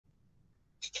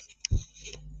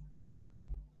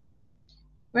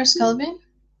Where's Calvin?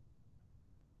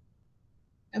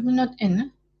 I will not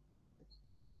in.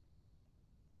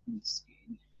 Let's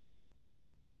see.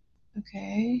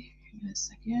 Okay, give me a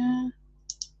second.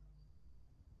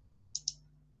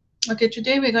 Okay,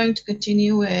 today we're going to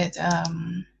continue with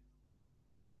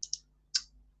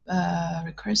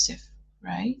recursive,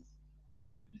 right?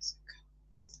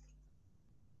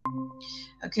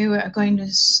 Okay, we're going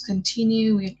to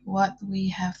continue with what we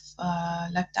have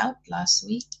left out last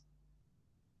week.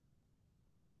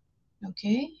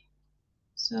 Okay,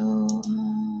 so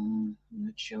I'm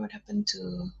not sure what happened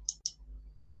to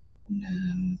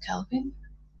Calvin.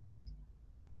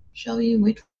 Shall we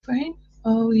wait for him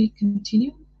or we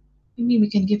continue? Maybe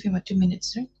we can give him a 2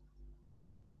 minutes, right?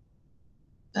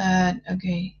 But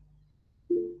okay.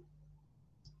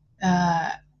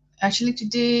 Actually,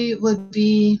 today will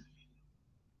be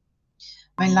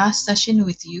my last session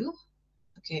with you.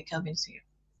 Okay, Calvin's here.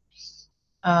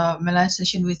 My last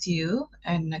session with you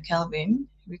and Calvin,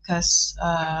 because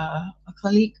a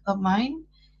colleague of mine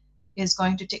is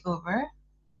going to take over.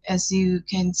 As you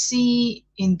can see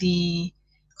in the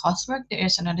coursework, there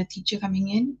is another teacher coming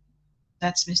in.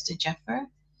 That's Mr. Jeffer.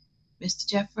 Mr.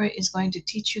 Jeffer is going to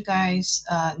teach you guys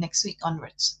next week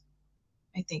onwards,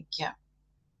 I think, yeah.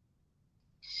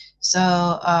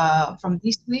 So from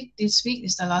this week is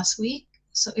the last week.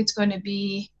 So it's going to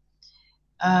be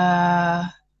uh,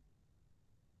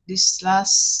 this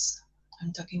last,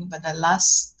 I'm talking about the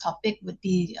last topic would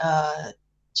be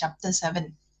chapter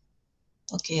 7.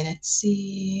 Okay, let's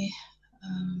see.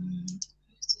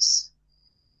 What is this?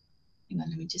 Hang on,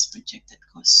 let me just project that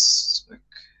coursework.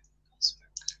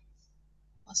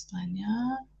 Course plan,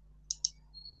 yeah.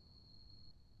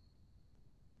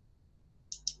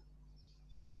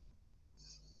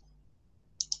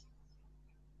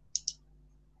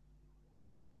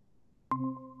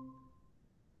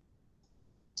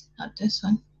 Not this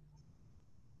one.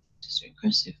 Just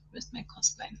recursive with my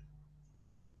course plan.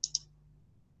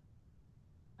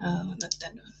 Oh, not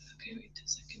that one. Okay, wait a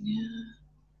second, yeah.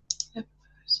 Yep,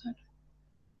 this one.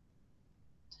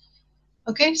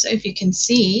 Okay, so if you can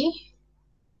see,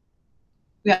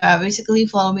 we are basically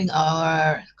following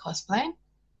our course plan,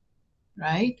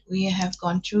 right? We have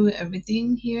gone through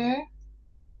everything here,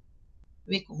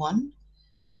 week 1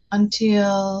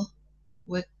 until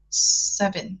week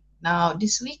 7. Now,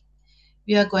 this week,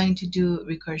 we are going to do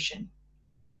recursion.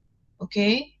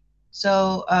 Okay,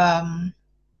 so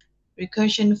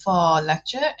recursion for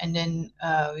lecture, and then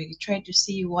we try to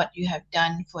see what you have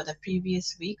done for the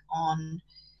previous week on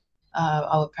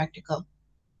our practical.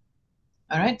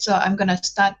 All right, so I'm gonna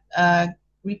start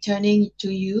returning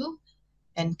to you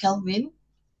and Kelvin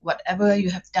whatever you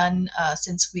have done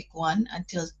since week 1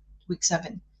 until week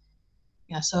 7.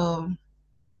 Yeah, so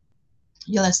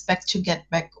you'll expect to get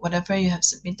back whatever you have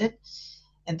submitted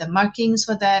and the markings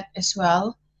for that as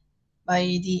well by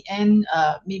the end,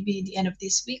 maybe the end of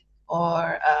this week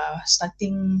or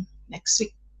starting next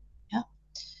week. Yeah.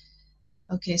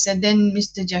 Okay, so then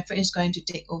Mr. Jeffrey is going to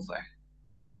take over.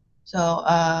 So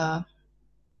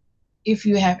if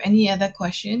you have any other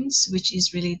questions which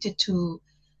is related to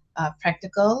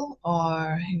practical,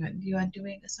 or hang on, you are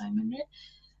doing assignment, right?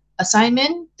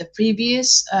 Assignment, the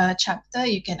previous chapter,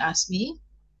 you can ask me,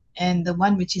 and the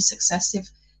one which is successive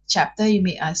chapter, you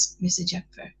may ask Mr.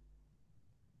 Jeffrey,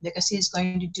 because he is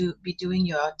going to be doing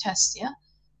your test. Yeah,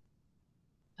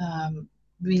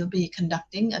 we'll be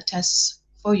conducting a test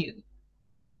for you.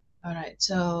 All right,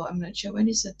 so I'm not sure when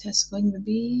is the test going to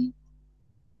be.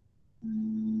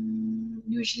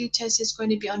 Usually test is going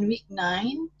to be on week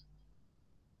 9,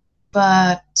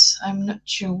 but I'm not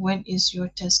sure when is your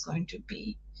test going to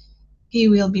be. He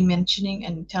will be mentioning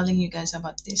and telling you guys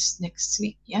about this next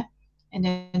week, yeah. And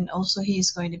then also he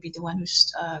is going to be the one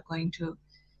who's going to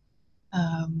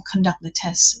conduct the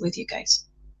test with you guys.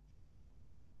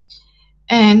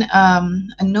 And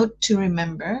a note to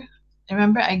remember.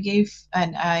 Remember, I gave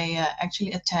and I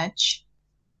actually attach.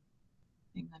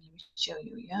 Hang on, let me show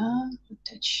you. Yeah,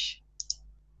 attach.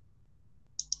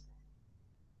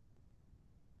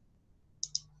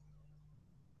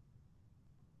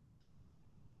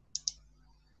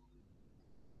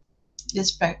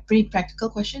 This pre-practical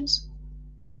questions.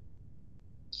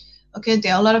 Okay,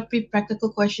 there are a lot of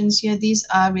pre-practical questions here. These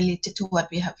are related to what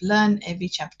we have learned every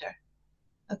chapter.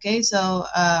 Okay, so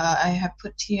I have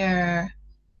put here,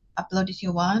 uploaded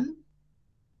here 1,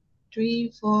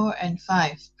 3, 4, and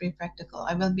 5 pre-practical.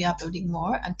 I will be uploading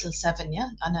more until 7, yeah,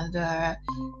 another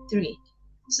 3.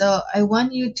 So I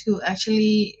want you to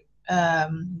actually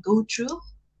go through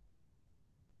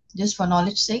just for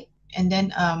knowledge sake, and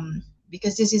then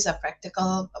because this is a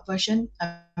practical version,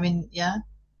 I mean, yeah,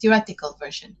 theoretical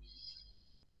version.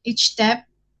 each step,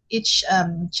 each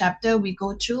chapter we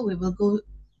go through, we will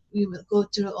go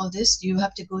through all this. You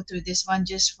have to go through this one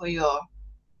just for your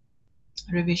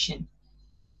revision.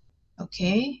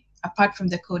 Okay, apart from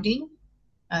the coding,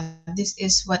 this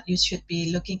is what you should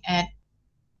be looking at.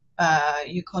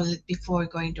 You call it before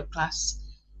going to class.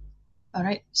 All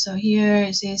right, so here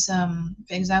it says,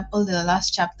 for example, the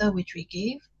last chapter which we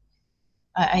gave,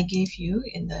 I gave you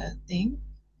in the thing,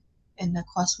 in the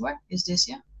coursework is this,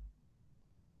 yeah.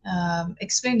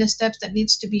 Explain the steps that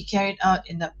needs to be carried out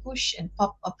in the push and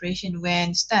pop operation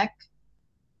when stack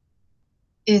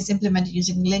is implemented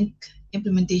using link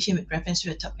implementation with reference to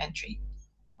the top entry.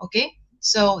 Okay,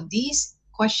 so these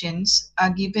questions are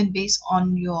given based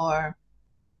on your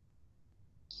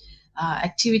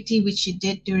activity which you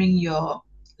did during your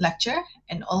lecture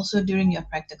and also during your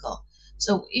practical.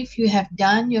 So if you have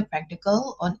done your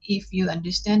practical, or if you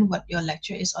understand what your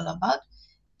lecture is all about,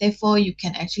 therefore you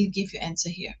can actually give your answer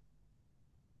here.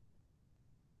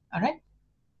 All right.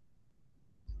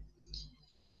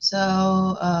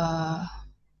 So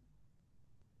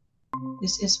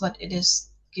this is what it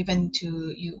is given to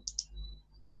you.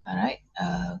 All right.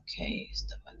 Okay,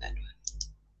 stop on that one.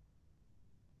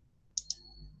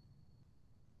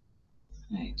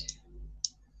 Right.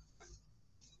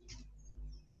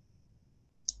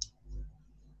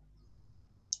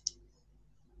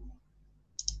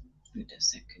 Wait a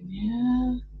second.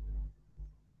 Yeah.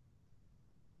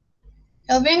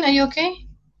 Kelvin, are you okay?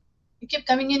 You keep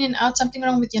coming in and out. Something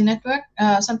wrong with your network?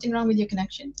 Something wrong with your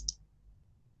connection?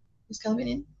 Is Kelvin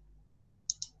in?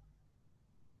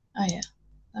 Oh yeah.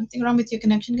 Something wrong with your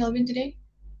connection, Kelvin, today?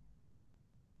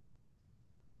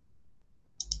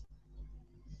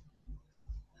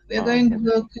 We are going to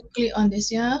go quickly on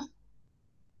this, yeah?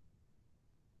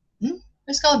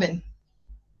 Where's Kelvin?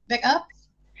 Back up?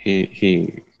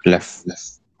 He left.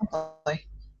 Oh boy.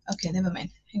 Okay, never mind.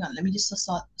 Hang on, let me just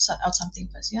sort out something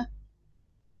first, yeah?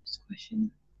 This question.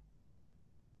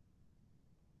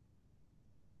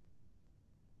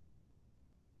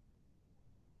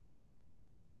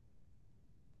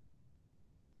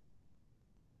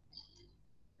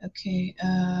 Okay,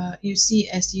 you see,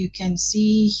 as you can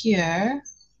see here,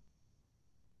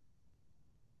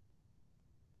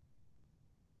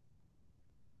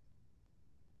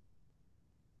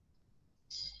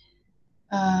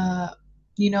 uh,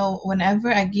 you know,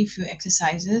 whenever I give you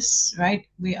exercises, right,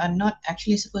 we are not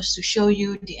actually supposed to show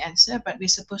you the answer, but we're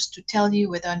supposed to tell you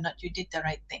whether or not you did the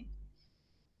right thing.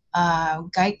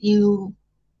 Guide you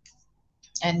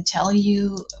and tell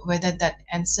you whether that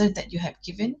answer that you have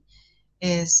given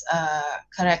is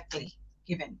correctly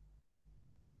given,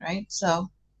 right? So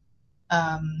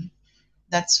um,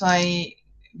 that's why,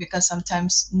 because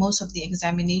sometimes most of the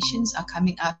examinations are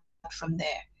coming out from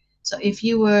there. So if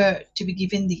you were to be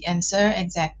given the answer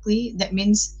exactly, that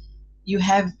means you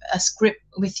have a script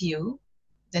with you.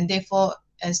 Then therefore,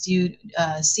 as you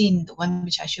seen the one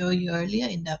which I showed you earlier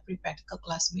in the pre-practical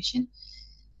class mission,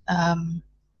 um,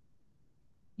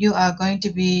 you are going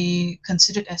to be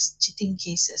considered as cheating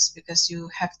cases because you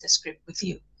have the script with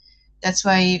you. That's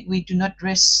why we do not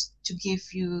risk to give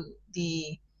you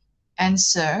the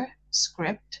answer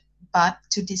script, but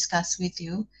to discuss with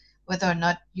you whether or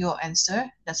not your answer,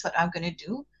 that's what I'm going to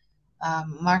do,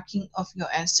 marking of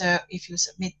your answer if you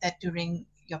submit that during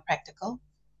your practical,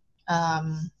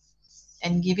 um,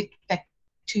 and give it back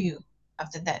to you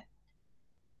after that.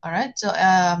 All right, so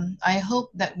I hope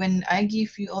that when I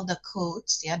give you all the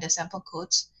codes, yeah, the sample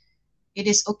codes, it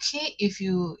is okay if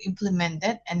you implement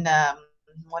that and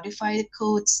modify the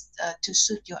codes to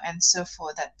suit your answer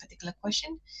for that particular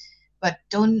question. But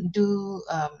don't do,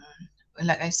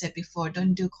 like I said before,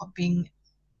 don't do copying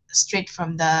straight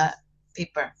from the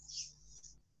paper,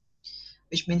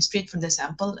 which means straight from the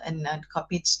sample and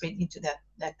copy it straight into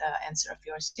that answer of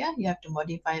yours. Yeah, you have to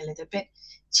modify a little bit,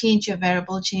 change your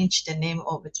variable, change the name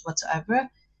or whatsoever.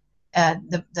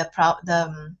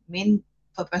 The main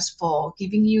purpose for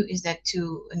giving you is that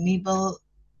to enable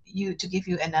you to give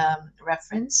you an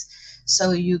reference,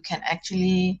 so you can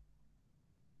actually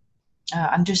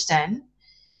understand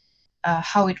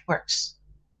how it works.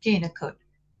 Okay, in the code.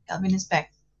 Calvin is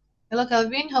back. Hello,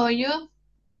 Calvin. How are you?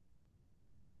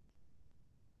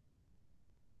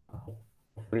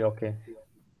 Hopefully okay.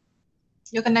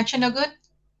 Your connection are good?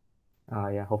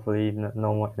 Yeah, hopefully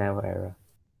no more never error.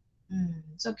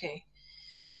 It's okay.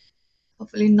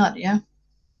 Hopefully not, yeah.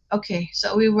 Okay,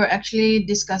 so we were actually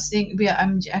discussing.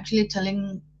 I'm actually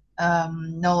telling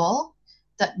Noel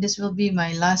that this will be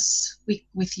my last week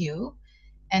with you,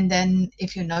 and then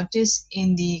if you notice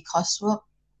in the coursework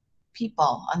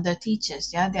people under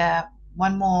teachers, yeah, there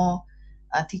one more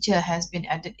teacher has been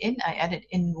added in. I added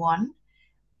in one,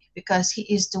 because he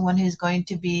is the one who is going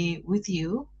to be with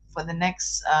you for the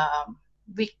next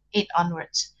week 8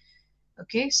 onwards.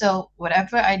 Okay, so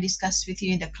whatever I discussed with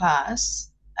you in the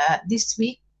class this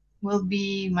week will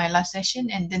be my last session,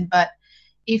 and then but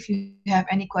if you have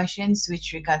any questions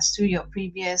which regards to your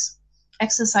previous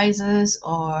exercises,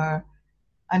 or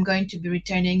I'm going to be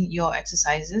returning your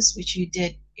exercises which you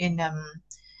did in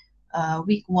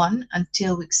week 1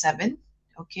 until week 7,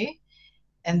 okay,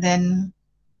 and then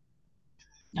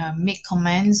make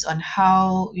comments on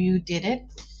how you did it.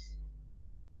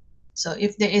 So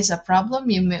if there is a problem,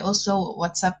 you may also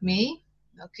WhatsApp me,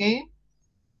 okay,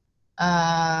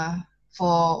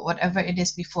 for whatever it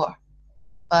is before.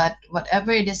 But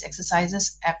whatever it is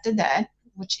exercises after that,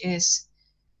 which is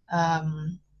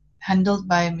handled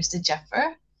by Mr.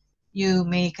 Jaffer, you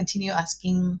may continue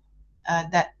asking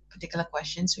that particular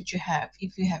questions which you have,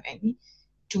 if you have any,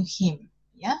 to him.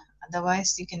 Yeah.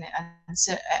 Otherwise, you can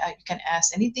answer. You can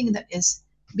ask anything that is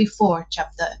before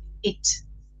chapter 8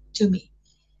 to me.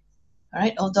 All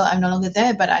right. Although I'm no longer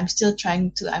there, but I'm still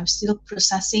trying to. I'm still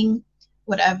processing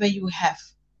whatever you have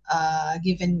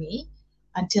given me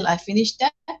until I finish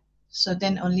that. So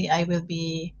then only I will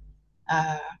be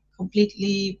uh,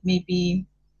 completely maybe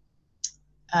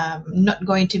not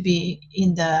going to be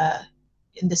in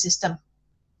the system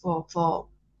for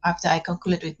after I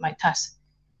conclude with my task.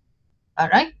 All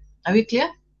right, are we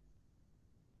clear?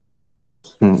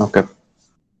 Okay.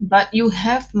 But you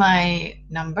have my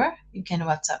number. You can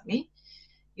WhatsApp me.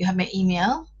 You have my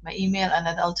email. My email,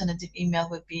 another alternative email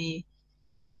would be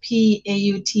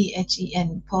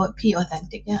PAUTHEN, P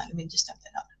authentic. Yeah, let me just type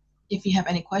that out. If you have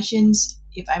any questions,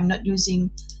 if I'm not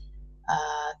using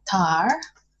TAR,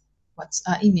 what's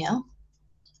email?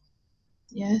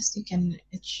 Yes, you can.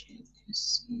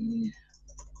 This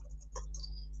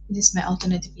is my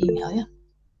alternative email. Yeah.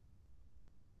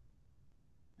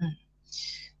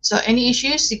 So any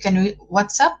issues, you can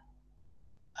WhatsApp.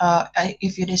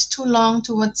 If it is too long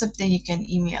to WhatsApp, then you can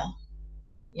email.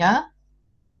 Yeah.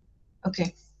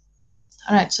 Okay.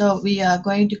 All right. So we are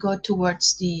going to go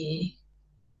towards the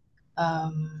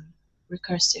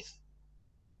recursive.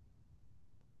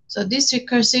 So this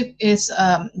recursive is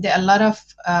there are a lot of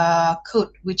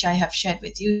code which I have shared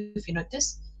with you. If you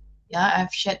notice, yeah,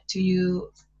 I've shared to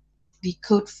you the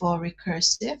code for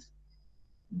recursive,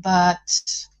 but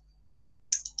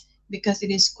because it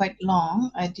is quite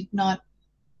long, I did not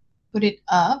put it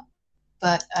up,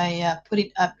 but I put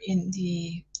it up in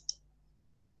the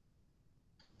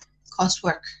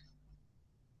coursework.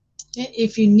 Okay,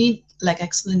 if you need like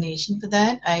explanation for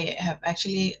that, I have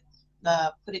actually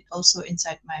put it also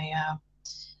inside my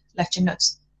lecture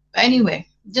notes. But anyway,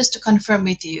 just to confirm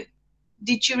with you,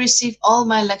 did you receive all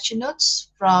my lecture notes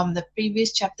from the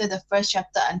previous chapter, the first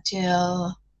chapter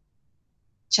until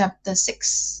chapter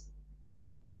 6?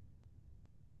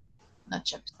 Not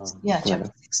chapter 6. Yeah, Well,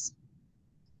 chapter 6.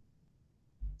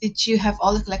 Did you have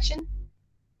all the collection?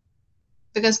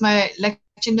 Because my lecture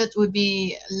note would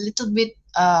be a little bit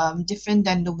different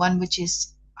than the one which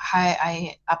is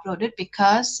I uploaded,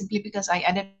 because simply because I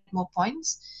added more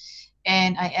points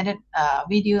and I added a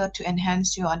video to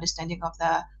enhance your understanding of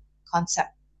the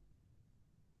concept.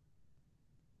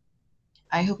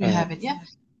 I hope you uh, have it. Yeah.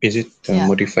 is it a Yeah.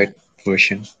 modified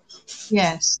version?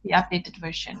 Yes, the updated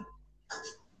version.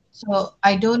 So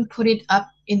I don't put it up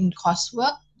in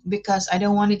coursework because I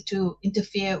don't want it to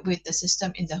interfere with the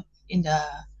system in the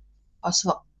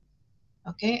coursework.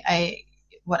 Okay,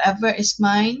 whatever is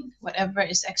mine, whatever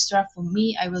is extra for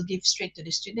me, I will give straight to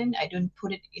the student. I don't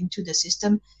put it into the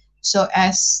system so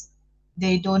as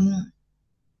they don't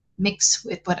mix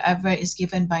with whatever is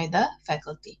given by the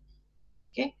faculty.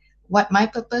 Okay, what my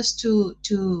purpose to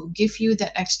give you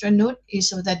that extra note is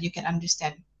so that you can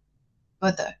understand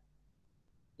further.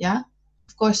 Yeah,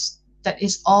 of course, that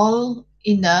is all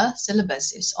in the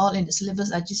syllabus. It's all in the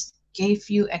syllabus. I just gave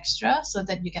you extra so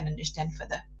that you can understand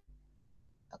further.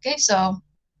 Okay, so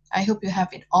I hope you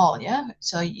have it all. Yeah,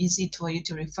 so easy for you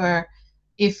to refer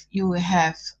if you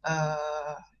have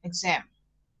exam.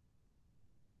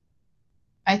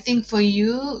 I think for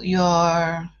you,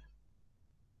 yeah,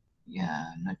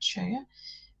 I'm not sure. Yeah,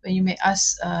 but you may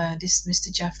ask this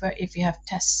Mr. Jaffer if you have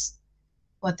tests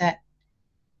for that.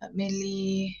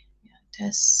 Mainly yeah,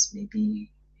 tests,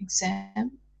 maybe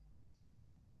exam.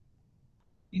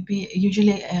 Maybe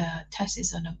usually test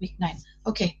is on a week 9.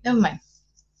 Okay, never mind.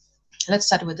 Let's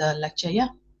start with the lecture. Yeah.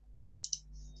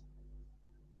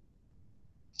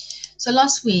 So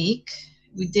last week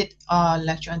we did a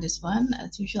lecture on this one.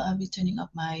 As usual, I'll be turning off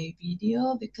my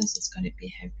video because it's going to be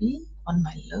heavy on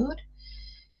my load.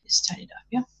 Let's start it off.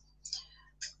 Yeah.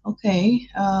 Okay.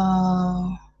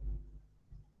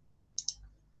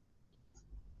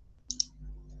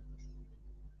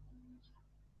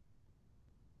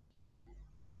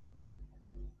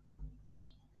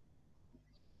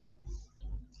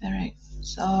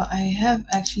 So I have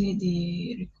actually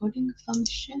the recording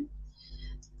function.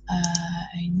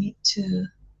 I need to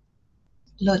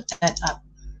load that up.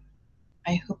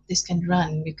 I hope this can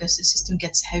run because the system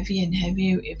gets heavier and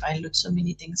heavier if I load so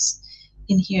many things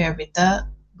in here with the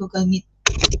Google Meet.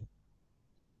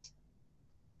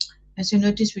 As you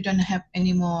notice, we don't have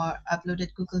any more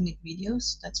uploaded Google Meet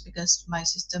videos. That's because my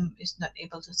system is not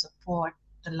able to support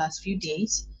the last few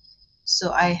days.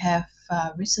 So I have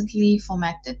recently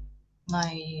formatted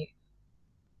my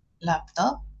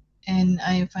laptop and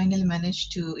I finally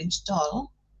managed to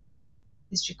install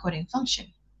this recording function.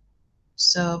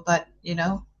 So, but you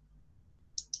know,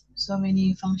 so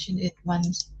many function at one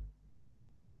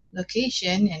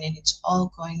location and then it's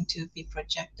all going to be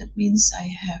projected means I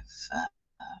have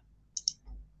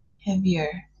heavier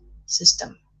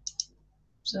system.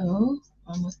 So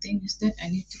one more thing is that I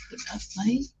need to put up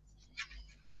my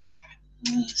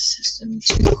system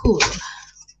to cool.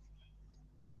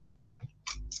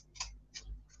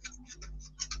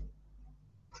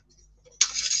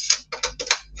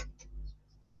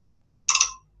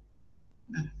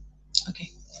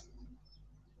 Okay.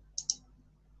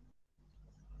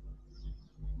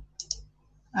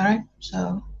 All right.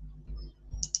 So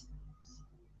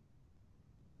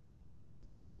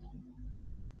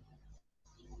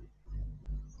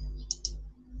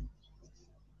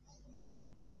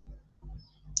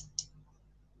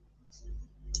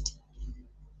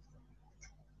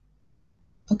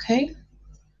okay.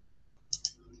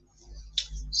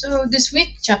 So this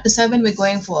week, chapter 7, we're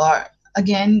going for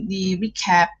again the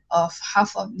recap of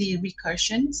half of the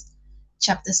recursions,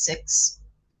 chapter 6.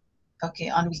 Okay,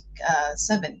 on week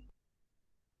 7.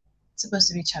 It's supposed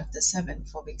to be chapter 7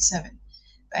 for week 7.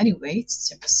 But anyway, it's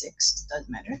chapter 6, doesn't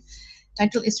matter.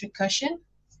 Title is Recursion.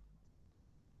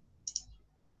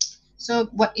 So,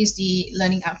 what is the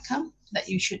learning outcome that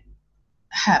you should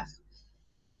have?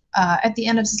 At the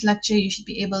end of this lecture, you should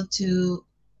be able to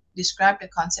describe the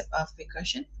concept of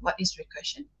recursion. What is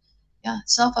recursion? Yeah,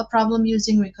 solve a problem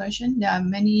using recursion. There are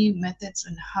many methods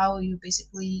on how you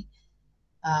basically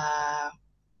uh,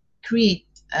 create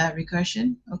a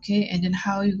recursion, okay, and then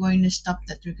how you're going to stop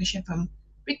that recursion from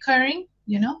recurring.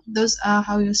 Those are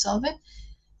how you solve it.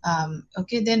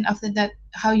 Okay, then after that,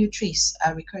 how you trace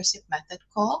a recursive method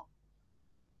call,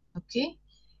 okay,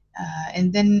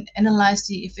 and then analyze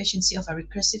the efficiency of a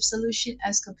recursive solution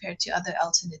as compared to other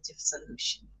alternative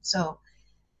solution. So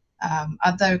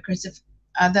other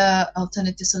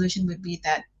alternative solution would be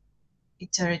that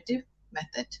iterative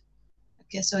method.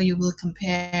 Okay, so you will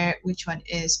compare which one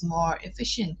is more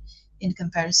efficient in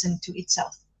comparison to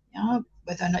itself.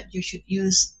 Whether or not you should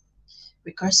use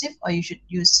recursive or you should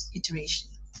use iteration.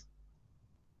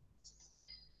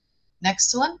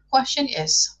 Next one question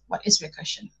is, what is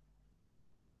recursion?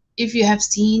 If you have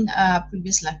seen a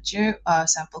previous lecture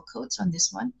sample codes on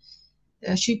this one,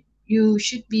 you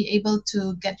should be able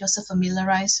to get yourself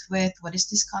familiarized with what is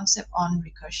this concept on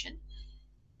recursion.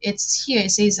 It's here,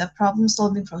 it says a problem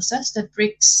solving process that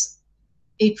breaks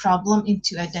a problem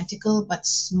into identical but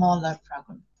smaller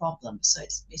problems. So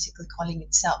it's basically calling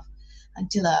itself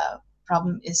until a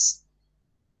problem is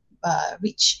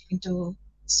reached into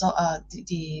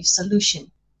the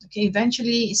solution. Okay,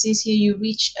 eventually it says here you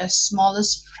reach a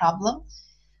smallest problem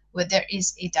where there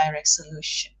is a direct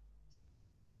solution.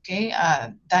 Okay,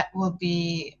 that will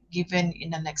be given in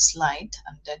the next slide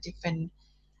under different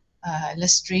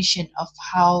illustration of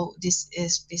how this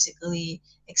is basically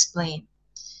explained.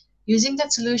 Using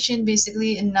that solution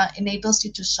basically enables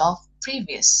you to solve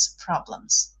previous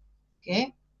problems.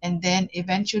 Okay, and then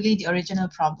eventually the original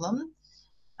problem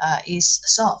is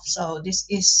solved. So this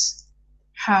is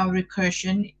how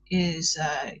recursion is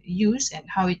used and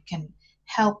how it can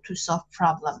help to solve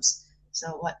problems.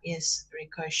 So what is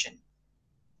recursion?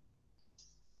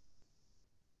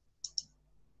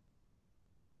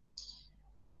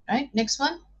 Right, next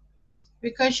one.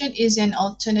 Recursion is an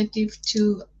alternative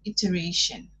to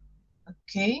iteration.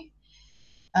 Okay,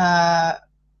 uh,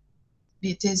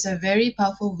 it is a very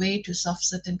powerful way to solve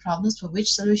certain problems for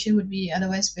which solution would be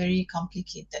otherwise very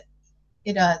complicated.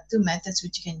 There are two methods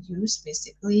which you can use,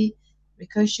 basically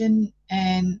recursion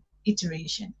and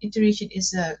iteration. Iteration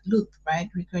is a loop, right?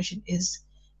 Recursion is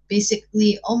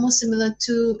basically almost similar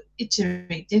to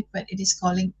iterative, but it is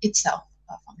calling itself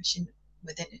a function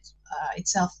within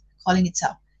itself, calling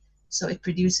itself. So it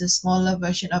produces smaller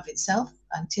version of itself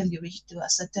until you reach to a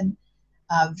certain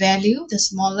value, the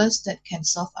smallest that can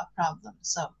solve a problem.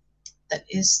 So that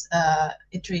is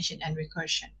iteration and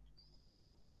recursion.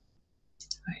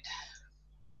 Right.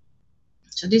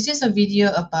 So this is a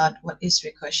video about what is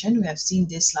recursion. We have seen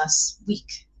this last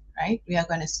week, right? We are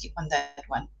going to skip on that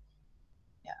one.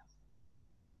 Yeah.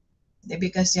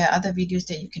 because there are other videos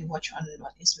that you can watch on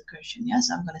what is recursion. Yeah,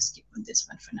 so I'm going to skip on this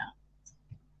one for now.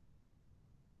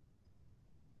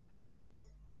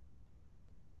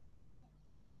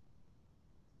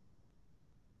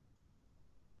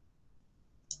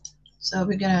 So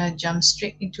we're going to jump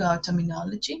straight into our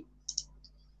terminology.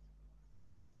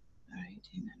 All right,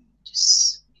 and then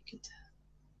just make it.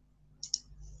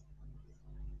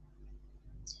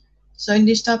 So in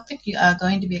this topic, you are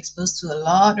going to be exposed to a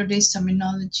lot of this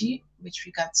terminology which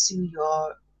regards to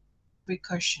your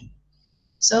recursion.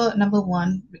 So number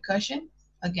one, recursion,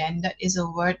 again, that is a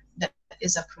word that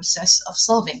is a process of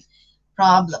solving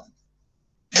problem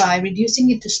by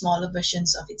reducing it to smaller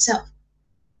versions of itself.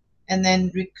 And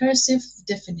then recursive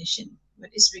definition.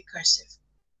 What is recursive?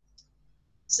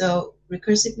 So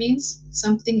recursive means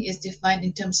something is defined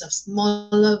in terms of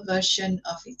smaller version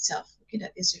of itself. Okay,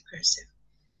 that is recursive.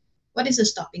 What is a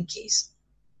stopping case?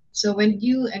 So when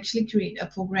you actually create a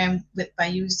program by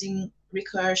using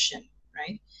recursion,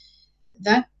 right?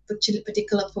 That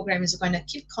particular program is going to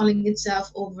keep calling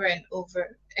itself over and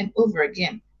over and over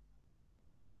again.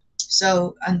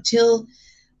 So until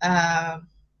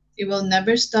it will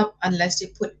never stop unless you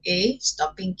put a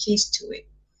stopping case to it.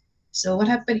 So what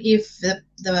happens if the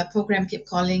program keep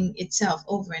calling itself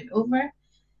over and over?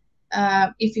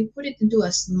 If you put it into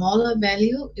a smaller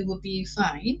value, it will be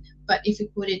fine. But if you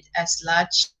put it as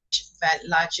larger,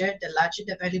 the larger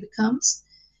the value becomes,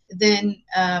 then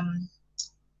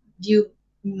you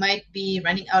might be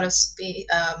running out of space,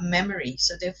 memory.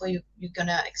 So therefore, you're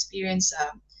gonna experience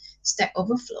stack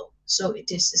overflow. So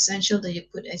it is essential that you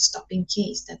put a stopping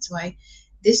case. That's why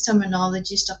this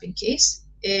terminology, stopping case,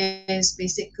 is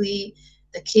basically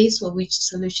the case for which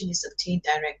solution is obtained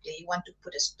directly. You want to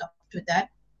put a stop to that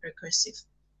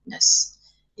recursiveness.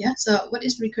 Yeah. So what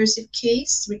is recursive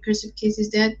case? Recursive case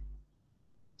is that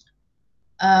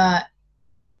uh,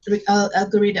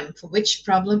 algorithm for which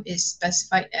problem is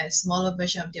specified as smaller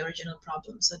version of the original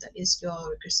problem. So that is your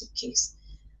recursive case.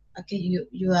 Okay,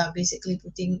 you are basically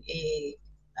putting a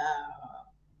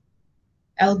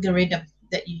algorithm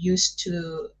that you use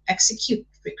to execute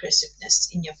recursiveness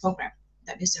in your program.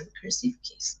 That is a recursive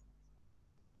case.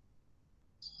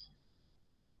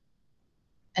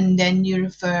 And then you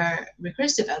refer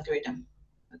recursive algorithm.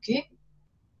 Okay,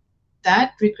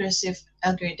 that recursive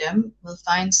algorithm will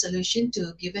find solution to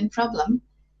a given problem,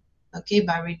 okay,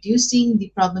 by reducing the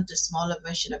problem to a smaller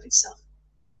version of itself.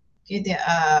 Okay,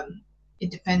 it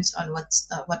depends on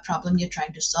what problem you're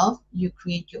trying to solve. You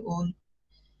create your own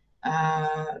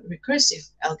recursive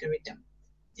algorithm.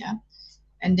 Yeah,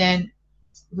 and then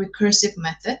recursive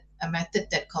method, a method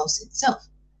that calls itself.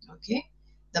 Okay,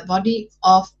 the body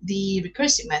of the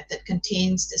recursive method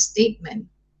contains the statement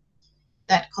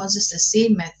that causes the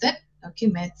same method, okay,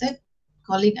 method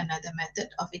calling another method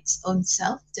of its own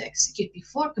self to execute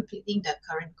before completing the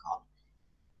current call.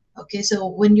 Okay, so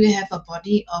when you have a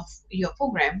body of your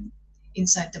program,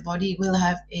 inside the body will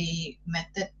have a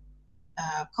method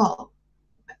call,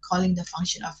 calling the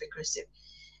function of recursive.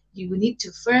 You will need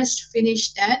to first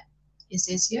finish that. It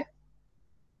says here,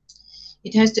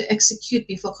 it has to execute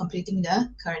before completing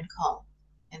the current call.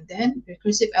 And then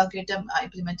recursive algorithm are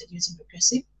implemented using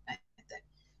recursive method.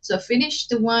 So finish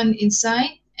the one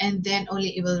inside, and then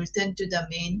only it will return to the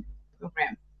main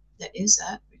program. That is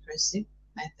a recursive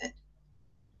method.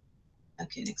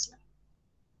 Okay, next one.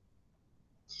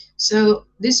 So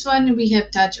this one we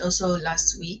have touched also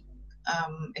last week.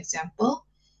 Example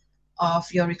of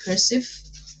your recursive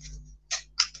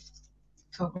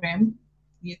program.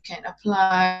 You can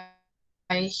apply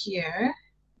here.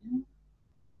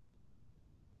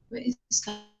 Where is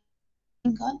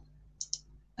Calvin gone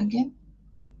again?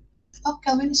 Oh,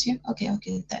 Calvin is here. Okay.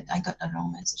 That I got a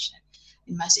wrong message.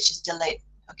 The message is delayed.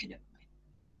 Okay, never mind.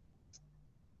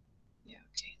 Yeah,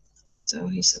 okay. So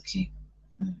he's okay.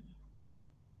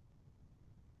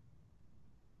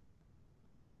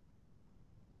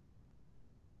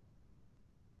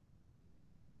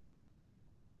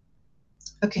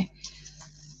 Okay.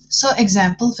 So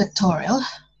example factorial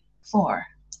 4.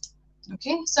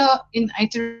 Okay, so in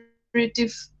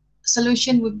iterative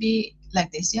solution would be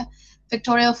like this, yeah.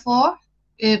 Factorial 4,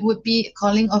 it would be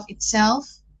calling of itself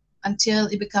until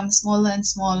it becomes smaller and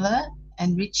smaller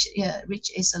and reach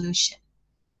a solution.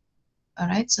 All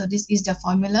right, so this is the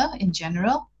formula in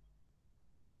general.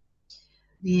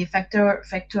 The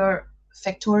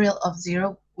factorial of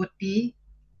 0 would be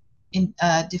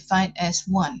defined as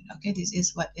 1. Okay, this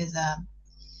is what is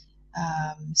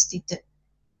stated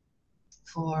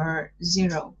for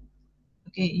 0.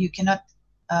 Okay, you cannot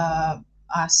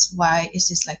ask why is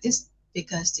this like this,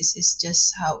 because this is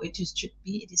just how it should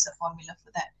be. It is a formula for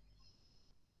that,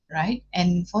 right?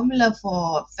 And formula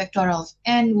for factorial of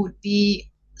n would be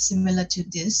similar to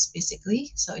this,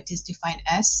 basically. So it is defined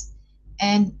as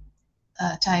n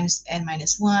times n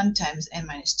minus 1 times n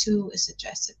minus 2,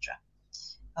 etc., etc.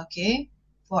 Okay,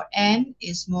 for n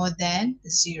is more than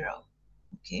 0.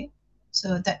 Okay,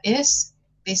 so that is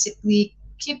basically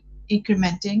keep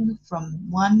incrementing from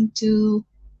 1 to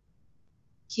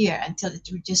here until it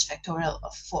reaches factorial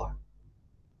of 4.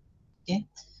 Okay,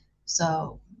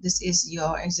 so this is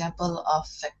your example of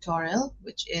factorial,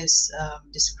 which is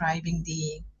describing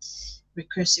the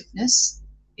recursiveness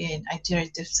in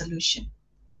iterative solution.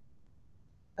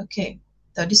 Okay,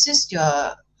 so this is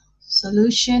your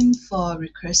solution for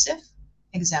recursive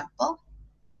example.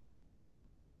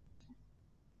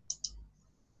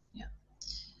 Yeah.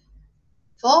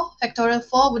 For factorial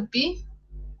 4 would be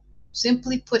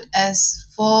simply put as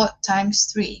 4 times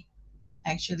 3.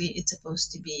 Actually, it's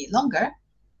supposed to be longer,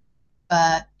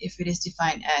 but if it is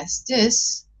defined as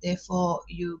this, therefore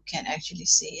you can actually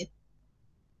say it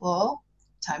 4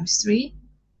 times 3,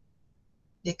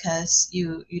 because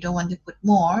you don't want to put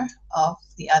more of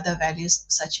the other values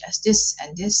such as this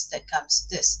and this that comes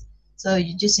this. So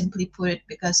you just simply put it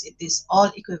because it is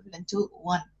all equivalent to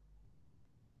 1.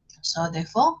 So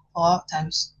therefore 4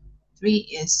 times 3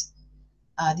 is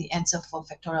the answer for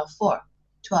factorial 4,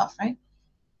 12, right?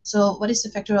 So what is the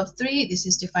factorial of 3? This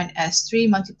is defined as 3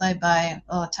 multiplied by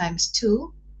times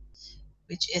 2,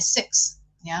 which is 6.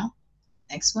 Yeah.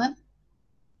 Next one.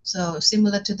 So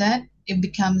similar to that, it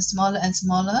becomes smaller and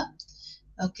smaller.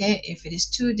 Okay, if it is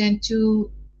 2, then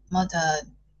 2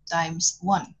 times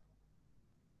 1.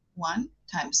 1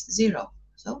 times 0.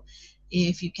 So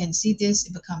if you can see this,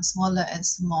 it becomes smaller and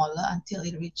smaller until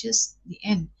it reaches the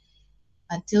end.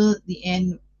 Until the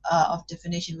end of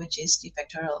definition, which is the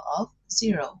factorial of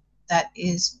 0. That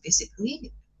is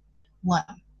basically 1.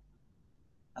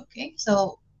 Okay,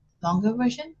 so longer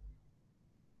version.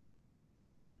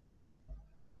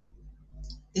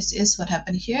 This is what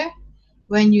happened here.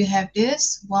 When you have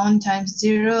this, 1 times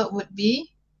 0 would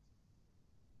be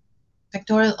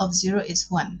factorial of 0 is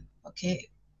 1. Okay,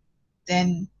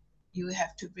 then you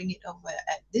have to bring it over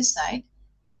at this side,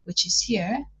 which is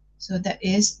here. So that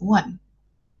is 1.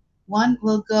 1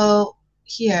 will go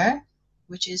here,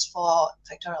 which is for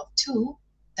factorial of 2.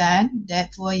 Then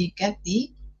therefore you get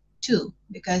the 2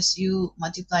 because you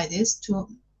multiply this. 2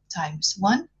 times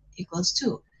 1 equals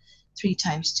 2. 3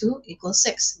 times 2 equals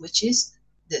 6, which is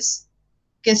this.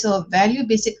 Okay, so value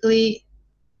basically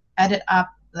added up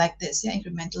like this, yeah,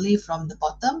 incrementally from the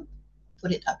bottom.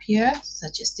 Put it up here,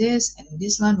 such as this, and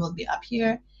this one will be up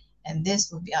here, and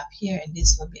this will be up here, and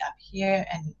this will be up here,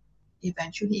 and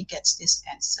eventually it gets this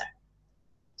answer.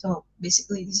 So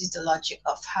basically, this is the logic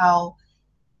of how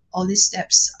all these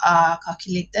steps are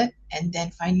calculated, and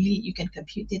then finally you can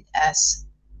compute it as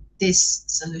this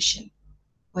solution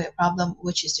for your problem,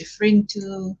 which is referring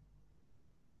to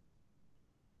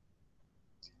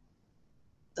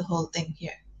the whole thing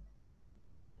here.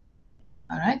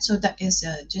 All right, so that is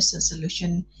just a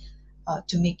solution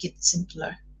to make it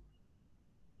simpler.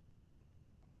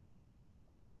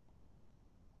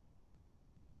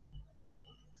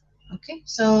 Okay,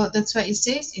 so that's why it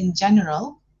says in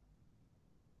general.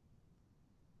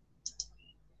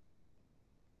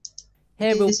 Hey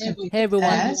everyone,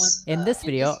 As, in this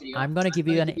video, I'm going to give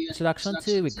you an introduction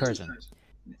to recursion.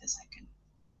 Wait a second.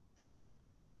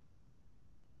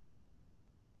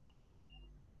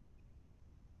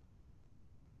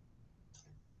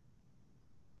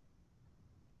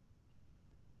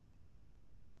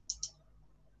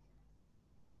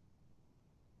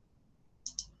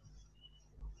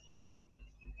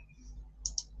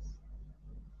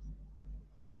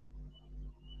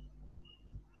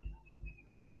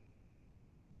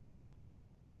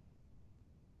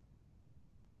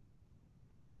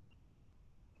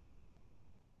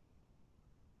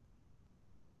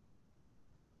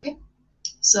 Okay.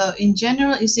 So in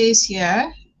general, it says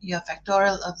here, your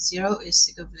factorial of 0 is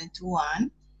equivalent to 1.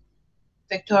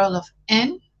 Factorial of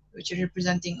n, which is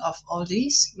representing of all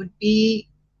these, would be,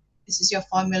 this is your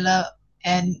formula,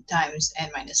 n times n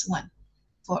minus 1.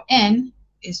 For n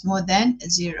is more than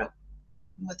 0.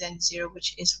 More than 0,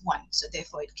 which is 1. So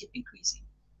therefore, it keeps increasing.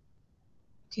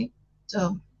 Okay.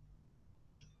 So,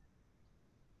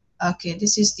 okay,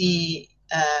 this is the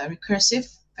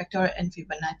recursive factorial and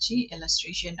Fibonacci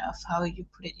illustration of how you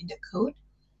put it in the code.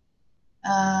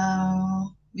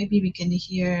 Maybe we can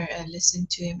hear listen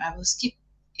to him. I will skip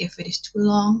if it is too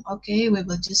long. Okay, we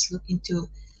will just look into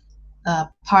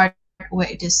part where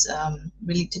it is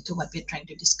related to what we're trying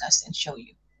to discuss and show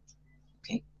you.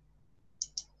 Okay.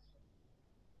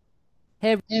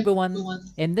 Hey everyone,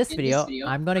 in this video,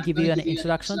 I'm going to give you an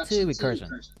introduction to recursion.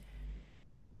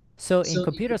 So in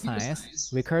computer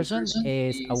science, recursion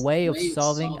is a way of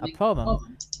solving a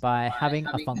problem by having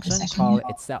a function call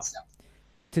itself.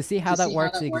 To see how that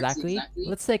works exactly,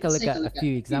 let's take a look at a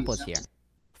few examples here.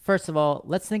 First of all,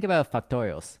 let's think about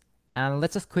factorials. And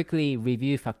let's just quickly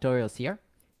review factorials here.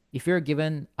 If you're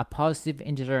given a positive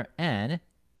integer n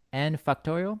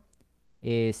factorial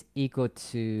is equal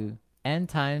to n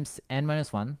times n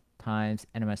minus 1 times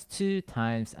n minus 2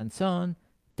 times and so on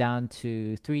down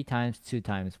to 3 times 2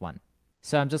 times 1.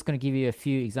 So I'm just going to give you a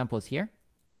few examples here.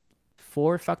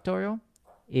 4 factorial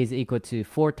is equal to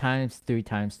 4 times 3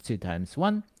 times 2 times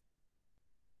 1,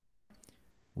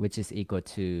 which is equal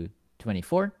to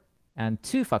 24. And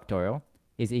 2 factorial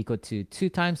is equal to 2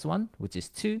 times 1, which is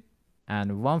 2.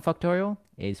 And 1 factorial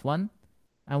is 1.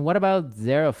 And what about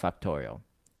 0 factorial?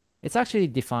 It's actually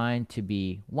defined to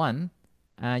be 1.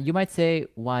 And you might say,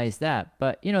 why is that?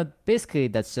 But, basically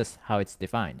that's just how it's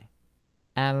defined.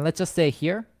 And let's just say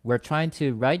here, we're trying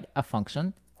to write a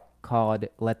function called,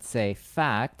 let's say,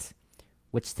 fact,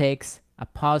 which takes a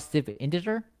positive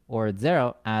integer, or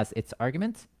 0, as its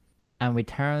argument, and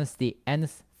returns the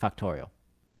nth factorial.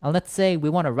 And let's say we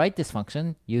want to write this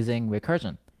function using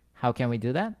recursion. How can we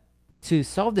do that? To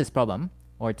solve this problem,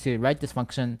 or to write this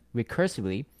function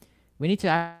recursively, we need to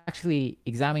actually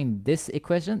examine this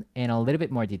equation in a little bit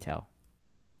more detail.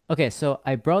 Okay, so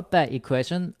I brought that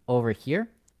equation over here,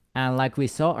 and like we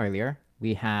saw earlier,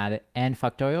 we had n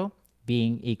factorial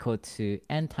being equal to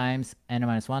n times n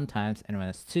minus 1 times n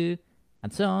minus 2,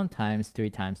 and so on, times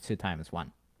 3 times 2 times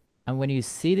 1. And when you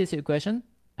see this equation,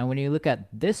 and when you look at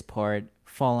this part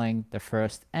following the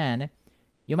first n,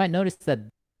 you might notice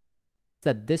that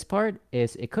this part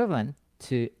is equivalent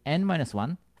to n minus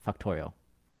 1 factorial.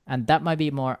 And that might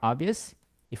be more obvious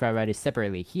if I write it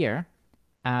separately here,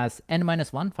 as n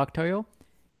minus 1 factorial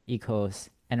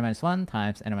equals n minus 1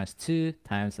 times n minus 2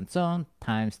 times and so on,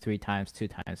 times 3 times 2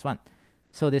 times 1.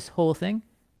 So this whole thing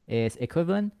is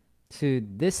equivalent to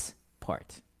this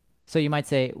part. So you might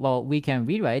say, well, we can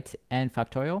rewrite n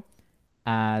factorial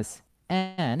as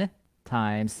n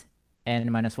times n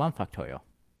minus 1 factorial.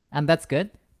 And that's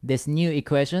good. This new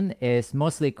equation is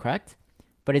mostly correct,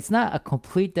 but it's not a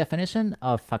complete definition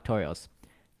of factorials.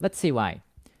 Let's see why.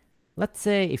 Let's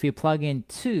say if you plug in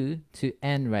 2 to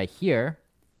n right here,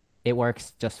 it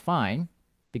works just fine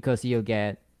because you'll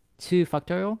get 2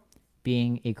 factorial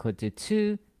being equal to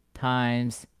 2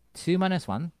 times 2 minus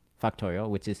 1 factorial,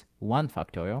 which is 1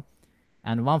 factorial.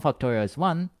 And 1 factorial is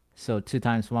 1, so 2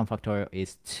 times 1 factorial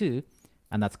is 2,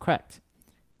 and that's correct.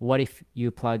 What if you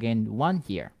plug in 1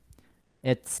 here?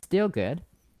 It's still good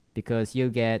because you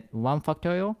get 1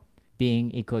 factorial being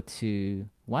equal to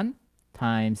 1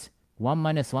 times 1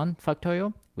 minus 1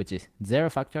 factorial, which is 0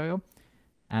 factorial.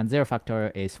 And 0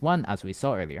 factorial is 1, as we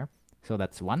saw earlier. So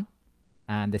that's 1.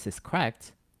 And this is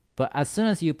correct. But as soon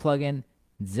as you plug in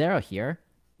 0 here,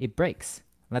 it breaks.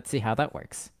 Let's see how that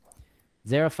works.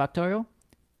 0 factorial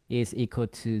is equal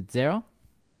to 0,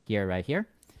 here, right here,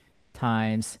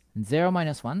 times 0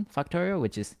 minus 1 factorial,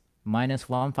 which is minus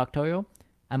 1 factorial.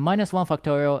 And minus 1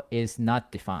 factorial is not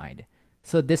defined.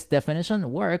 So this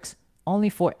definition works only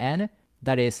for n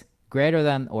that is greater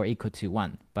than or equal to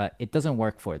 1, but it doesn't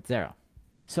work for 0.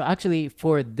 So actually,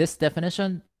 for this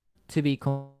definition to be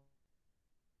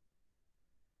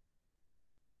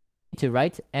to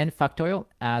write n factorial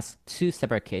as 2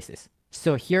 separate cases.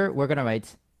 So here we're going to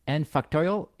write n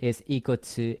factorial is equal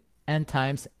to n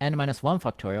times n minus 1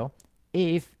 factorial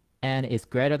if n is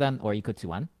greater than or equal to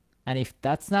 1. And if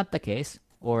that's not the case,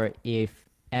 or if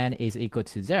n is equal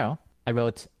to 0, I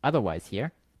wrote otherwise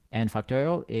here, n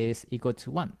factorial is equal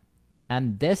to 1.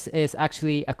 And this is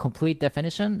actually a complete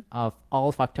definition of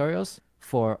all factorials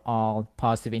for all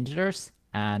positive integers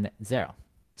and 0.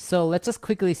 So let's just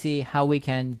quickly see how we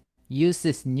can use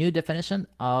this new definition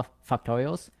of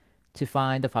factorials to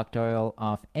find the factorial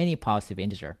of any positive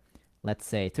integer, let's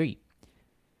say 3.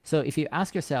 So if you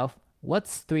ask yourself,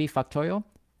 what's 3 factorial?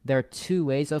 There are 2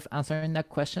 ways of answering that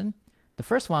question. The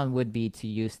first one would be to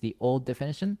use the old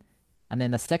definition, and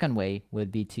then the second way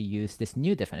would be to use this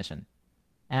new definition.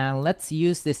 And let's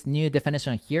use this new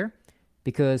definition here,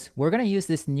 because we're going to use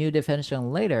this new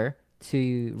definition later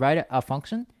to write a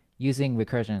function using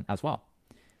recursion as well.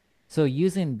 So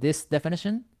using this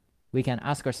definition, we can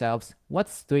ask ourselves,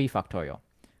 what's 3 factorial?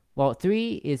 Well,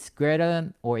 3 is greater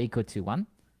than or equal to 1.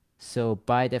 So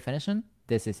by definition,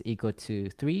 this is equal to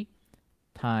 3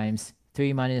 times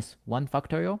 3 minus 1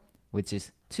 factorial, which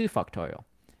is 2 factorial.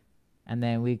 And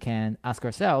then we can ask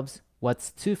ourselves,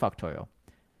 what's 2 factorial?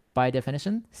 By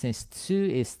definition, since 2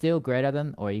 is still greater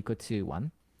than or equal to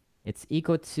 1, it's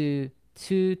equal to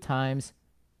 2 times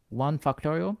 1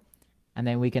 factorial. And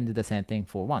then we can do the same thing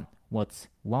for 1. What's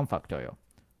 1 factorial?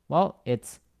 Well,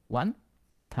 it's 1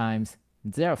 times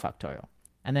 0 factorial.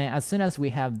 And then as soon as we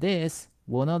have this,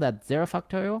 we'll know that 0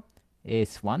 factorial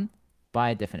is 1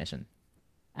 by definition.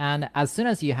 And as soon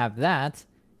as you have that,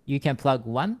 you can plug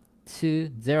 1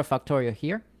 to 0 factorial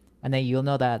here. And then you'll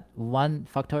know that 1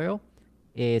 factorial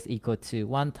is equal to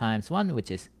 1 times 1,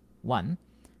 which is 1.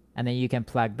 And then you can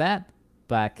plug that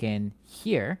back in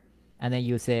here. And then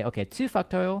you say, okay, 2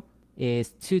 factorial is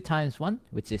 2 times 1,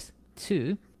 which is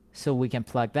 2. So we can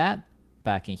plug that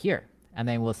back in here. And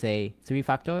then we'll say 3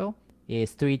 factorial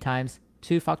is 3 times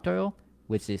 2 factorial,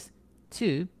 which is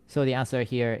 2. So the answer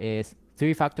here is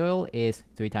 3 factorial is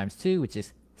 3 times 2, which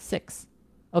is 6.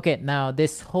 Okay, now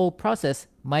this whole process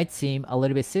might seem a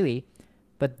little bit silly,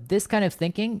 but this kind of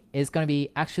thinking is going to be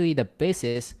actually the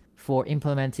basis for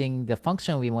implementing the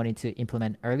function we wanted to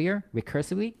implement earlier,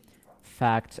 recursively,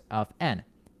 fact of n.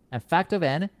 And fact of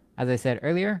n, as I said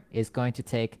earlier, is going to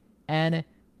take n,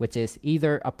 which is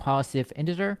either a positive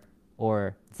integer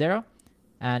or 0,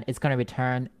 and it's going to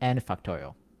return n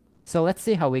factorial. So let's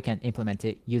see how we can implement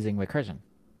it using recursion.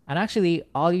 And actually,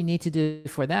 all you need to do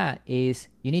for that is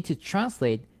you need to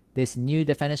translate this new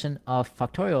definition of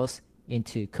factorials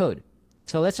into code.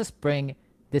 So let's just bring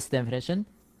this definition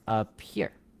up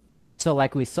here. So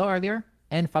like we saw earlier,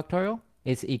 n factorial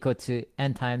is equal to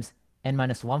n times n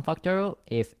minus 1 factorial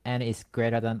if n is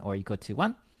greater than or equal to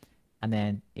 1. And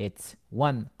then it's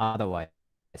 1 otherwise,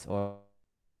 or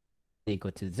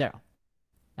equal to 0.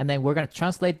 And then we're going to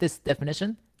translate this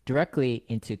definition directly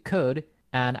into code.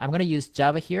 And I'm going to use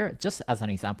Java here just as an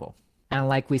example. And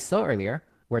like we saw earlier,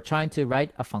 we're trying to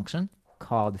write a function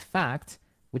called fact,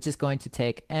 which is going to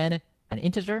take n, an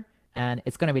integer, and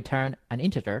it's going to return an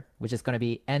integer, which is going to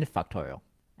be n factorial.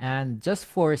 And just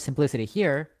for simplicity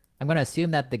here, I'm going to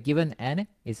assume that the given n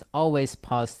is always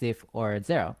positive or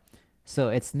 0. So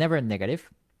it's never negative.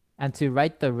 And to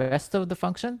write the rest of the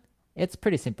function, it's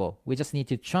pretty simple. We just need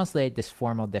to translate this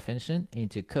formal definition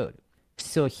into code.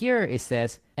 So here it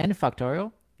says n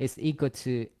factorial is equal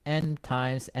to n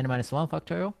times n minus 1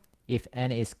 factorial if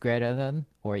n is greater than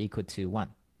or equal to 1.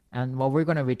 And what we're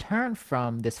going to return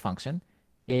from this function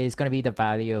is going to be the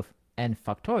value of n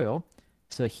factorial.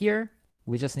 So here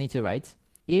we just need to write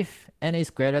if n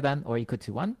is greater than or equal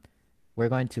to 1, we're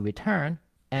going to return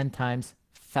n times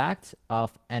fact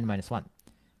of n minus 1.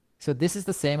 So this is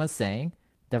the same as saying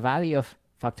the value of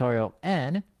factorial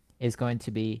n is going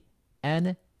to be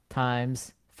n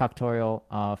times factorial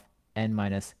of n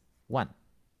minus 1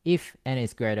 if n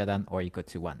is greater than or equal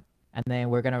to 1. And then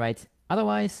we're going to write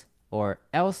otherwise or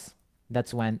else.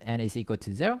 That's when n is equal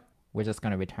to 0. We're just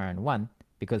going to return 1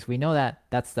 because we know that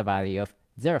that's the value of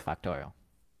 0 factorial.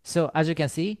 So as you can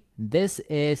see, this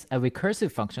is a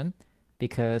recursive function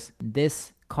because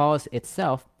this calls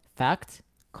itself, fact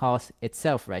calls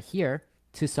itself right here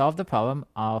to solve the problem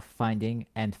of finding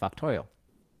n factorial.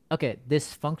 Okay,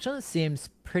 this function seems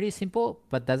pretty simple,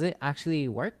 but does it actually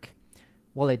work?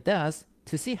 Well, it does.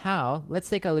 To see how, let's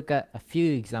take a look at a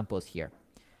few examples here.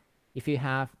 If you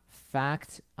have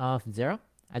fact of 0,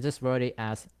 I just wrote it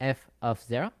as f of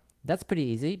 0. That's pretty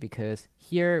easy because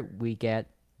here we get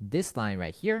this line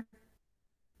right here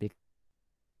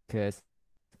because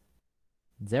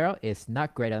 0 is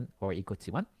not greater than or equal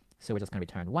to 1. So we're just going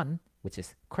to return 1, which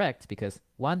is correct because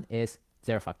 1 is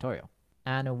 0 factorial.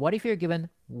 And what if you're given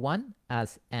 1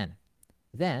 as n?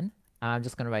 Then I'm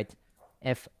just going to write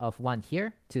f of 1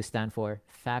 here to stand for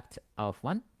fact of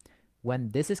 1.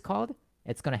 When this is called,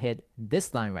 it's going to hit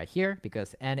this line right here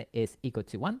because n is equal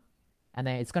to 1. And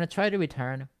then it's going to try to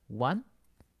return 1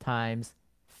 times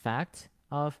fact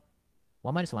of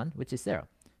 1 minus 1, which is 0.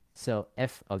 So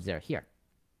f of 0 here.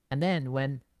 And then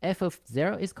when f of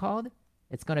 0 is called,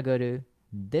 it's going to go to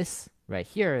this right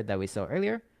here that we saw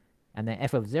earlier. And then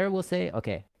f of 0 will say,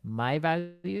 okay, my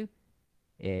value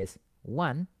is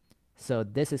 1. So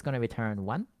this is going to return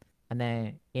 1. And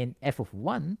then in f of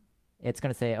 1, it's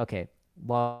going to say, okay,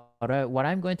 well, what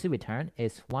I'm going to return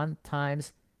is 1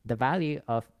 times the value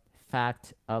of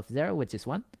fact of 0, which is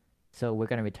 1. So we're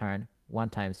going to return 1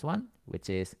 times 1, which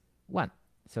is 1.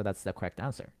 So that's the correct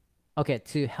answer. Okay,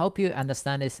 to help you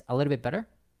understand this a little bit better,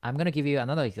 I'm going to give you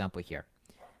another example here.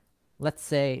 Let's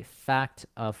say fact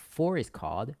of 4 is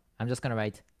called. I'm just going to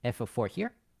write f of 4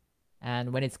 here.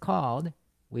 And when it's called,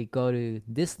 we go to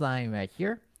this line right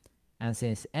here. And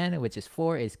since n, which is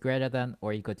 4, is greater than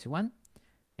or equal to 1,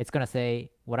 it's going to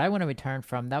say what I want to return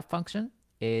from that function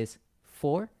is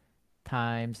 4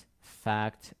 times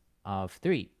fact of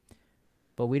 3.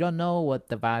 But we don't know what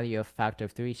the value of fact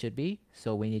of 3 should be,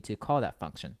 so we need to call that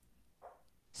function.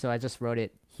 So I just wrote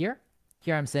it here.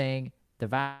 Here I'm saying the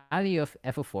value of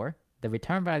f of 4, the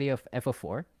return value of f of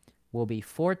 4, will be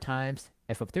 4 times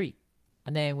f of 3.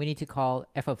 And then we need to call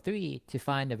f of 3 to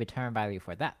find the return value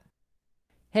for that.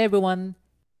 Hey everyone!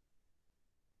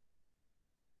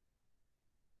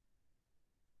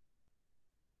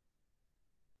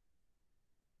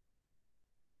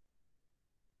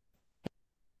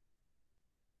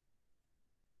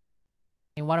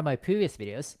 In one of my previous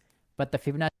videos, but the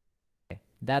Fibonacci,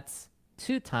 that's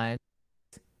 2 times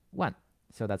 1.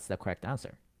 So that's the correct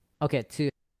answer. Okay, 2.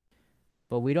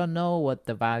 But we don't know what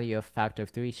the value of factor of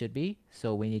 3 should be,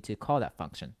 so we need to call that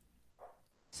function.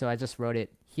 So I just wrote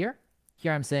it here.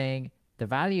 Here I'm saying the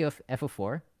value of f of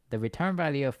 4, the return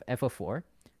value of f of 4,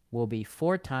 will be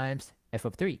 4 times f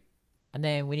of 3. And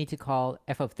then we need to call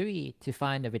f of 3 to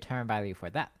find the return value for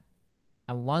that.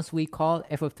 And once we call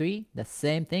f of 3, the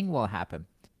same thing will happen.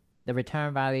 The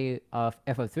return value of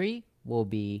f of 3 will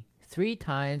be 3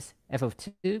 times f of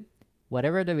 2,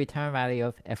 whatever the return value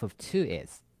of f of 2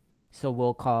 is. So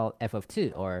we'll call f of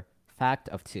 2, or fact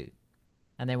of 2.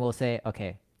 And then we'll say,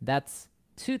 okay, that's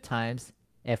 2 times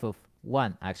f of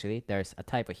 1. Actually, there's a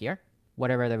typo here.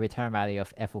 Whatever the return value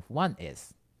of f of 1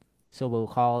 is. So we'll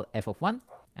call f of 1,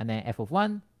 and then f of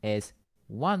 1 is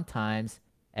 1 times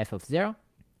f of 0.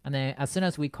 And then as soon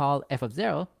as we call f of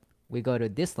 0, we go to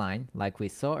this line like we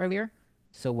saw earlier.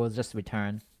 So we'll just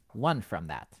return 1 from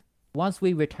that. Once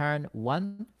we return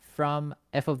 1 from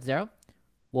f of 0,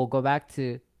 we'll go back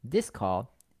to this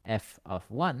call, f of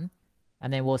 1,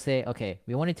 and then we'll say, okay,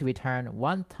 we wanted to return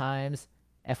 1 times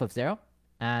f of 0,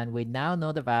 and we now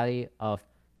know the value of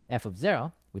f of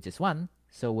 0, which is 1,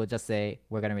 so we'll just say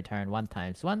we're going to return 1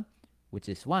 times 1, which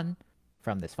is 1,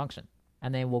 from this function.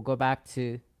 And then we'll go back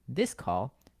to this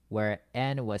call, where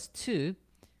n was 2,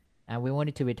 and we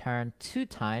wanted to return 2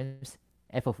 times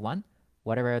f of 1,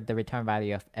 whatever the return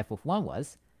value of f of 1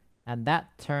 was, and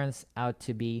that turns out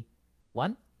to be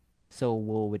 1. So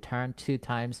we'll return 2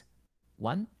 times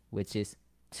 1, which is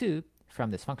 2,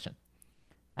 from this function.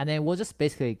 And then we'll just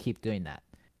basically keep doing that.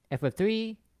 F of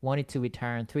 3 wanted to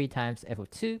return 3 times f of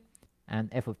 2, and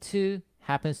f of 2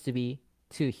 happens to be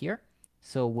 2 here.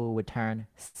 So we'll return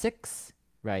 6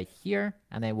 right here,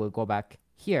 and then we'll go back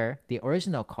here, the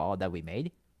original call that we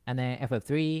made. And then f of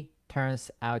 3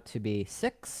 turns out to be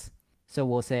 6. So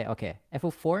we'll say, okay, f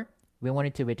of 4, we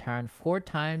wanted to return 4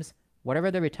 times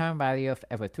whatever the return value of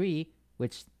f of 3,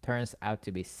 which turns out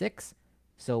to be 6.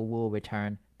 So we'll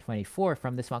return 24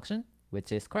 from this function,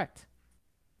 which is correct.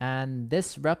 And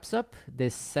this wraps up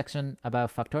this section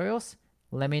about factorials.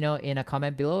 Let me know in a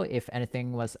comment below if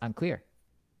anything was unclear.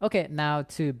 Okay, now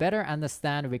to better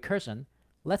understand recursion,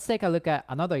 let's take a look at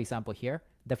another example here,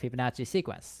 the Fibonacci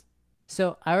sequence.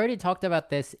 So I already talked about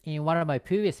this in one of my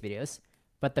previous videos,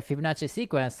 but the Fibonacci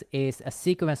sequence is a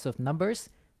sequence of numbers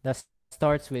that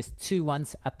starts with 2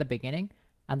 ones at the beginning,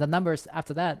 and the numbers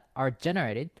after that are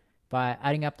generated by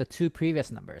adding up the 2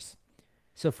 previous numbers.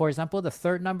 So for example, the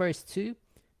third number is 2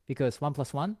 because 1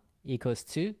 plus 1 equals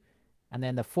 2, and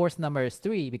then the fourth number is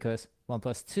 3 because 1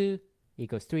 plus 2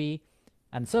 equals 3,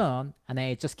 and so on, and then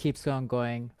it just keeps on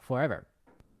going forever.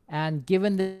 And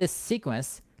given this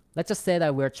sequence, let's just say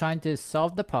that we're trying to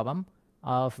solve the problem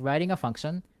of writing a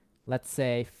function, let's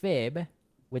say fib,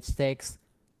 which takes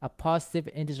a positive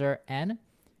integer n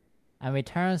and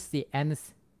returns the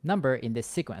nth number in this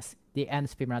sequence, the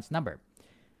nth Fibonacci number.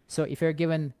 So if you're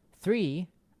given 3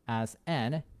 as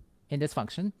n in this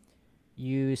function,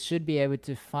 you should be able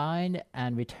to find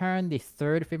and return the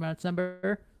third Fibonacci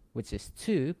number, which is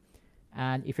 2.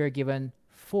 And if you're given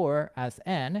 4 as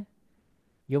n,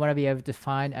 you want to be able to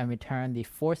find and return the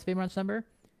fourth Fibonacci number,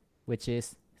 which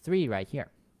is 3 right here.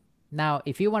 Now,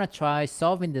 if you want to try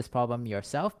solving this problem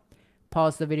yourself,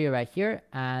 pause the video right here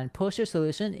and post your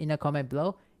solution in a comment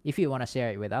below if you want to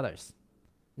share it with others.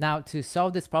 Now, to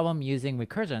solve this problem using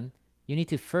recursion, you need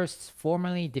to first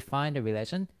formally define the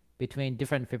relation between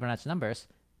different Fibonacci numbers,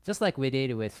 just like we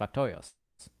did with factorials.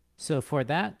 So for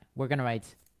that, we're going to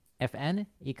write fn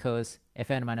equals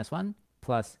fn minus 1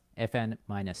 plus fn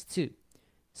minus 2.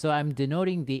 So I'm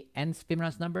denoting the nth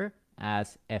Fibonacci number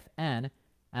as fn,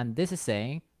 and this is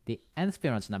saying the nth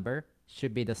Fibonacci number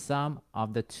should be the sum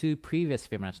of the 2 previous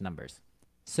Fibonacci numbers.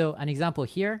 So an example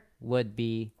here would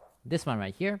be this one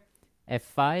right here,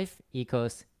 f5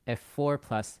 equals f4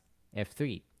 plus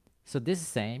f3. So this is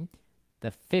saying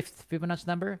the 5th Fibonacci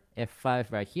number,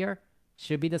 f5 right here,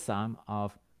 should be the sum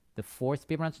of the 4th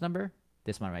Fibonacci number,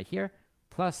 this one right here,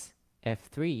 plus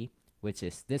f3, which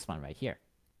is this one right here.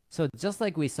 So just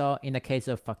like we saw in the case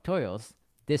of factorials,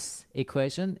 this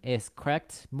equation is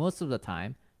correct most of the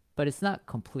time, but it's not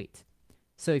complete.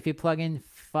 So if you plug in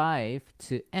 5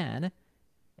 to n,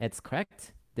 it's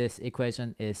correct. This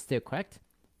equation is still correct.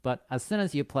 But as soon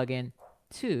as you plug in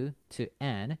 2 to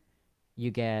n,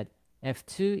 you get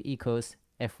f2 equals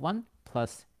f1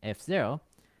 plus f0.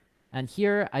 And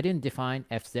here I didn't define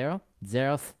f0,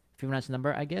 0th Fibonacci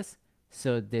number, I guess.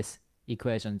 So this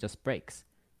equation just breaks.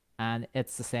 And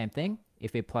it's the same thing.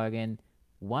 If we plug in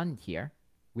 1 here,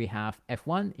 we have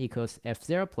f1 equals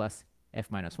f0 plus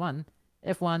f minus 1.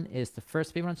 f1 is the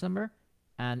first Fibonacci number,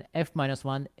 and f minus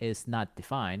 1 is not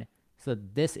defined. So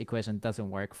this equation doesn't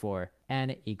work for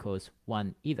n equals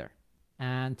 1 either.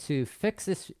 And to fix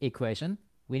this equation,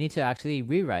 we need to actually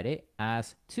rewrite it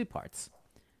as two parts.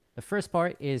 The first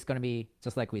part is going to be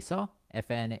just like we saw,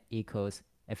 fn equals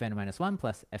fn minus 1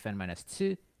 plus fn minus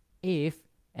 2 if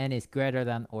n is greater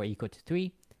than or equal to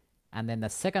 3. And then the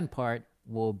second part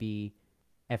will be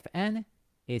fn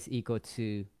is equal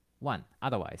to 1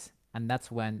 otherwise. And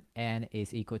that's when n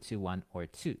is equal to 1 or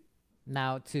 2.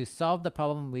 Now, to solve the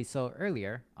problem we saw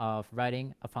earlier of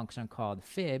writing a function called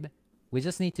fib, we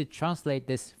just need to translate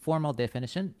this formal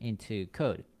definition into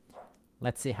code.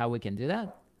 Let's see how we can do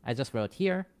that. I just wrote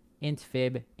here, int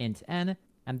fib, int n,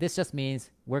 and this just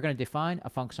means we're going to define a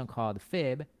function called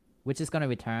fib, which is going to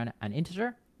return an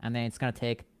integer, and then it's going to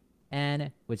take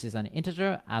n, which is an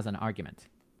integer, as an argument.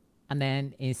 And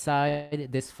then inside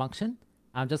this function,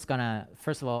 I'm just going to,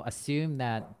 first of all, assume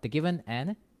that the given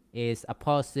n is a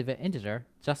positive integer,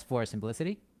 just for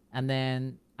simplicity. And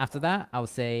then after that, I'll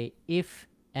say if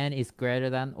n is greater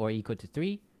than or equal to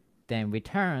 3, then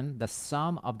return the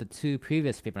sum of the two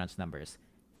previous Fibonacci numbers,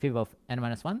 fib of n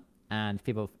minus 1 and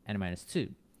fib of n minus 2.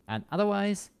 And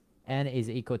otherwise, n is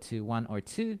equal to 1 or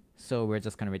 2, so we're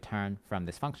just going to return from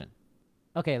this function.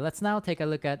 Okay, let's now take a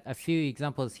look at a few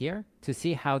examples here to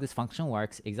see how this function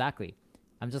works exactly.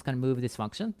 I'm just going to move this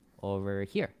function over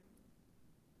here.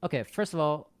 Okay, first of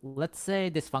all, let's say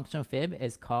this function fib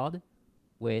is called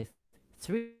with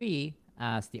 3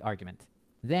 as the argument.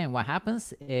 Then what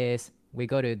happens is we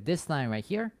go to this line right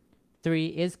here. 3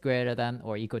 is greater than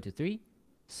or equal to 3.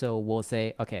 So we'll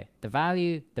say, okay,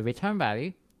 the return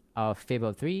value of fib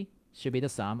of 3 should be the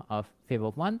sum of fib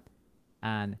of 1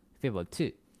 and fib of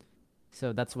 2.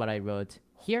 So that's what I wrote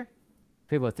here.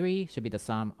 Fib of 3 should be the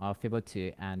sum of fib of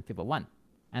 2 and fib of 1.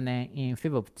 And then in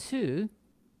fib of 2,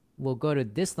 we'll go to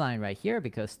this line right here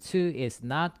because 2 is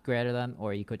not greater than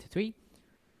or equal to 3.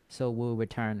 So we'll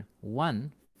return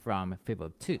 1 from fib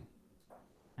of 2.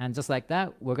 And just like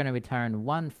that, we're going to return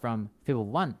 1 from fib of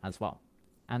 1 as well.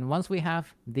 And once we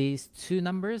have these two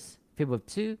numbers, fib of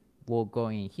 2 will go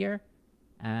in here,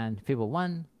 and fib of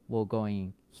 1 will go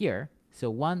in here. So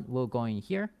 1 will go in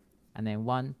here, and then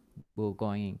 1 will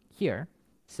go in here.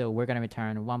 So we're going to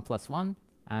return 1 plus 1,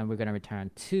 and we're going to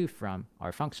return 2 from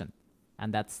our function.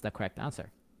 And that's the correct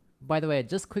answer. By the way,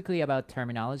 just quickly about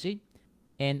terminology.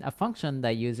 In a function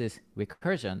that uses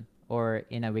recursion, or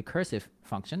in a recursive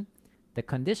function, the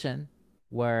condition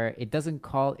where it doesn't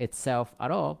call itself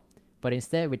at all, but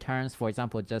instead returns, for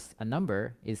example, just a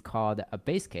number, is called a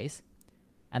base case.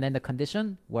 And then the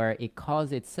condition where it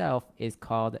calls itself is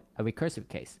called a recursive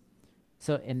case.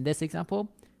 So in this example,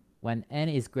 when n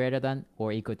is greater than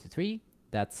or equal to 3,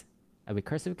 that's a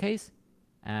recursive case.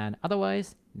 And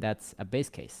otherwise, that's a base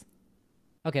case.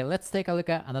 Okay, let's take a look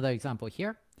at another example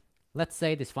here. Let's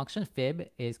say this function fib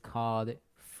is called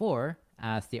 4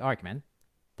 as the argument.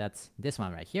 That's this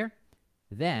one right here.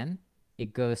 Then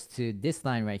it goes to this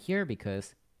line right here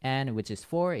because n, which is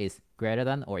 4, is greater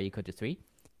than or equal to 3.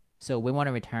 So we want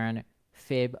to return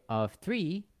fib of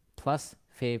 3 plus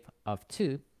fib of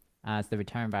 2 as the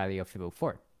return value of fib of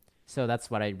 4. So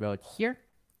that's what I wrote here.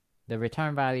 The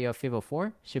return value of fib of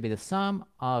 4 should be the sum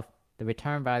of the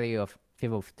return value of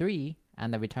fib of 3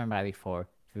 and the return value for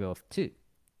fib of 2.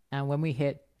 And when we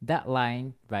hit that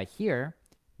line right here,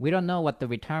 we don't know what the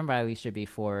return value should be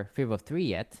for fib of 3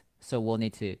 yet, so we'll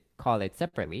need to call it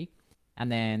separately.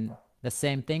 And then the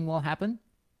same thing will happen.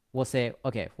 We'll say,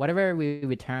 okay, whatever we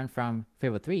return from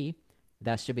fib of 3,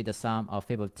 that should be the sum of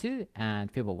fib of 2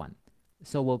 and fib of 1.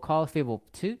 So we'll call fib of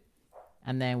 2,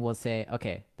 and then we'll say,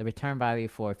 okay, the return value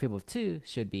for fib of 2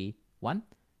 should be 1,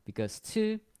 because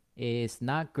 2 is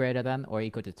not greater than or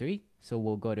equal to 3. So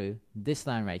we'll go to this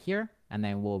line right here, and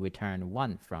then we'll return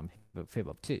 1 from fib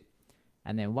of 2.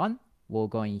 And then 1 will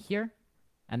go in here.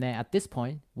 And then at this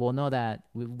point, we'll know that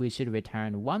we should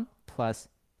return 1 plus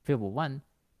fib of 1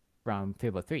 from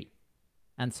fib of 3.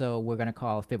 And so we're going to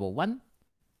call fib of 1.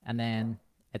 And then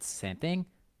it's the same thing.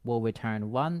 We'll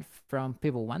return 1 from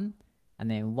fib of 1. And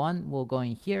then 1 will go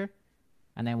in here.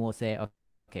 And then we'll say,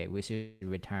 okay, we should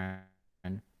return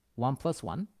 1 plus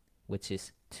 1, which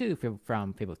is 2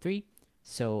 from fib of 3.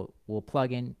 So we'll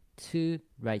plug in 2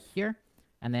 right here,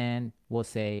 and then we'll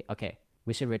say, okay,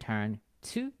 we should return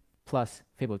 2 plus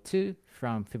fib2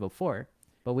 from fib4,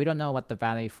 but we don't know what the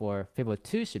value for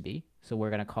fib2 should be, so we're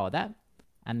going to call that.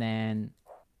 And then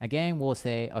again, we'll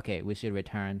say, okay, we should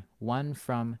return 1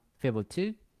 from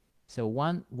fib2. So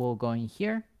 1 will go in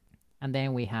here, and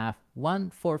then we have 1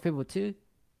 for fib2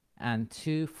 and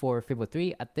 2 for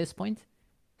fib3 at this point.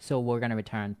 So we're going to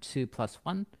return 2 plus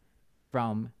 1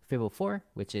 from fib4,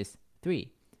 which is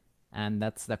 3. And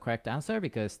that's the correct answer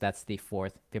because that's the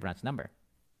 4th Fibonacci number.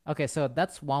 Okay, so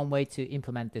that's one way to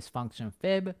implement this function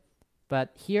fib.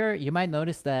 But here you might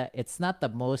notice that it's not the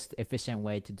most efficient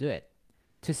way to do it.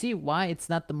 To see why it's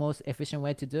not the most efficient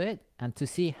way to do it, and to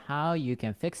see how you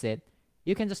can fix it,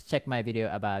 you can just check my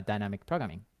video about dynamic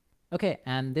programming. Okay,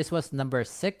 and this was number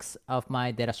 6 of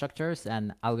my data structures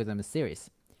and algorithms series.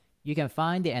 You can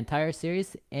find the entire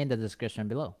series in the description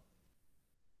below.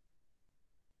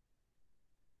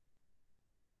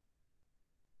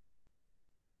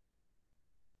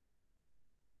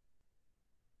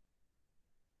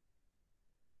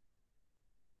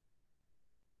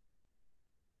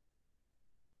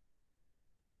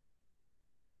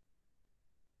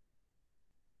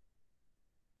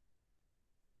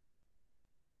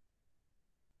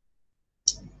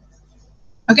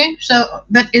 Okay, so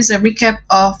that is a recap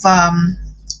of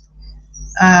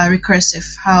recursive,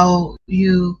 how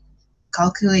you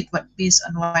calculate what based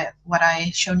on what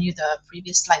I shown you the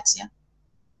previous slides, yeah,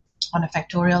 on a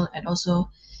factorial and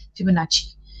also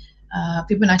Fibonacci.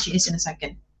 Fibonacci is in a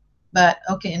second. But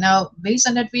okay, now based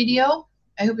on that video,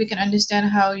 I hope you can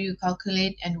understand how you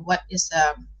calculate and what is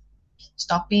the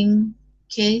stopping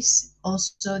case,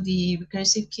 also the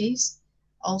recursive case,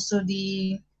 also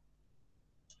the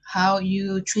how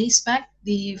you trace back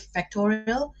the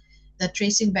factorial. The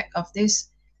tracing back of this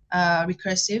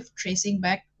recursive tracing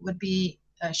back would be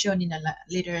shown in a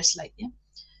later slide. Yeah.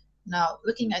 Now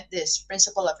looking at this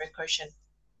principle of recursion,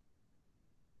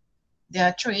 there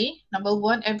are 3. Number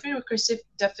 1, every recursive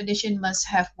definition must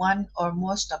have one or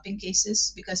more stopping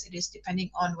cases because it is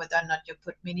depending on whether or not you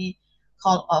put many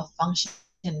call of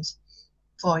functions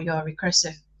for your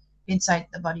recursive inside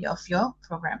the body of your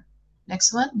program.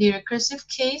 Next one, the recursive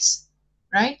case,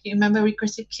 right? You remember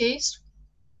recursive case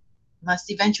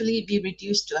must eventually be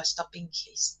reduced to a stopping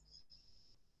case.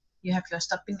 You have your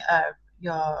stopping,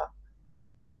 your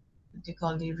what do you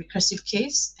call the recursive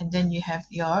case, and then you have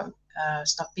your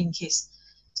stopping case.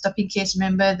 Stopping case,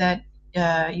 remember that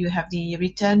you have the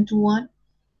return to 1.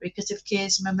 Recursive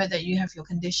case, remember that you have your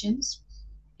conditions.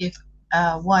 If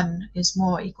 1 is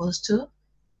more equals to,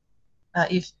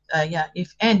 if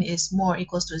n is more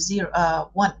equals to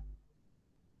 1.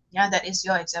 Yeah, that is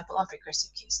your example of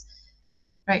recursive case.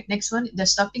 Right, next one, the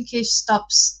stopping case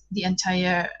stops the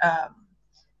entire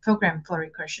program for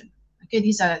recursion. Okay,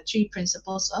 these are the 3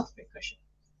 principles of recursion.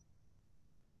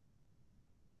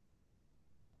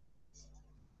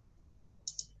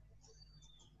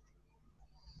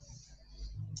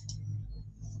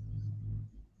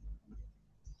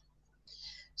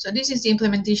 So this is the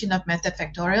implementation of method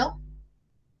factorial.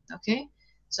 Okay,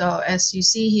 so as you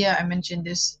see here, I mentioned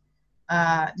this.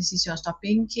 This is your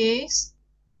stopping case.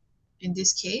 In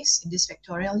this case, in this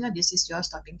factorial, yeah, this is your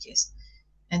stopping case.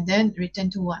 And then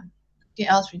return to 1. Okay,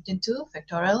 else return to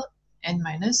factorial n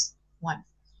minus 1.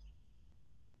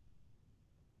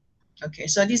 Okay,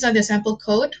 so these are the sample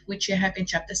code which you have in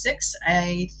chapter 6.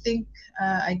 I think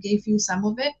I gave you some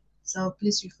of it, so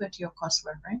please refer to your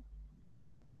coursework, right?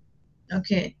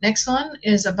 Okay, next one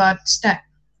is about stack.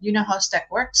 You know how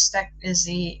stack works. Stack is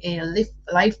a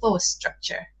LIFO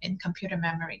structure in computer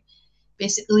memory.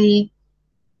 Basically,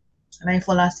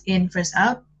 LIFO last in, first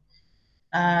out.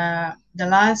 The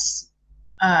last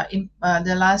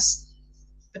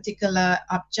particular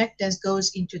object that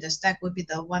goes into the stack will be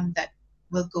the one that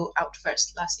will go out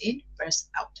first. Last in, first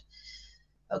out.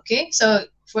 Okay, so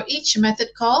for each method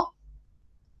call,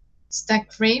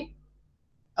 stack frame,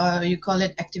 you call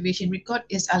it activation record,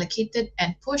 is allocated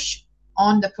and pushed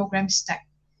on the program stack.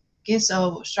 Okay,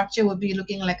 so structure will be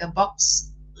looking like a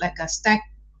box, like a stack,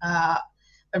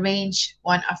 arranged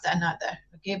one after another.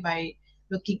 Okay, by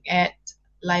looking at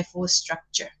LIFO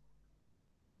structure.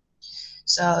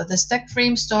 So the stack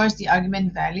frame stores the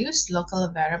argument values, local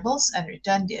variables, and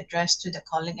return the address to the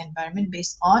calling environment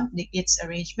based on its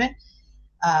arrangement,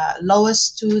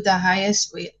 lowest to the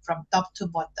highest way from top to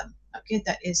bottom. Okay,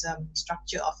 that is a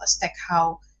structure of a stack,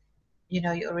 how you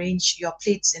arrange your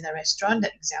plates in a restaurant,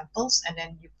 that examples, and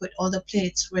then you put all the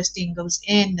plates, first thing goes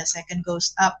in, the second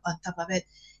goes up on top of it,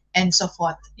 and so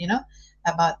forth,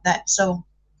 about that. So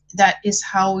that is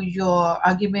how your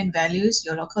argument values,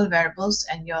 your local variables,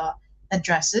 and your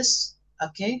addresses,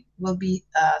 okay, will be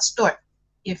stored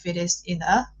if it is in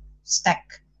a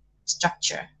stack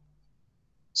structure.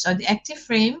 So the active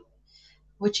frame,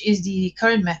 which is the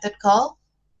current method call,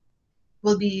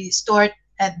 will be stored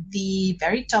at the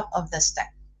very top of the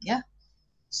stack. Yeah.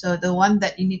 So the one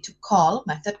that you need to call,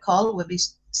 method call, will be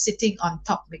sitting on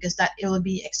top because that it will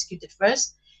be executed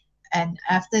first. And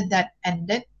after that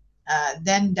ended,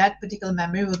 then that particular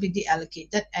memory will be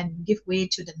deallocated and give way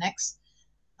to the next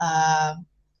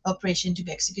operation to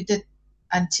be executed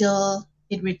until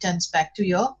it returns back to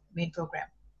your main program.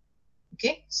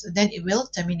 Okay, so then it will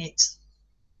terminate.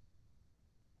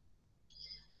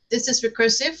 This is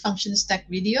recursive function stack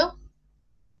video.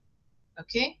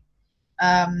 Okay,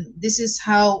 this is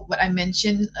how what I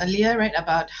mentioned earlier, right,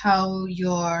 about how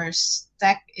your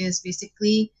stack is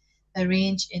basically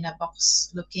arranged in a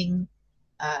box looking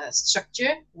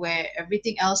structure where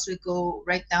everything else will go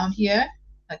right down here,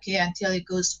 okay, until it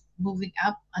goes moving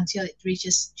up until it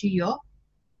reaches to your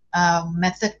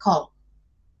method call,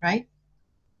 right?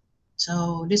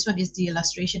 So this one is the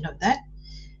illustration of that.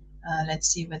 Let's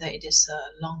see whether it is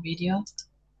a long video.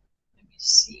 Let me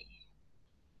see.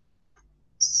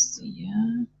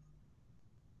 Yeah.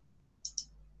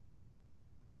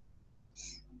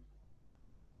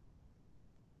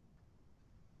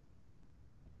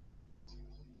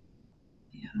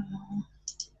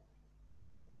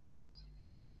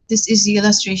 This is the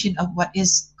illustration of what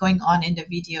is going on in the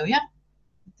video. Yeah,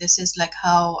 this is like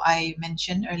how I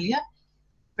mentioned earlier.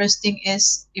 First thing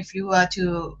is, if you were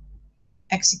to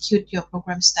execute your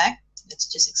program stack, let's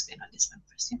just explain on this one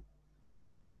first. Yeah?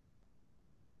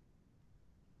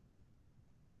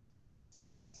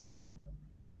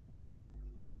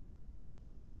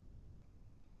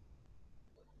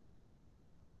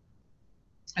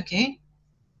 Okay,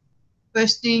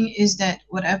 first thing is that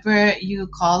whatever you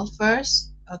call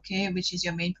first, okay, which is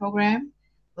your main program,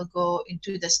 will go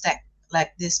into the stack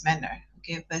like this manner.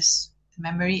 Okay, first the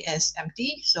memory is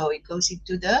empty, so it goes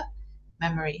into the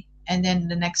memory, and then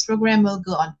the next program will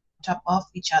go on top of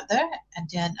each other, and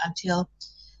then until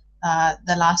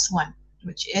the last one,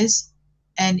 which is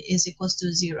n is equals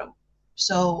to 0.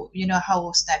 So you know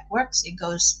how stack works. It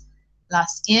goes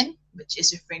last in, which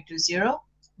is referring to 0,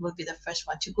 will be the first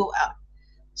one to go out.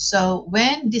 So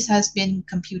when this has been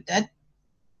computed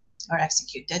or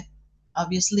executed,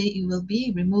 obviously it will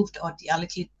be removed or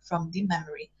deallocated from the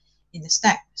memory in the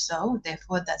stack. So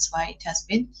therefore, that's why it has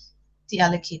been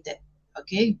deallocated,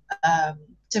 okay,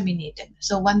 terminated.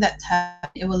 So when that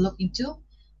happens, it will look into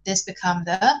this become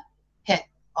the head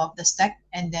of the stack,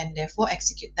 and then therefore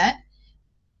execute that.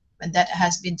 When that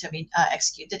has been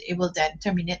executed, it will then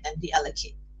terminate and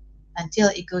deallocate until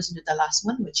it goes into the last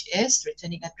one, which is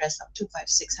returning address of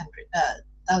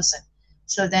 256,000.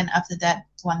 So then after that,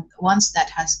 once that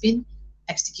has been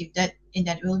executed, and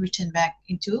then it will return back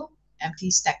into empty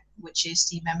stack, which is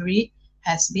the memory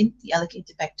has been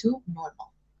deallocated back to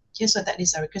normal. Okay, so that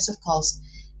is a recursive calls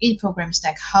in program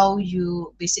stack, how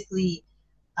you basically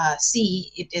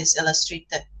see it is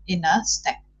illustrated in a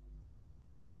stack.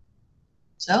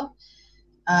 So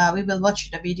we will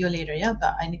watch the video later, yeah,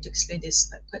 but I need to explain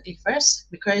this quickly first.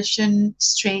 Recursion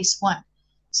trace 1.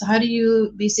 So how do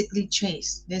you basically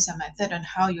trace? There's a method on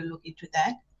how you look into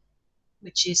that,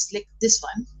 which is like this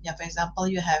one. Yeah, for example,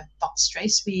 you have box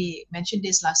trace. We mentioned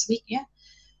this last week, yeah.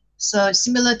 So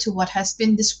similar to what has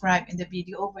been described in the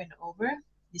video over and over,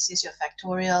 this is your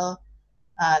factorial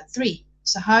 3.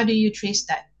 So how do you trace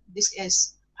that? This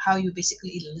is how you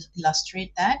basically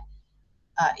illustrate that.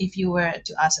 If you were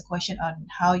to ask a question on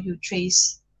how you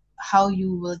trace, how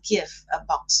you will give a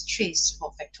box trace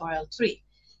for factorial 3.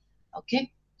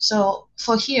 Okay, so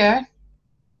for here,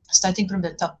 starting from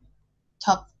the top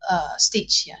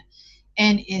stage here,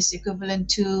 n is equivalent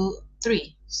to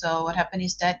 3. So what happens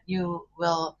is that you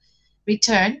will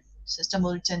return, system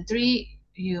will return 3,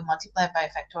 you multiply by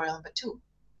factorial number 2.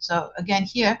 So again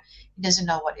here, it doesn't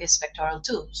know what is factorial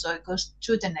 2. So it goes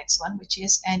to the next one, which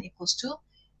is n equals to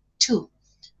 2.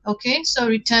 Okay, so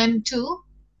return 2,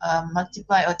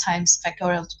 multiply or times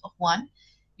factorial of 1.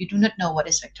 You do not know what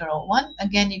is factorial 1.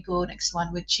 Again, you go next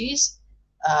one, which is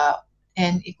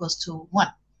n equals to 1.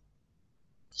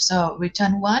 So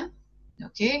return 1,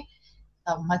 okay,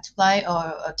 multiply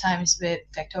or times with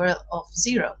factorial of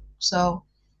 0. So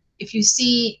if you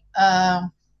see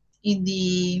in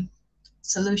the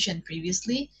solution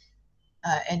previously,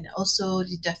 and also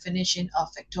the definition of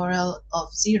factorial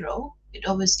of 0, it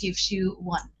always gives you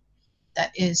 1.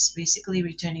 That is basically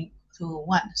returning to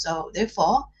 1. So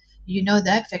therefore, you know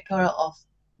that factorial of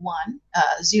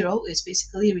 0 is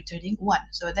basically returning 1.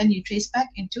 So then you trace back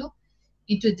into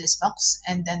this box,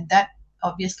 and then that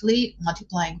obviously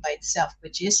multiplying by itself,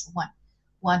 which is 1.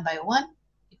 1 by 1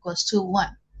 equals to 1.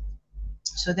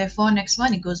 So therefore, next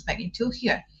one, it goes back into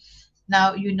here.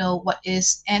 Now you know what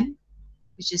is n,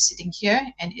 which is sitting here,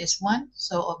 and is 1.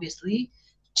 So obviously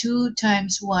 2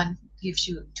 times 1 gives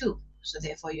you 2. So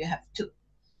therefore you have 2.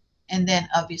 And then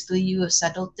obviously you have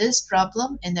settled this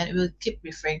problem, and then it will keep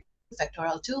referring to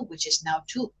factorial 2, which is now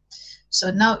 2.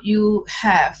 So now you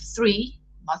have 3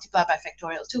 multiplied by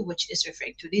factorial 2, which is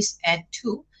referring to this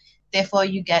n2. Therefore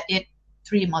you get it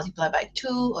 3 multiplied by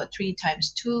 2, or 3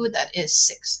 times 2, that is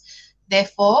 6.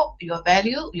 Therefore, your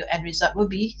value, your end result will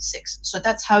be 6. So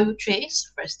that's how you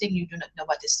trace. First thing, you do not know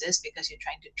what is this because you're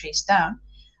trying to trace down,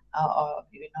 or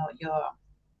your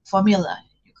formula.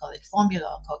 You call it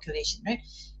formula or calculation, right?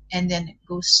 And then it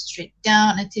goes straight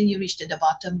down until you reach to the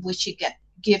bottom, which you get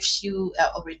gives you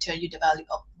or return you the value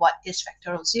of what is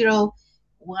factorial 0,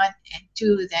 1, and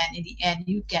 2. Then in the end,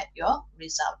 you get your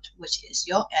result, which is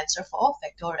your answer for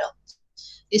factorial.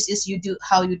 This is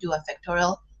how you do a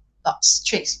factorial box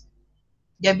trace.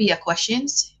 There'll be a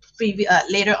questions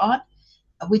later on,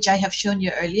 which I have shown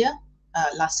you earlier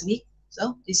last week.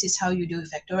 So this is how you do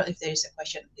factorial if there is a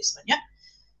question on this one. Yeah.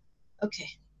 Okay.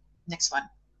 Next one.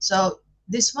 So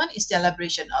this one is the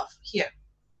elaboration of here.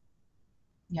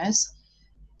 Yes.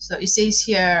 So it says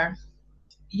here,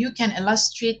 you can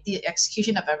illustrate the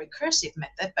execution of a recursive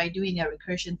method by doing a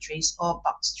recursion trace or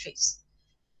box trace.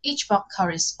 Each box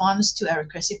corresponds to a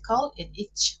recursive call. In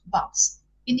each box,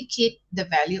 indicate the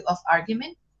value of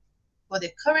argument for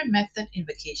the current method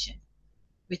invocation,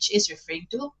 which is referring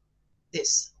to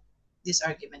this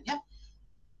argument. Yeah.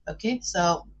 Okay.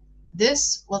 So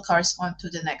this will correspond to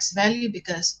the next value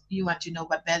because you want to know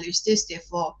what value is this.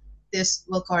 Therefore, this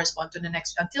will correspond to the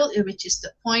next until it reaches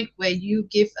the point where you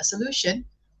give a solution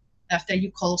after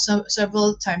you call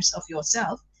several times of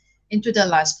yourself into the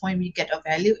last point. You get a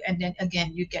value, and then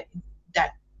again you get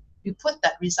that. You put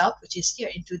that result, which is here,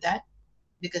 into that,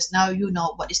 because now you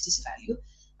know what is this value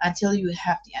until you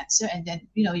have the answer, and then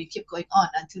you keep going on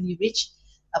until you reach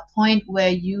a point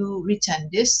where you return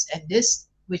this and this,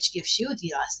 which gives you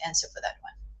the last answer for that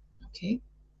one. Okay.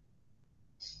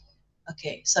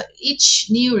 Okay, so each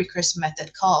new recursive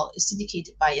method call is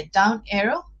indicated by a down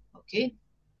arrow. Okay,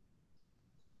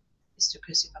 it's the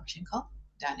recursive function call,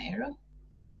 down arrow.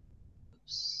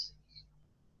 Oops.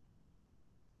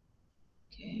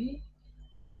 Okay,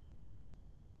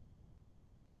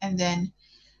 and then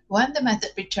when the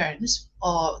method returns,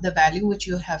 or the value which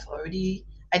you have already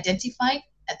identified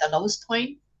at the lowest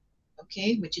point,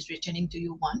 okay, which is returning to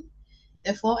you 1,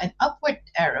 therefore an upward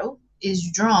arrow is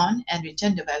drawn and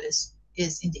return the values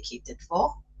is indicated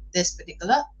for this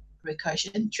particular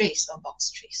recursion trace or box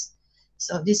trace.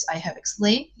 So this I have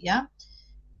explained. Yeah.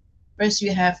 First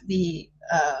you have the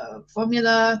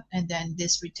formula, and then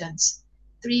this returns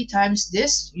 3 times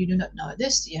this. You do not know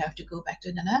this. You have to go back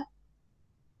to the next.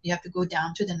 You have to go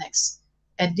down to the next.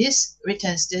 And this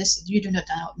returns this. You do not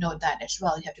know that as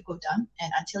well. You have to go down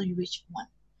and until you reach 1.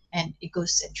 And it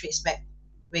goes and trace back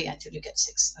way until you get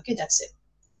 6. Okay, that's it.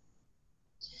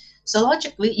 So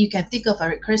logically, you can think of a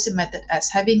recursive method as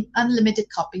having unlimited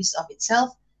copies of itself,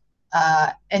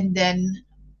 and then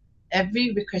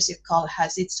every recursive call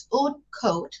has its own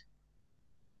code.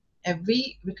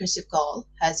 Every recursive call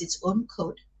has its own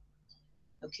code,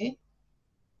 okay,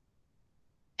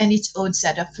 and its own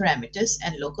set of parameters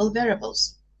and local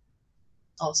variables.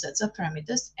 All sets of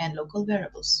parameters and local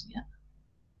variables. Yeah.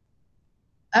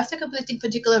 After completing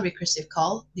particular recursive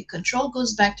call, the control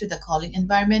goes back to the calling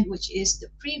environment, which is the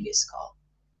previous call.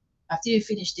 After you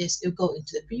finish this, you go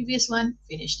into the previous one,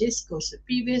 finish this, goes to the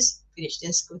previous, finish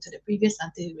this, go to the previous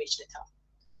until you reach the top.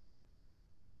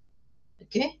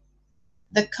 Okay?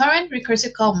 The current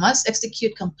recursive call must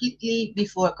execute completely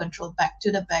before control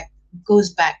goes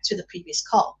back to the previous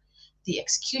call. The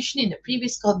execution in the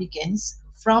previous call begins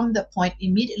from the point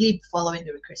immediately following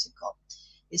the recursive call.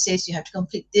 It says you have to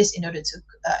complete this in order to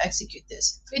execute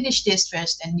this. Finish this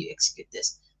first, and you execute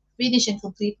this. Finish and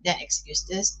complete, then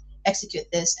execute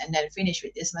this, and then finish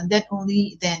with this one. Then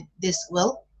only then this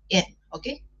will end.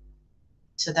 Okay,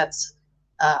 so that's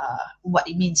what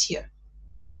it means here.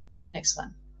 Next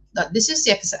one. Now, this is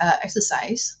the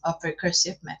exercise of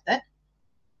recursive method.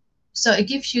 So it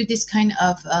gives you this kind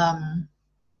of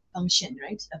function,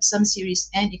 right? Of some series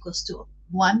n equals to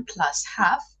 1 plus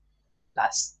half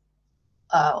plus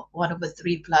 1 over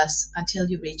 3 plus until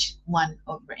you reach 1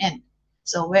 over n.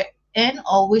 So where n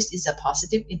always is a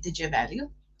positive integer value.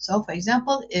 So for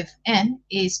example, if n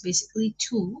is basically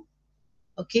 2,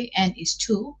 okay, n is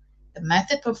 2, the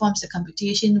method performs a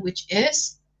computation which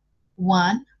is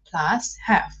 1 plus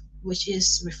half, which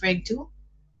is referring to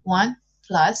 1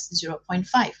 plus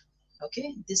 0.5.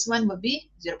 Okay, this one will be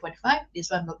 0.5,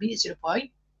 this one will be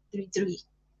 0.33.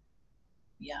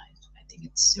 Yeah, I think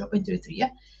it's 0.33. Yeah.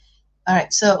 All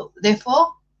right, so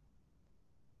therefore,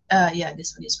 yeah,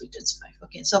 this one is returns 5.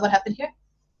 Okay, so what happened here?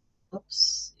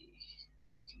 Oops.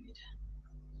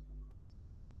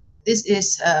 This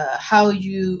is how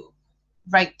you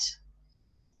write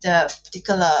the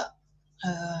particular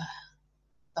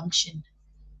function,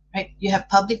 right? You have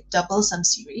public double sum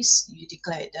series. You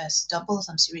declare it as double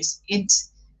sum series int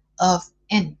of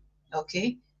n.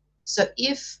 Okay, so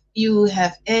if you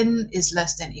have n is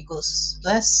less than equals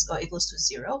less or equals to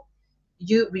 0,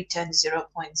 you return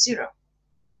 0.0.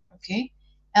 Okay,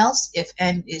 else if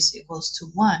n is equals to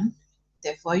 1,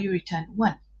 therefore you return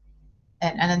 1.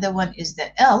 And another one is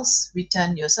that else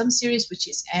return your sum series, which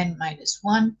is n minus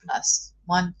 1 plus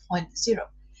 1.0.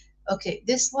 Okay,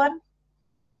 this one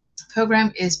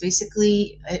program is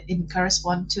basically in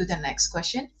correspond to the next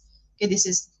question. Okay, this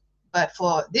is, but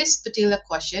for this particular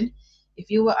question, if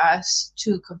you were asked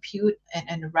to compute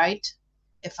and write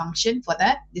a function for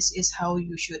that, this is how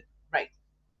you should write.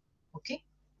 Okay,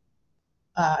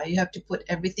 you have to put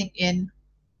everything in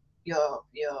your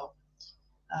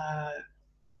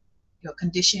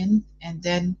condition, and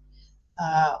then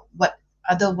what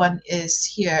other one is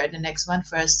here, the next one,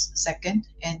 first, second,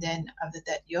 and then after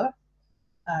that your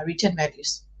return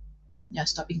values. Yeah,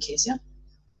 stopping case. Yeah.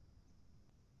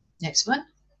 Next one.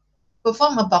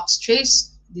 Perform a box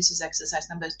trace. This is exercise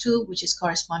number 2, which is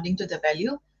corresponding to the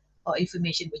value or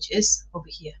information which is over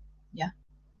here. Yeah.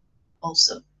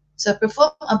 Also, so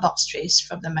perform a box trace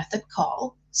from the method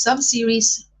call sum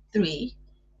series 3.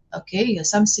 Okay, your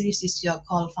sum series is your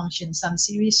call function sum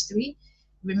series 3.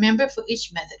 Remember, for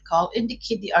each method call,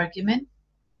 indicate the argument,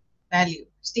 value,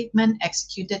 statement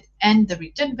executed, and the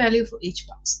return value for each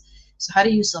box. So how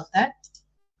do you solve that?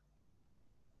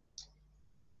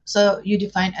 So you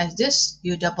define as this,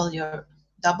 you double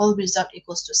result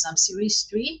equals to sum series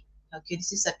 3. Okay,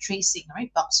 this is a tracing,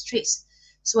 right? Box trace.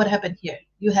 So what happened here?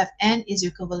 You have n is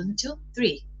equivalent to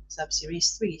 3, sum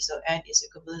series 3. So n is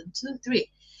equivalent to 3.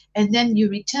 And then you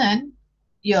return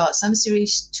your sum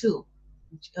series 2.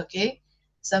 Okay,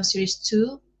 sum series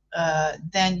 2,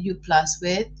 then you plus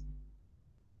with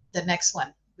the next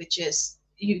one, which is,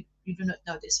 you do not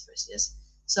know this first, yes?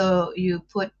 So you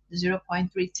put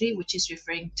 0.33, which is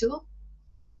referring to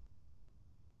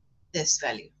this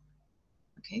value.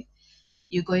 Okay,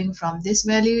 you're going from this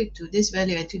value to this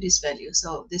value and to this value.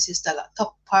 So this is the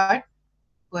top part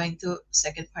going to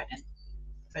second part and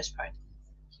first part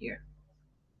here.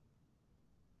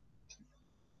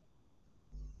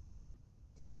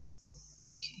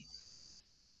 Okay,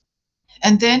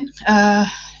 and then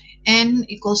n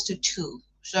equals to 2.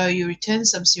 So you return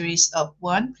some series of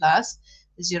 1 plus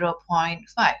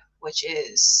 0.5, which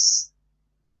is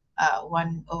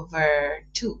 1 over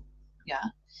 2. Yeah.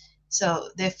 So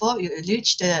therefore, you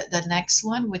reach the next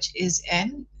one, which is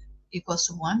n equals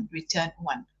to 1, return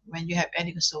 1. When you have n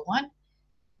equals to 1,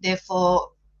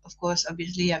 therefore, of course,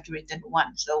 obviously you have to return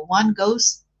 1. So 1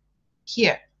 goes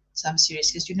here, sum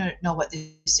series, because you don't know what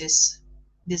this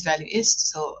value is.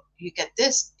 So you get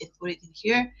this, it put it in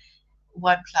here.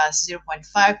 1 plus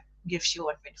 0.5 gives you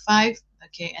 1.5.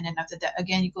 Okay, and then after that,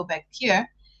 again, you go back here.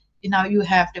 Now you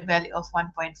have the value of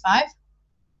 1.5.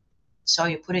 So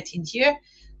you put it in here,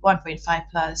 1.5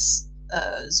 plus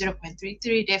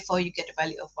 0.33, therefore you get a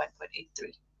value of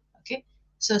 1.83. Okay,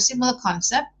 so similar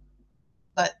concept,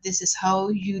 but this is how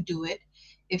you do it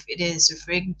if it is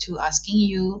referring to asking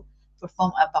you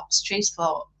perform a box trace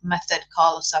for method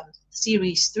call sum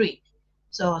series 3.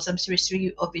 So sum series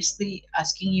 3 obviously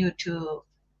asking you to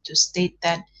state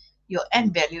that your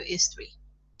n value is 3.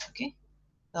 Okay,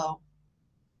 so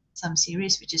sum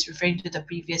series, which is referring to the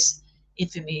previous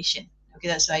information. Okay,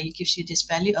 that's why it gives you this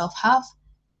value of half,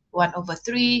 1 over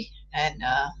 3, and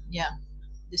yeah,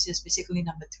 this is basically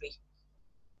number 3.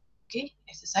 Okay,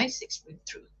 exercise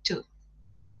 6.2.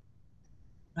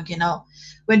 Okay, now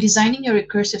when designing your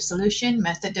recursive solution,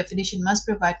 method definition must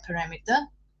provide parameter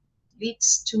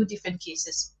leads to different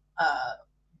cases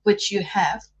which you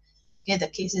have. Okay, the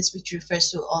cases which refers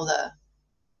to all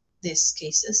these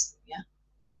cases. Yeah,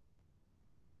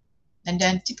 and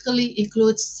then typically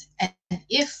includes an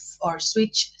if or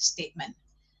switch statement.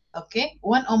 Okay,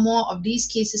 one or more of these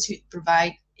cases would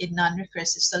provide a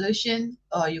non-recursive solution,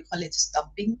 or you call it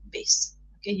stopping base.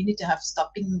 Okay, you need to have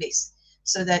stopping base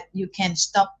so that you can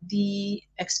stop the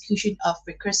execution of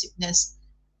recursiveness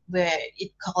where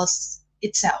it calls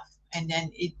itself and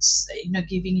then it's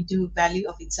giving you value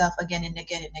of itself again and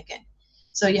again and again.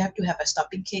 So you have to have a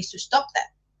stopping case to stop that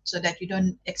so that you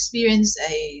don't experience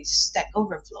a stack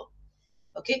overflow.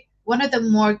 Okay, one of the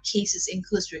more cases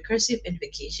includes recursive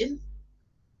invocation,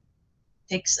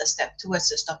 takes a step towards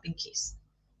the stopping case.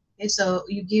 Okay, so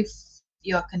you give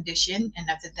your condition, and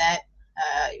after that,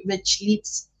 which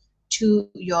leads to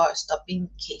your stopping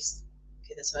case.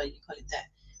 Okay, that's why you call it that.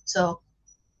 So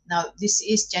now this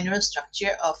is general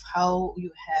structure of how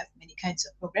you have many kinds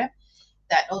of program.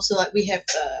 That also we have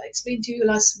explained to you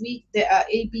last week. There are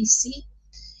ABC.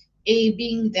 A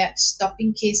being that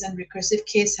stopping case and recursive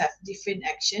case have different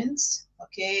actions.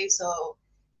 Okay, so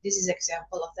this is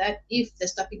example of that. If the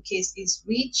stopping case is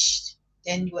reached,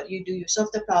 then what you do, you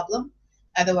solve the problem.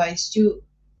 Otherwise, you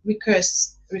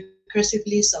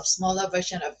recursively solve smaller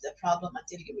version of the problem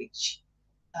until you reach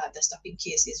the stopping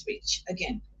case is reached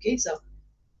again. Okay, so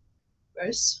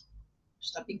first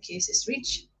stopping case is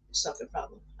reached, solve the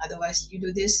problem. Otherwise, you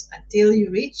do this until you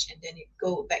reach, and then you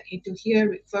go back into here,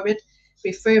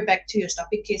 refer back to your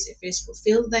stopping case. If it's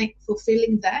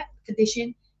fulfilling that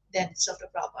condition, then solve the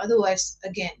problem. Otherwise,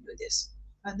 again, do this.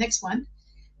 Next one,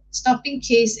 stopping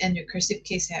case and recursive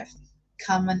case have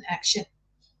common action.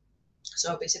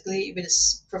 So basically, it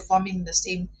is performing the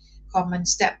same common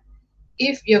step.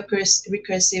 If your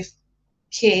recursive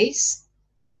case,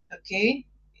 okay,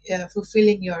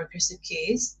 fulfilling your recursive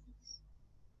case,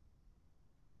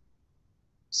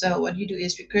 so what you do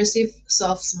is recursive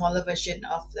solve smaller version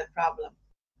of the problem.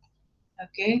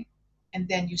 Okay, and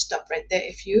then you stop right there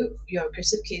if your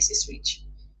recursive case is reached.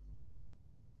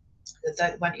 The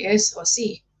third one is, or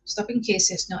C, stopping case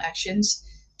has no actions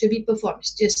to be performed.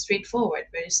 It's just straightforward,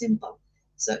 very simple.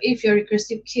 So if your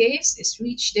recursive case is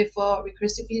reached, therefore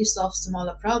recursively solve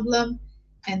smaller problem,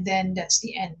 and then that's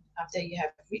the end after you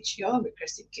have reached your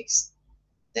recursive case.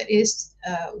 That is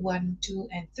 1, 2,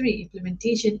 and 3.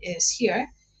 Implementation is here.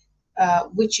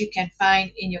 Which you can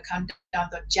find in your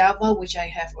countdown.java, which I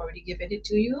have already given it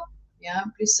to you. Yeah,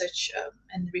 please search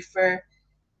and refer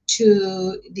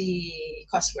to the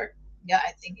coursework. Yeah,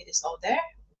 I think it is all there.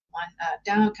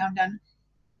 Countdown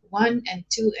 1 and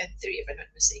 2 and 3, if I'm not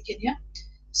mistaken. Yeah.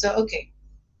 So okay,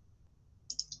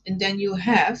 and then you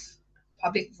have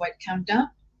public void countdown.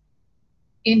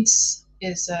 Int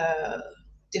is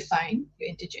defined your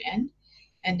integer n.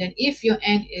 And then if your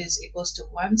n is equals to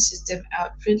 1, system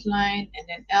out print line, and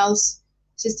then else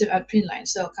system out print line.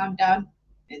 So countdown,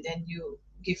 and then you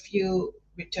give you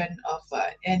return of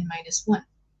n minus 1.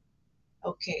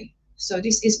 Okay, so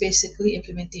this is basically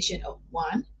implementation of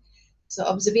 1. So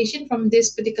observation from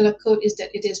this particular code is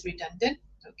that it is redundant.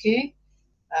 Okay,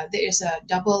 there is a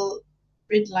double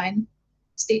print line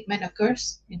statement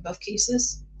occurs in both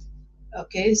cases.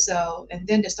 Okay, so and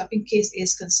then the stopping case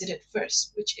is considered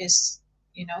first, which is,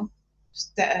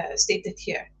 stated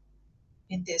here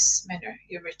in this manner.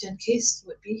 Your return case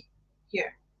would be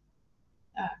here.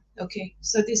 Okay,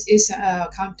 so this is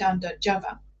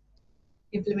countdown.java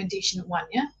implementation 1,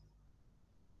 yeah?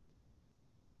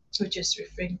 Which is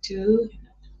referring to,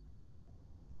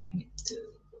 I need to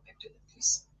go back to that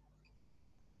piece.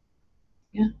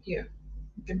 Yeah, here,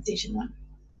 implementation 1.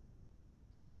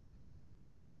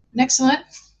 Next one,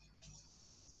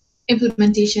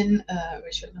 implementation,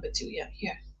 which one, number 2, yeah,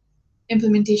 here.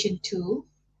 Implementation 2,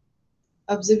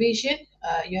 observation,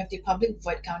 you have the public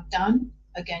void countdown.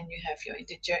 Again, you have your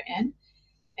integer n.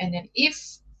 And then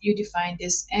if you define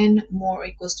this n more or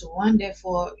equals to 1,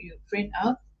 therefore you print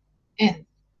out n.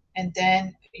 And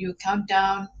then you count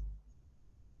down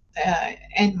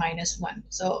n minus 1.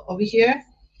 So over here,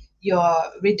 your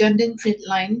redundant print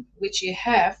line, which you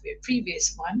have, your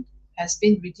previous one, has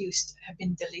been reduced, have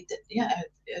been deleted, yeah,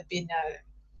 have been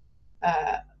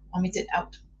omitted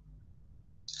out.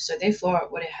 So therefore,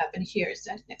 what happened here is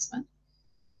that next one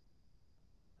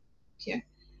here.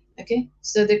 Okay,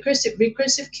 so the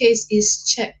recursive case is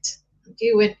checked.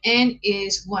 Okay, when n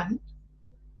is 1,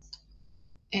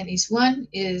 n is 1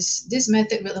 is this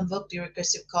method will invoke the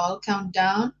recursive call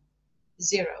countdown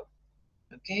 0.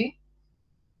 Okay,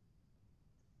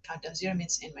 countdown 0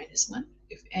 means n minus 1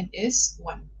 if n is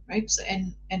 1, right? So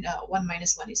n 1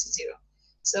 minus 1 is 0.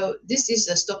 So this is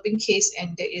a stopping case,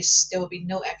 and there will be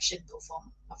no action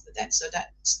performed after that. So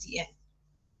that's the end.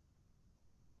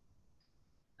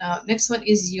 Now next one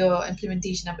is your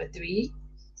implementation number 3.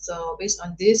 So based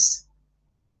on this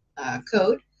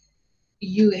code,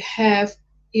 you have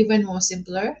even more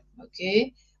simpler,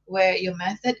 okay, where your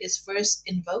method is first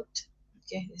invoked.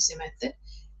 Okay, this is a method,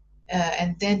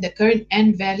 and then the current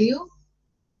n value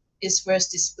is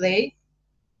first displayed,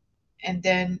 and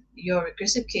then your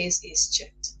recursive case is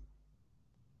checked.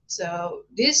 So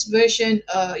this version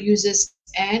uses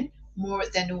n more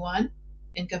than 1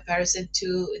 in comparison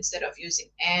to instead of using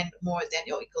n more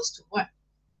than or equals to 1.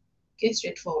 Okay,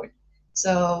 straightforward.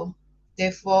 So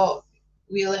therefore,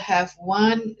 we'll have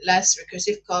one less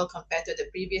recursive call compared to the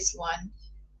previous one,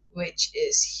 which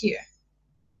is here.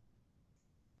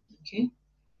 Okay,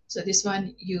 so this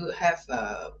one you have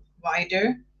a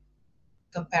wider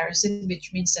comparison,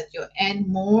 which means that your n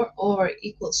more or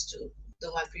equals to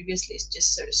the one previously is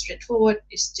just sort of straightforward.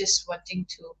 It's just wanting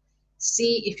to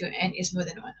see if your n is more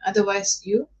than 1. Otherwise,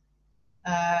 you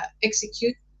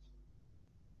execute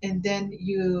and then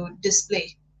you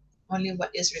display only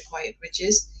what is required, which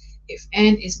is if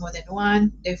n is more than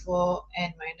 1, therefore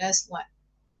n minus 1.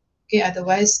 Okay,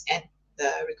 otherwise end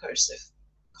the recursive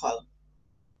call.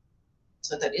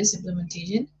 So that is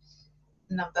implementation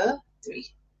number 3.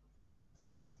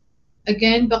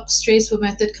 Again, box trace for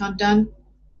method countdown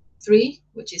 3,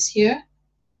 which is here.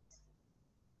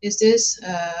 Is this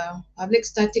public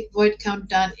static void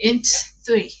countdown int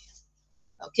 3.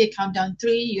 Okay, countdown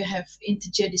 3, you have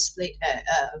integer displayed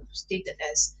stated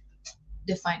as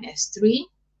defined as 3.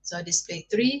 So display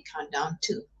 3, countdown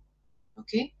 2.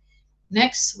 Okay.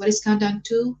 Next, what is countdown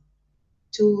 2?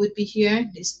 2 would be here,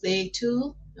 display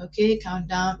 2. Okay,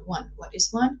 countdown 1. What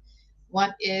is 1?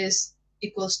 1 is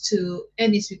equals to,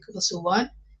 n is equals to 1.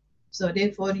 So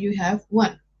therefore you have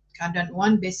 1. Countdown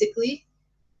 1, basically,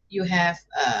 you have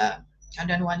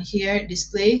countdown 1 here,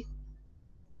 display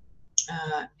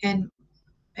n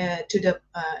to the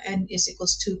n is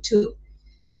equals to 2.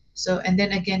 So, and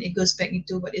then again, it goes back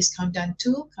into what is countdown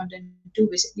 2. Countdown 2,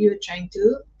 basically, you're trying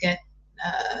to get,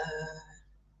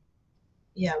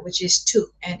 which is 2.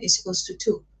 N is equals to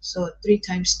 2. So 3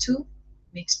 times 2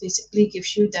 makes basically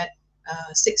gives you that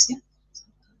 6.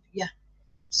 Yeah.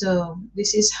 So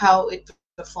this is how it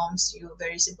performs. You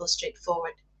very simple,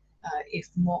 straightforward. If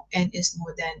more n is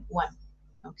more than 1.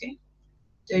 Okay.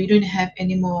 So you don't have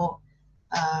any more.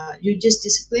 You just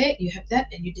display. You have that,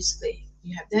 and you display.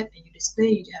 You have that, and you display.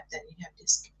 You have that, and you have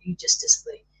this. You just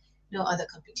display. No other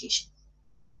computation.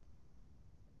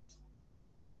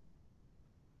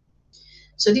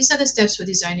 So these are the steps for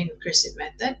designing recursive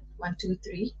method. 1, 2,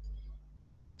 3.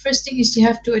 First thing is you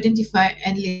have to identify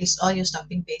and list all your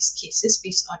stopping base cases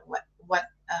based on what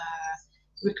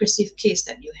recursive case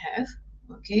that you have.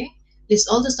 Okay, list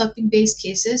all the stopping base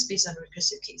cases based on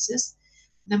recursive cases.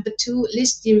 Number 2,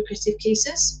 list the recursive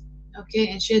cases. Okay,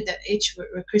 ensure that each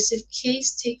recursive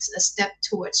case takes a step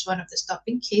towards one of the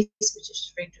stopping cases, which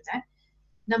is referring to that.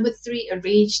 Number 3,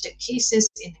 arrange the cases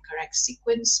in the correct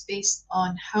sequence based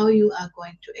on how you are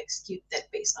going to execute that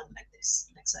based on like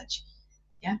this, like such.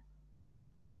 Yeah.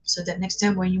 So that next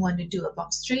time when you want to do a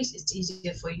box trace, it's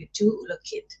easier for you to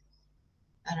locate.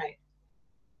 All right.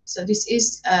 So this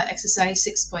is exercise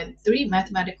 6.3,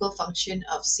 mathematical function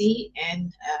of C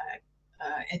and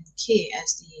K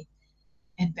as the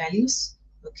n values.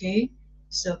 Okay.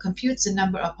 So computes the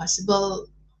number of possible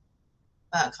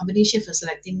combination for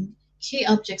selecting K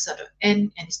objects out of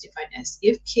n, and is defined as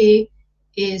if K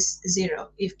is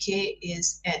 0, if K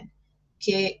is n,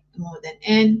 K more than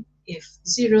n, if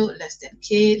 0 less than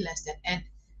K less than n.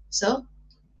 So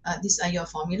these are your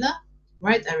formula.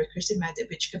 Write a recursive method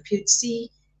which computes C,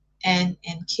 n,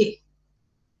 and K.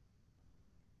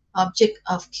 Object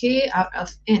of K out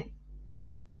of n.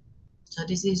 So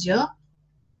this is your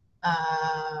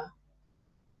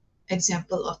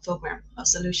example of program or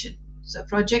solution. So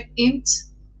project int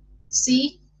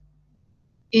C,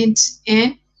 int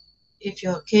n, if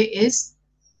your K is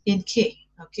in K.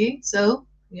 Okay, so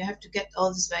you have to get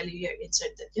all this value here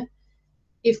inserted. Yeah?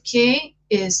 If K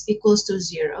is equals to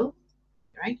 0,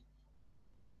 right?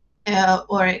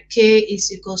 Or K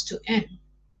is equals to n,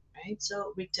 right?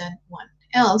 So return 1.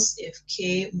 Else, if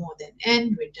K more than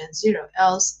n, return 0.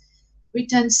 Else,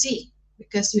 return C,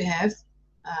 because you have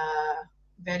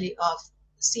value of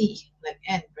C, like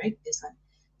n, right? This one.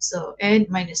 So n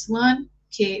minus 1,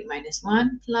 K minus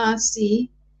 1 plus C,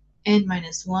 n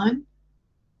minus 1,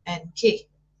 and K.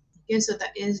 Okay, so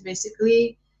that is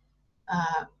basically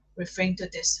referring to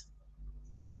this,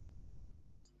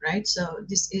 right? So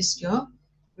this is your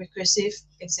recursive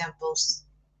examples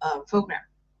program.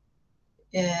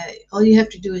 All you have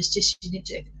to do is just you need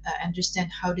to understand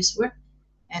how this works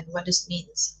and what this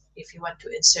means if you want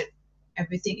to insert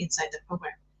everything inside the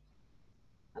program.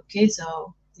 Okay,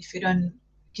 so if you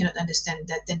cannot understand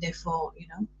that, then therefore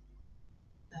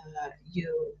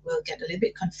you will get a little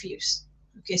bit confused.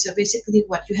 Okay, so basically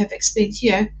what you have explained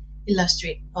here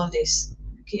illustrate all this.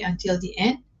 Okay, until the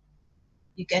end,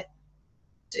 you get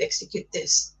to execute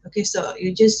this. Okay, so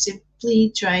you're just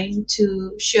simply trying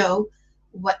to show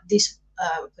what this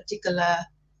particular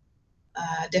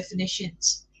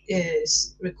definitions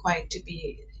is required to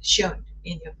be shown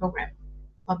in your program.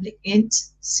 Public int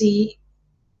C,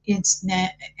 int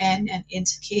n, and int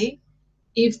k.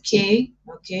 If k,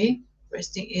 okay,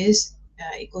 First thing is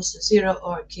equals to 0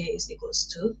 or k is equals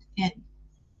to n.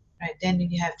 Right, then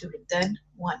you have to return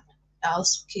 1.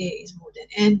 Else k is more than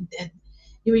n, then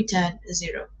you return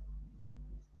 0.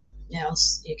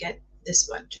 Else you get this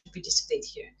one to be displayed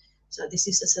here. So this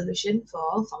is a solution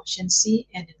for function c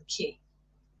and then k.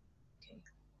 Okay.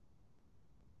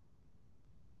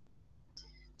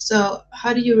 So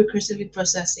how do you recursively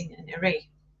processing an array?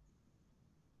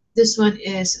 This one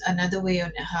is another way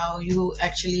on how you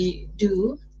actually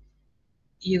do.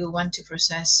 You want to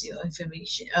process your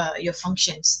information, your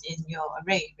functions in your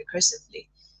array recursively.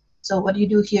 So what you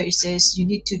do here, it says you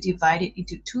need to divide it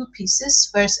into 2 pieces.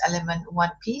 First element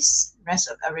 1 piece, rest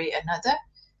of array another.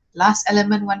 Last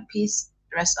element 1 piece,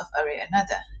 rest of array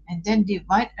another. And then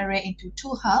divide array into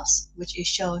 2 halves, which is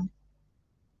shown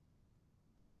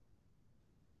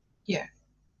here.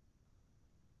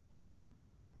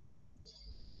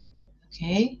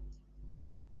 Okay.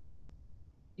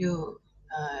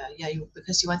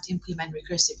 Because you want to implement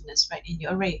recursiveness right in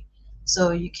your array.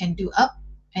 So you can do up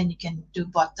and you can do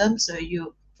bottom. So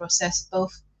you process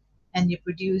both and you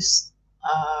produce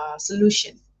a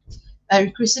solution. A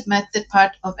recursive method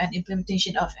part of an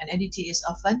implementation of an entity is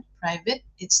often private.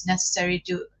 It's necessary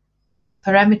to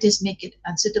parameters make it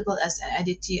unsuitable as an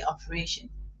entity operation.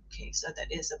 Okay, so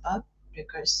that is about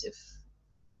recursive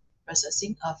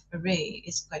processing of array.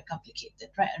 It's quite complicated,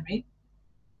 right, array?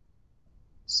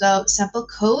 So sample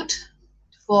code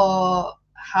for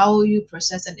how you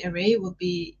process an array will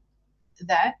be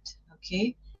that.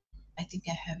 Okay, I think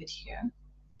I have it here.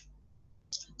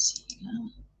 Let's see.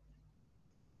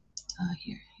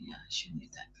 Here, yeah, I should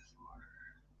need that before.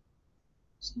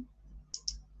 So,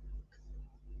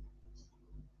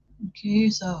 okay,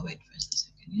 so wait for a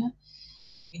second. Yeah,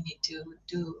 we need to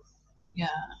do, yeah.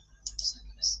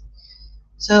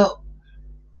 So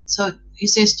it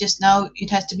says just now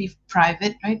it has to be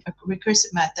private, right? A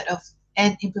recursive method of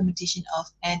an implementation of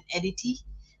an entity.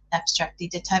 Abstract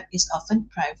data type is often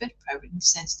private in the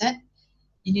sense that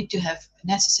you need to have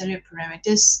necessary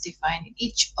parameters defining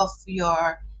each of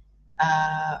your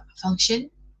function,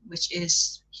 which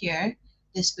is here,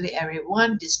 display array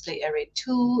 1, display array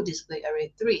 2, display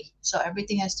array 3. So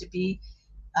everything has to be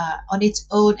on its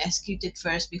own executed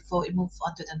first before we move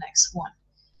on to the next one.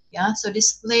 Yeah, so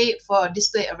display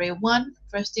array 1,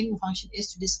 first thing function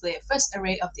is to display a first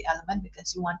array of the element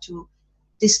because you want to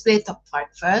display top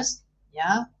part first,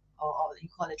 yeah, or you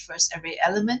call it first array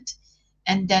element,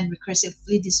 and then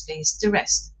recursively displays the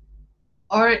rest.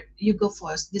 Or you go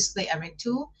for display array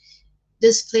 2,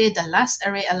 display the last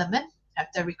array element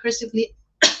after recursively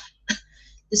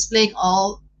displaying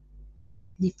all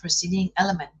the preceding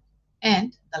element.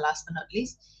 And the last but not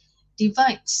least,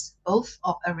 divides both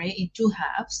of array in 2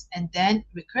 halves and then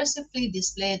recursively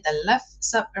display the left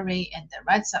subarray and the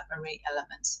right subarray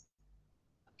elements.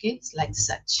 Okay, it's like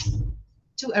such.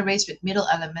 2 arrays with middle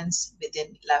elements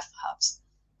within left halves.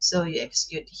 So you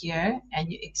execute here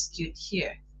and you execute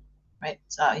here, right?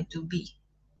 So into B.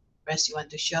 First you want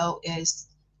to show is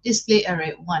display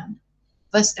array 1,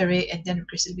 first array, and then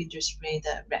recursively display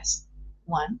the rest.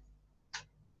 1,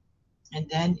 and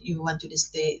then you want to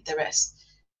display the rest.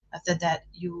 After that,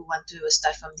 you want to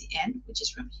start from the end, which is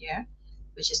from here,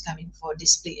 which is coming for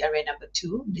display array number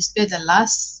 2. Display the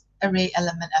last array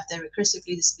element after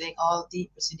recursively displaying all the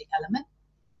preceding element.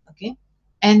 Okay,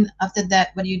 and after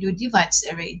that, what you do, divides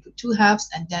the array into 2 halves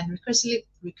and then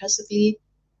recursively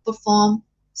perform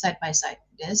side by side.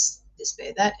 This,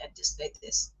 display that, and display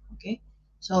this. Okay,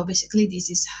 so basically this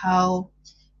is how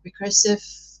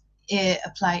recursive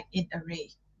apply in array.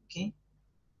 Okay,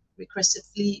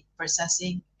 recursively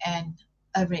processing an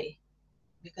array,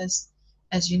 because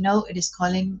as you know, it is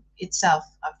calling itself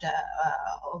after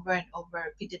over and over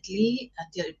repeatedly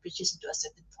until it reaches into a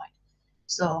certain point.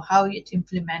 So how you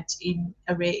implement in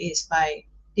array is by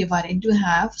dividing into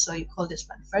half. So you call this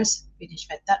one first, finish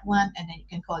with that one, and then you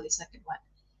can call the second one.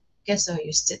 Okay, so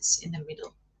you sits in the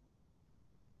middle.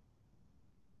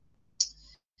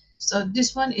 So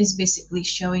this one is basically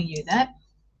showing you that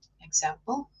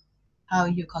example, how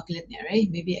you calculate an array.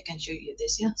 Maybe I can show you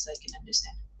this, yeah, so I can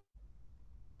understand.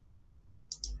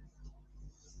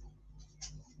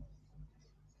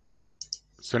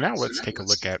 So now let's take a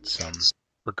look at some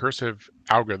recursive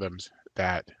algorithms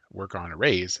that work on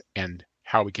arrays and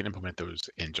how we can implement those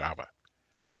in Java.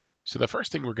 So the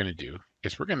first thing we're going to do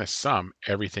is we're going to sum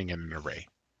everything in an array.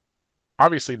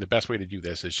 Obviously, the best way to do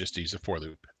this is just to use a for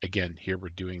loop. Again, here we're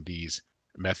doing these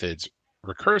methods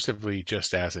recursively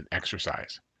just as an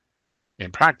exercise.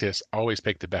 In practice, always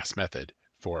pick the best method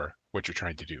for what you're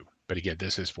trying to do. But again,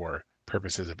 this is for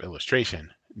purposes of illustration,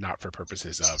 not for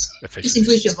purposes of efficiency. Just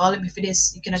increase your volume if it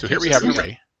is. You cannot. So here we have an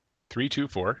array. 3, 2,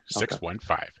 4, 6, 1,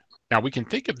 5. Now we can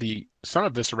think of the sum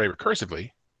of this array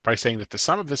recursively by saying that the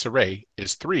sum of this array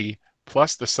is 3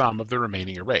 plus the sum of the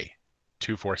remaining array,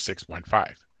 2, 4, 6, 1,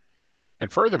 5.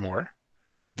 And furthermore,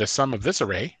 the sum of this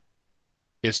array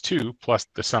is 2 plus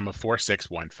the sum of 4,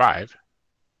 6, 1, 5.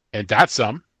 And that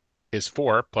sum is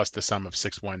 4 plus the sum of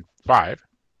 6, 1, 5.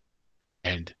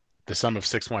 And the sum of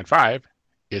 6, 1, 5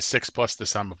 is 6 plus the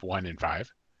sum of 1 and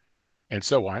 5. And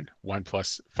so on, 1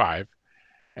 plus 5,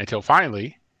 until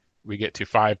finally we get to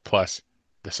 5 plus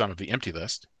the sum of the empty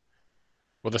list.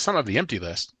 Well, the sum of the empty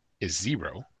list is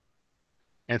 0.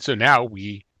 And so now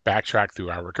we backtrack through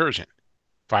our recursion.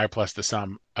 5 plus the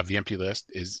sum of the empty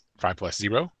list is 5 plus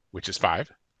 0, which is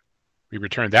 5. We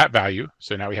return that value,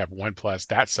 so now we have 1 plus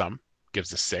that sum,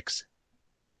 gives us 6.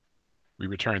 We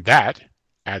return that,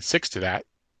 add 6 to that,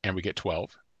 and we get 12.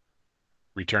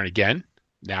 Return again,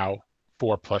 now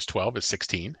 4 plus 12 is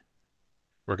 16.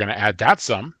 We're going to add that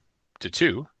sum to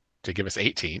 2 to give us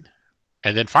 18.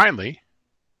 And then finally,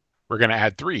 we're going to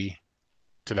add 3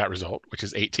 to that result, which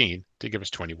is 18, to give us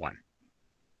 21.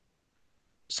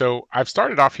 So I've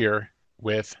started off here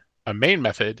with a main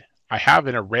method. I have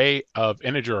an array of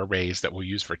integer arrays that we'll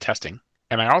use for testing.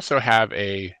 And I also have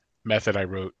a method I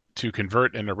wrote to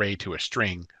convert an array to a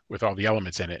string with all the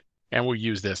elements in it. And we'll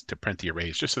use this to print the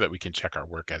arrays just so that we can check our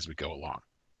work as we go along.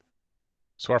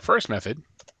 So our first method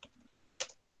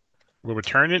will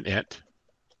return an int,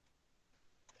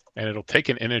 and it'll take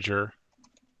an integer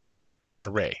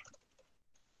array.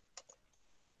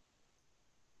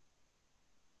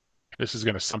 This is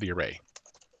going to sum the array.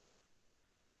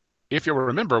 If you'll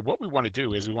remember, what we want to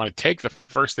do is we want to take the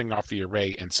first thing off the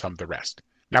array and sum the rest.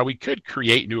 Now we could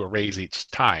create new arrays each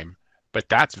time, but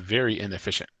that's very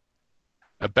inefficient.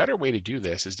 A better way to do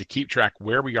this is to keep track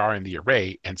where we are in the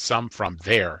array and sum from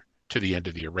there to the end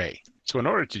of the array. So in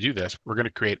order to do this, we're going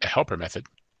to create a helper method.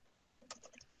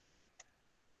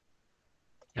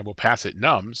 And we'll pass it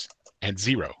nums and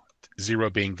 0, 0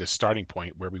 being the starting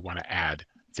point where we want to add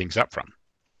things up from.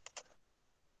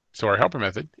 So our helper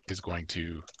method is going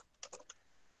to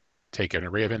take an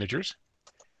array of integers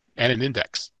and an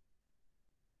index.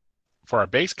 For our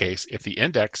base case, if the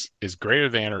index is greater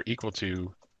than or equal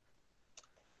to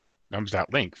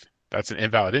nums.length, that's an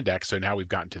invalid index, so now we've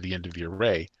gotten to the end of the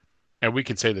array. And we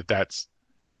can say that that's,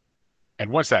 and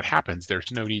once that happens,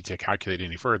 there's no need to calculate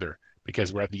any further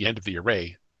because we're at the end of the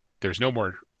array. There's no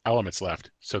more elements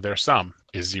left, so their sum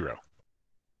is 0.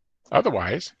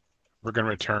 Otherwise, we're going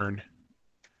to return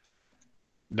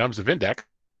nums of index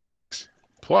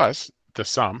plus the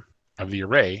sum of the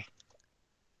array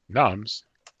nums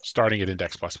starting at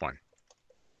index plus 1.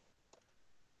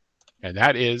 And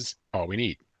that is all we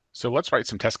need. So let's write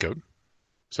some test code.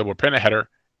 So we'll print a header,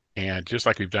 and just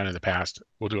like we've done in the past,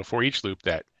 we'll do a for each loop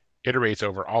that iterates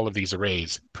over all of these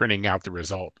arrays, printing out the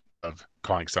result of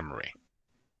calling some array.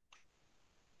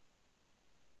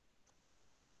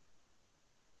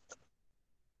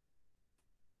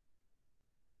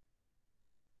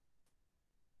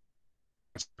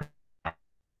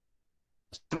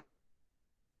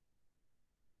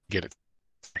 Get it.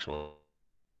 Actual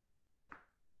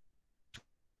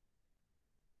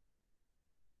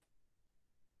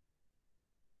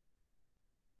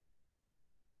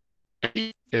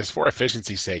is for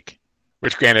efficiency's sake,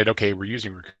 which granted, okay, we're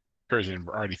using recursion,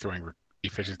 we're already throwing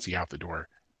efficiency out the door.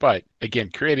 But again,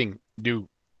 creating new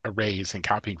arrays and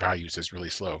copying values is really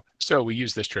slow. So we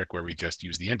use this trick where we just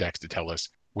use the index to tell us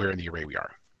where in the array we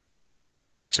are.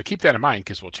 So keep that in mind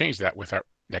because we'll change that with our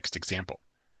next example.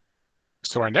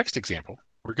 So our next example,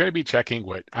 we're going to be checking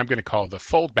what I'm going to call the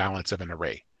fold balance of an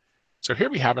array. So here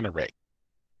we have an array.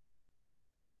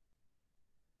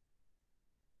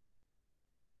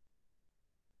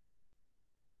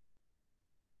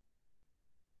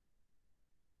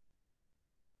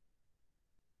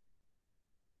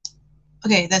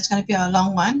 Okay, that's going to be a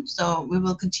long one, so we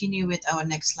will continue with our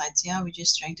next slides. Yeah, we're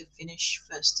just trying to finish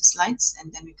first the slides,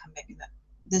 and then we come back to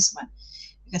this one,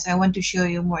 because I want to show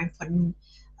you more important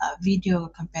video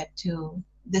compared to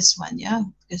this one. Yeah,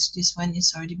 because this one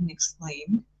is already been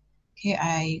explained.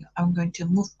 Okay, I'm going to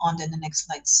move on to the next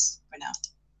slides for now.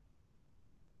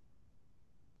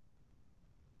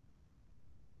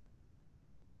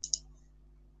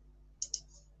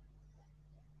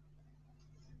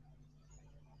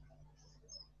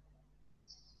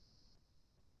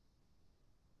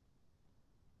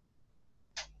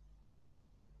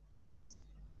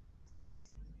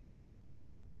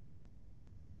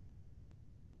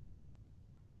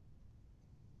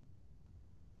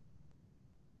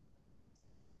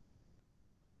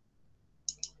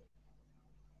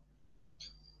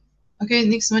 Okay,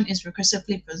 next one is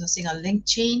recursively processing a linked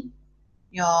chain.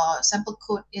 your sample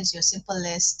code is your simple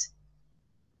list.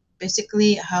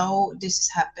 Basically, how this has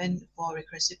happened for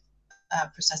recursive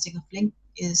processing of link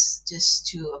is just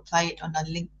to apply it on a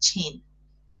link chain.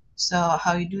 So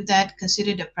how you do that,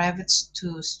 consider the private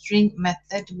to string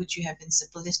method which you have in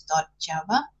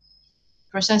simplelist.java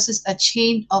processes a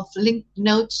chain of linked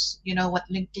nodes. You know what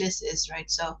linked list is, right?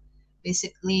 So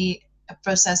basically it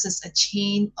processes a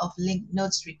chain of linked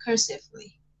nodes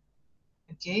recursively.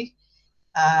 Okay,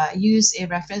 use a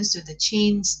reference to the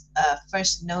chain's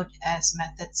first node as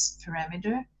method's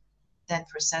parameter, then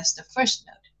process the first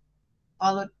node,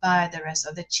 followed by the rest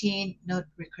of the chain node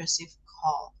recursive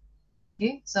call.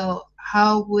 Okay, so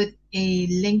how would a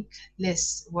linked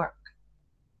list work?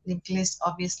 Linked list,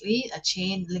 obviously, a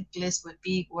chain linked list would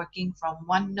be working from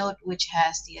one node which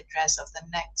has the address of the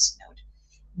next node.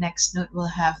 Next node will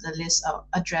have the list of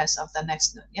address of the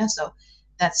next node. Yeah, so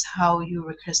that's how you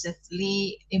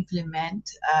recursively implement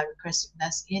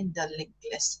recursiveness in the linked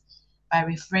list by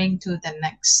referring to the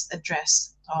next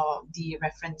address or the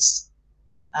reference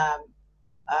um,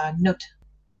 node.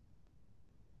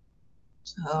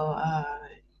 So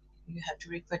you have to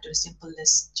refer to simple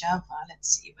list Java. Let's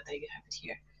see whether you have it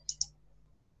here.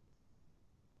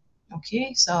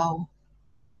 Okay, so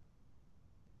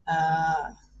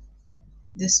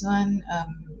this one,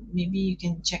 maybe you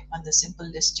can check on the simple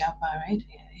list Java, right?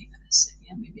 Yeah, hang on a second.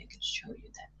 Yeah, maybe I can show you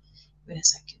that. Wait a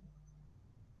second.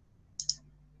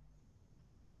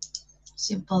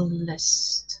 Simple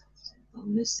list. Simple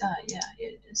list. Ah, yeah,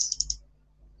 here it is.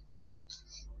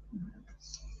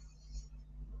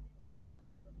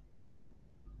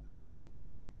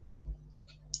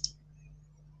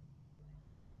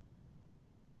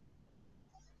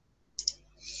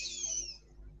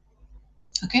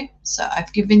 Okay, so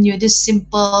I've given you this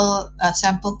simple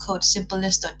sample code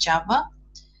simplelist.java.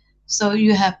 So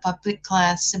you have public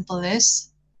class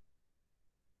simplelist,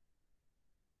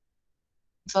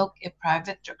 invoke a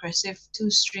private recursive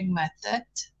toString method,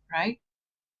 right?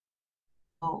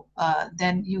 So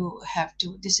then you have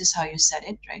to, this is how you set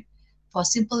it, right? For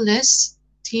simple list,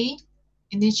 T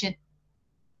initiate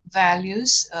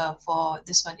values for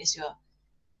this one is your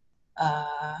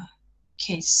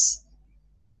case.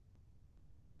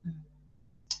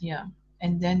 Yeah,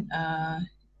 and then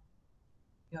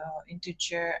your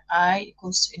integer I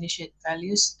equals to initiate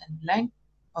values and length.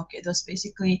 Okay, those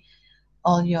basically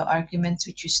all your arguments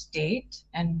which you state,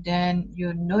 and then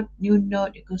your node new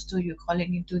node equals to you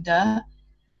calling into the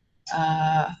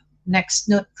next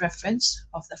node reference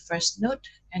of the first node,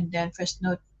 and then first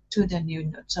node to the new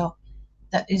node. So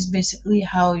that is basically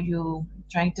how you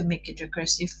trying to make it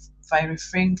recursive by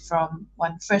referring from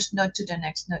one first node to the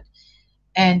next node,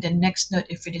 and the next node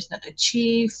if it is not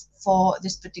achieved for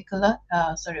this particular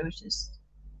sorry, which is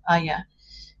yeah,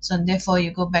 so therefore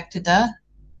you go back to the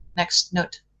next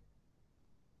node.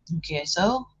 Okay,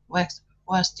 so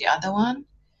what's the other one?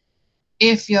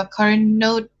 If your current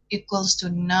node equals to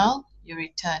null, you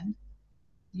return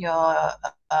your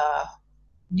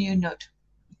new node.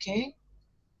 Okay,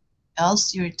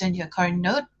 else you return your current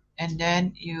node, and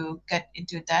then you get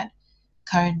into that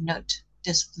current node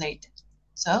displayed.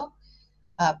 So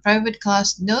private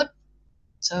class node,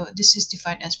 so this is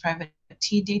defined as private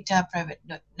T data, private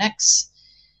node next,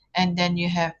 and then you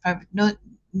have private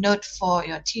node for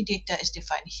your T data is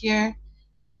defined here.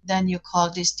 Then you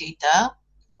call this data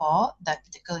for that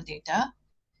particular data,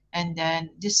 and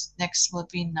then this next will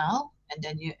be null, and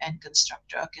then you end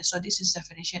constructor. Okay, so this is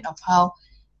definition of how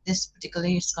this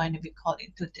particularly is going to be called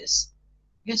into this.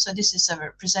 Okay, so this is a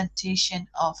representation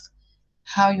of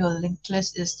how your linked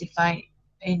list is defined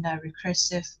in a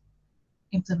recursive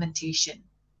implementation.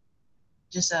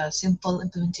 Just a simple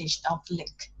implementation of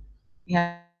link.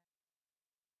 Yeah,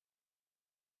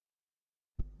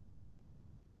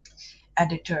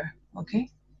 editor. Okay,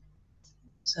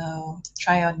 so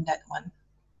try on that one.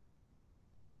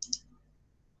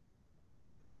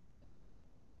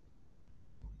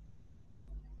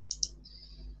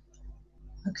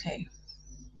 Okay,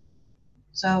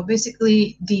 so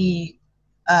basically the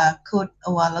code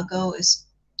a while ago is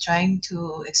trying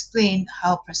to explain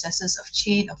how processes of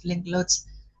chain of linked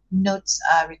nodes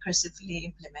are recursively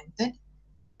implemented.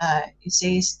 It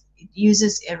says it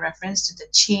uses a reference to the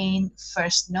chain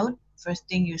first node. First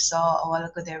thing you saw a while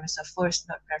ago, there was a first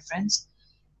node reference,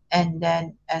 and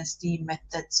then as the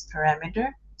method's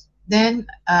parameter. Then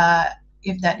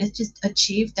if that is just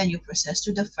achieved, then you process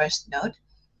to the first node,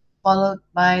 followed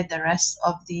by the rest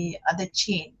of the other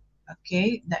chain.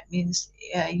 Okay, that means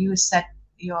you set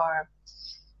your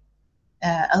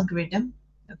algorithm,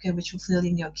 okay, which will fill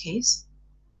in your case.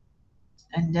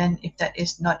 And then if that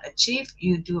is not achieved,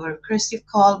 you do a recursive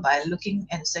call by looking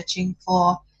and searching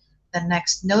for the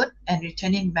next node and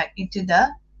returning back into the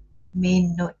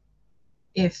main node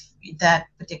if that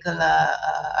particular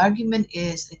argument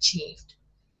is achieved.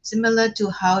 Similar to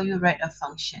how you write a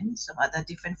function, some other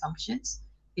different functions,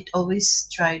 it always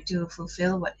try to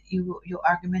fulfill what your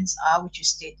arguments are, which you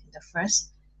state in the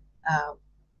uh,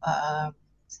 uh,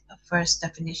 first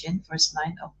definition, first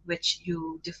line of which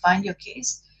you define your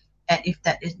case. And if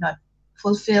that is not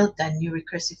fulfilled, then you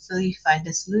recursively find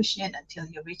the solution until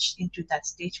you reach into that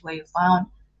stage where you found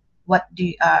what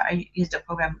is the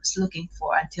program is looking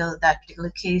for until that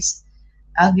particular case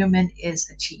argument is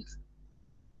achieved.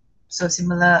 So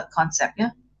similar concept,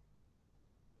 yeah.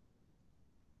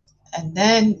 And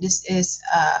then this is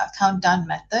a countdown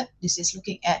method. This is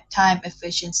looking at time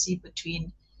efficiency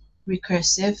between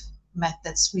recursive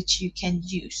methods which you can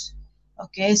use.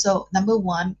 Okay, so number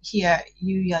one here,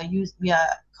 we are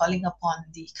calling upon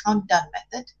the countdown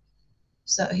method.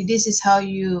 So this is how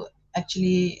you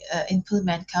actually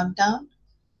implement countdown.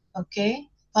 Okay,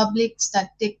 public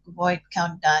static void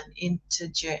countdown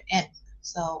integer n.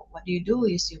 So what you do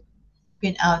is you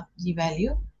print out the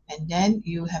value, and then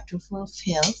you have to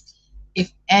fulfill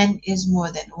if n is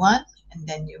more than 1, and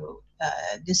then you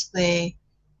display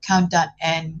countdown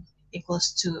n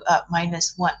equals to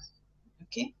 -1.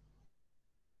 Okay.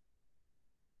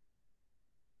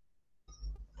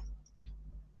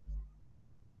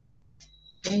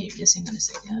 Okay, just hang on a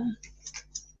second.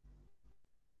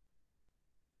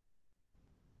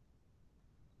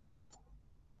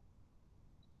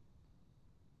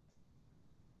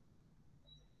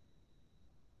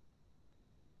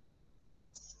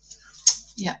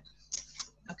 Yeah.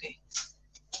 Okay.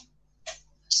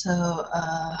 So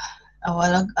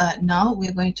now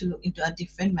we're going to look into a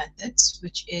different methods,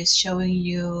 which is showing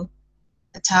you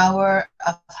the Tower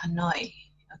of Hanoi.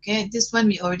 Okay, this one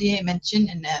we already mentioned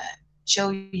and show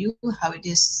you how it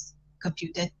is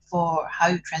computed for how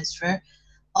you transfer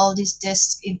all these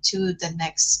disks into the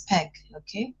next peg.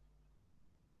 Okay,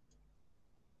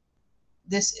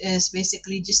 this is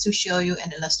basically just to show you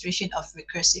an illustration of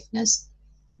recursiveness,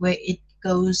 where it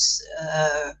goes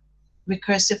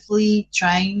recursively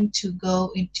trying to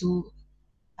go into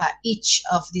each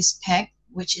of these peg,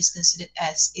 which is considered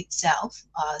as itself,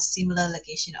 a similar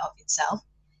location of itself,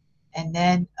 and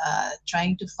then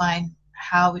trying to find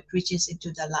how it reaches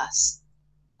into the last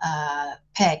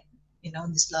peg,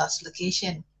 this last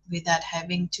location, without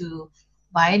having to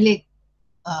violate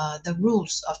the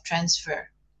rules of transfer.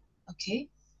 Okay,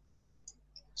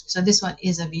 so this one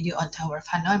is a video on Tower of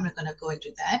Hanoi. I'm not going to go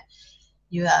into that.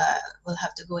 You will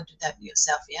have to go into that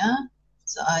yourself, yeah?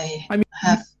 So I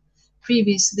have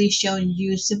previously shown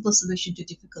you simple solution to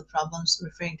difficult problems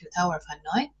referring to Tower of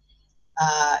Hanoi.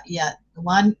 Yeah,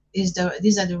 one is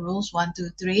these are the rules 1, 2,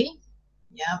 3.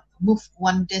 Yeah, move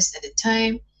one disk at a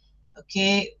time.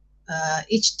 Okay,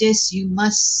 each disk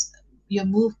your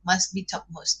move must be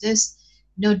topmost disk.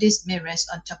 No disk may rest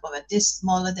on top of a disk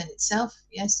smaller than itself.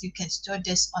 Yes, you can store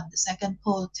disk on the second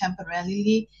pole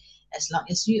temporarily as long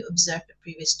as you observe the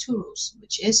previous two rules,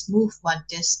 which is move one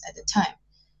disk at a time.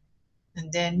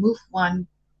 And then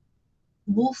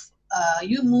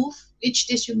each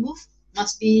disk you move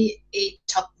must be a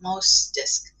topmost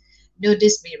disk. No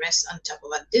disk may rest on top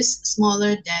of a disk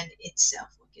smaller than itself.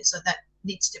 Okay, so that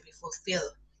needs to be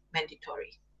fulfilled,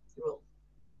 mandatory rule.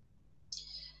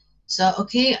 So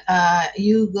okay,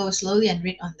 you go slowly and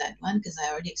read on that one because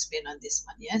I already explained on this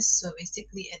one. Yes, so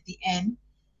basically at the end,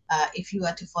 if you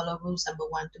are to follow rules number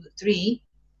 1, 2, 3,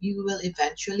 you will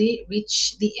eventually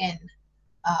reach the end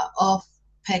of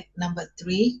peg number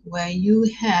 3, where you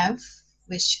have,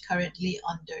 which currently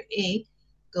under A,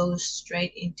 goes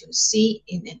straight into C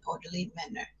in an orderly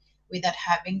manner without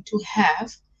having to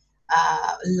have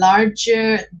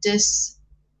larger disks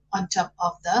on top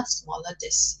of the smaller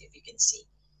disks, if you can see.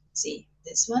 See,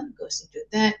 this one goes into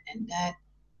that and that.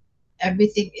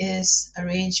 Everything is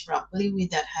arranged properly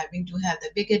without having to have the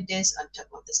bigger disk on top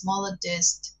of the smaller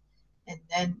disk. And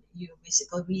then you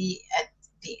basically, at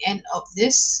the end of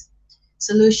this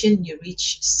solution, you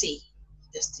reach C,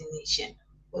 destination,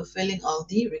 fulfilling all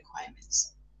the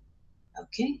requirements.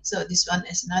 Okay, so this one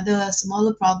is another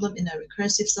smaller problem in a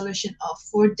recursive solution of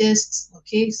 4 disks.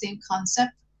 Okay, same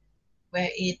concept, where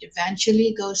it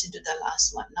eventually goes into the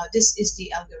last one. Now this is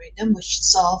the algorithm which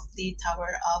solved the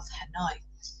Tower of Hanoi.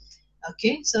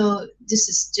 Okay, so this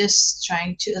is just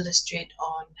trying to illustrate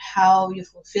on how you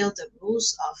fulfill the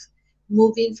rules of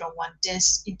moving from one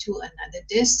disk into another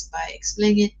disk by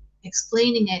explaining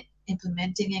it,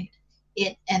 implementing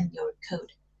it, and your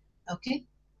code. Okay,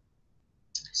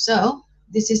 so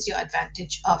this is your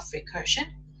advantage of recursion.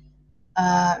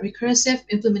 Recursive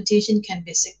implementation can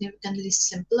be significantly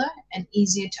simpler and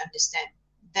easier to understand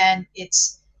than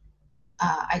its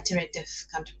iterative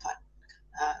counterpart.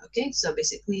 Okay, so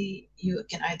basically you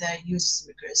can either use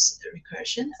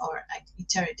recursion or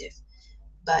iterative,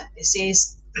 but it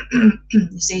says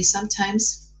it says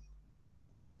sometimes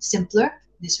simpler,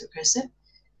 this recursive,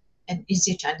 and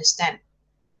easier to understand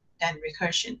than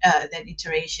recursion, than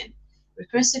iteration.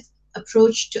 Recursive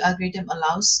approach to algorithm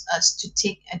allows us to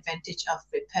take advantage of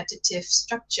repetitive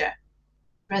structure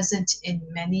present in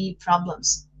many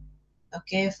problems.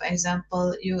 Okay, for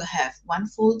example, you have one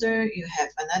folder, you have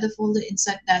another folder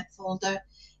inside that folder,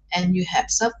 and you have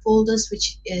subfolders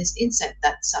which is inside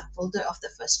that subfolder of the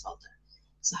first folder.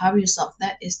 So how you solve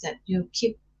that is that you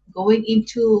keep going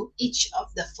into each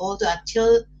of the folder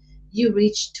until you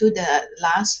reach to the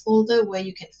last folder where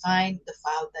you can find the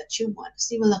file that you want.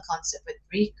 Similar concept with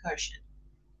recursion.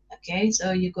 Okay,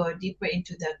 so you go deeper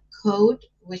into the code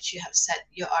which you have set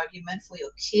your argument for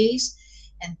your case,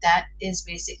 and that is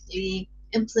basically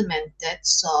implemented,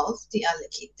 solved,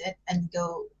 deallocated, and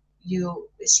go you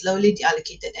slowly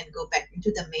deallocated and go back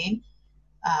into the main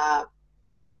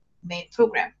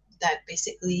program that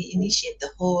basically initiate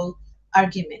the whole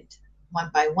argument one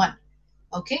by one.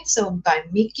 Okay, so by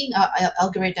making our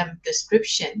algorithm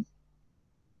description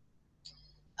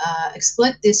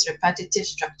exploit this repetitive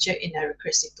structure in a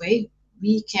recursive way,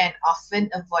 we can often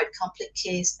avoid complex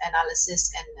case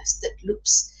analysis and nested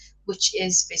loops, which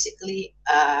is basically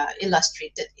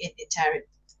illustrated in iterative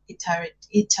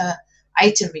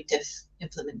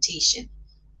implementation.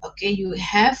 Okay, you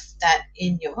have that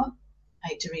in your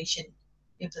iteration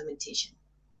implementation.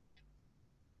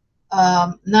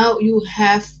 Now you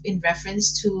have in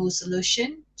reference to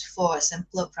solution for a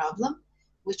simpler problem,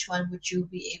 which one would you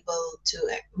be able to,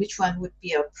 which one would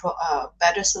be a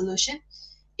better solution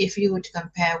if you would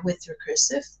compare with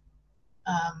recursive?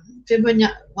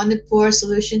 One poor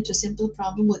solution to simple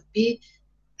problem would be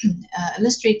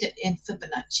illustrated in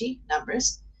Fibonacci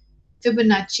numbers.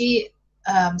 Fibonacci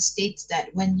states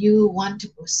that when you want to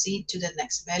proceed to the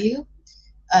next value,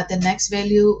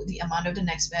 the amount of the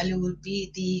next value will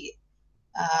be the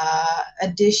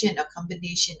addition or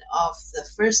combination of the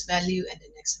first value and the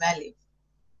next value.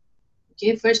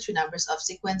 Okay, first two numbers of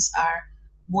sequence are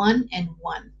 1 and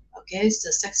 1. Okay, so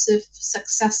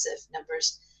successive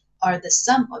numbers are the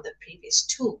sum of the previous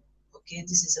two. Okay,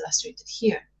 this is illustrated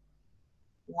here.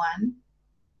 1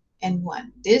 and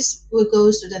 1. This will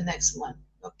go to the next one.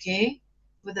 Okay,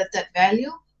 with that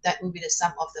value, that will be the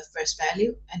sum of the first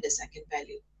value and the second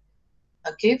value.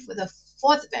 Okay, for the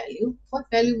fourth value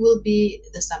will be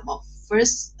the sum of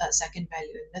first, second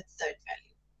value, and the third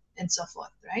value, and so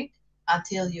forth, right?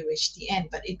 Until you reach the end,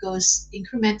 but it goes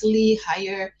incrementally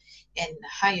higher and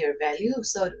higher value.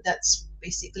 So that's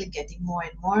basically getting more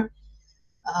and more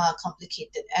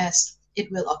complicated as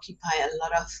it will occupy a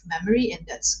lot of memory, and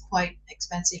that's quite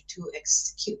expensive to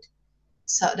execute.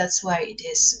 So that's why it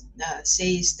is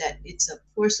says that it's a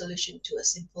poor solution to a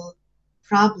simple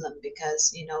problem,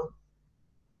 because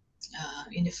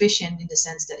inefficient in the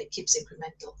sense that it keeps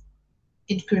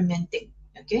incrementing,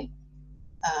 okay,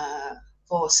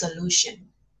 for solution.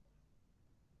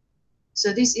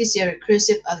 So this is your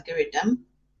recursive algorithm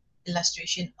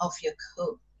illustration of your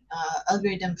code.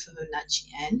 Algorithm Fibonacci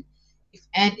n. If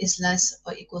n is less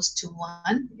or equals to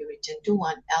 1, you return to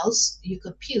 1. Else, you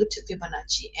compute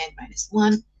Fibonacci n minus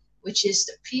 1, which is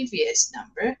the previous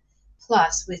number,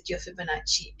 plus with your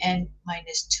Fibonacci n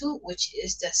minus 2, which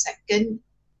is the second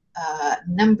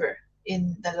number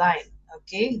in the line.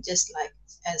 Okay, just like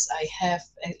as I have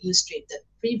illustrated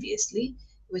previously,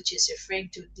 which is referring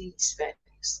to these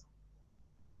values.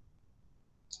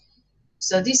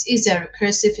 So this is a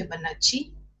recursive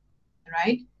Fibonacci,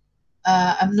 right?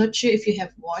 I'm not sure if you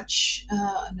have watched.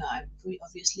 No,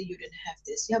 obviously you didn't have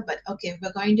this. Yeah, but okay,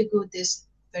 we're going to go this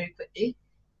very quickly,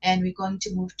 and we're going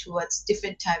to move towards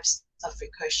different types of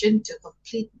recursion to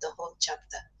complete the whole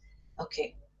chapter.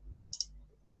 Okay.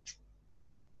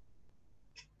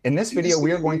 In this video,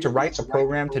 we are going to write a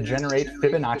program to generate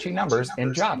Fibonacci numbers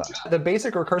in Java. The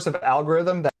basic recursive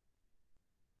algorithm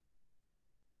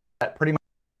that pretty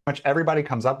much everybody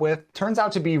comes up with turns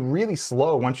out to be really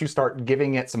slow once you start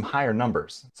giving it some higher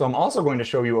numbers. So I'm also going to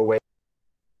show you a way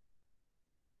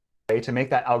to make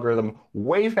that algorithm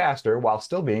way faster while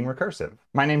still being recursive.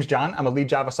 My name's John, I'm a lead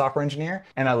Java software engineer,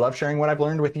 and I love sharing what I've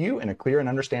learned with you in a clear and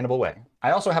understandable way.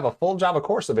 I also have a full Java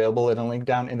course available in a link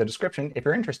down in the description if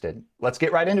you're interested. Let's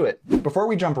get right into it. Before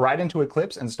we jump right into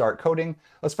Eclipse and start coding,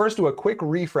 let's first do a quick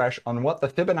refresh on what the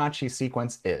Fibonacci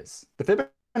sequence is. The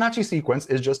Fibonacci sequence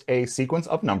is just a sequence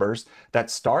of numbers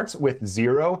that starts with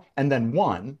 0 and then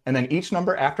 1, and then each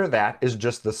number after that is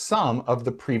just the sum of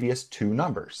the previous two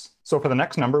numbers. So for the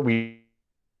next number,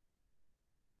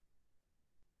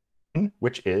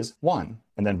 which is 1.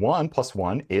 And then 1 plus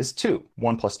 1 is 2.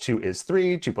 1 plus 2 is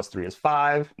 3. 2 plus 3 is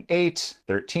 5, 8,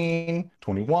 13,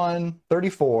 21,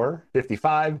 34,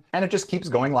 55, and it just keeps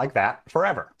going like that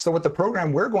forever. So what the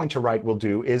program we're going to write will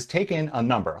do is take in a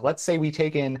number. Let's say we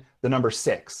take in the number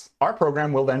 6. Our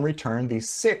program will then return the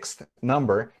 6th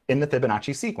number in the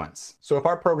Fibonacci sequence. So if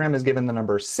our program is given the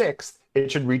number 6,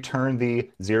 it should return the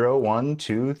 0, 1,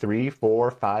 2, 3,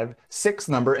 4, 5, 6th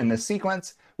number in the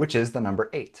sequence, which is the number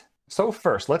 8. So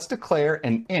first, let's declare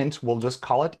an int, we'll just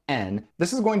call it n.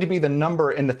 This is going to be the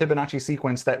number in the Fibonacci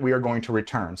sequence that we are going to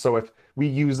return. So if we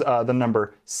use the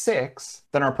number 6,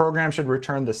 then our program should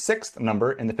return the 6th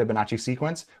number in the Fibonacci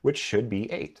sequence, which should be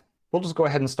 8. We'll just go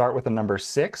ahead and start with the number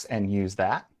 6 and use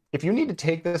that. If you need to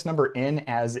take this number in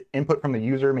as input from the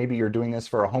user, maybe you're doing this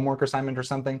for a homework assignment or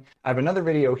something, I have another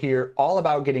video here all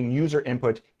about getting user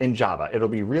input in Java. It'll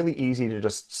be really easy to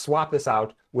just swap this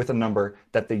out with a number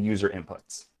that the user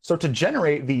inputs. So to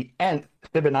generate the nth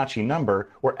Fibonacci number,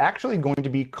 we're actually going to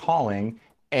be calling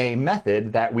a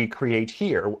method that we create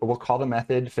here. We'll call the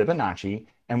method Fibonacci,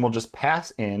 and we'll just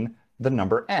pass in the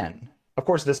number n. Of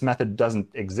course, this method doesn't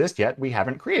exist yet. We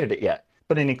haven't created it yet.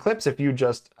 But in Eclipse, if you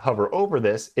just hover over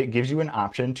this, it gives you an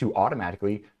option to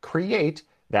automatically create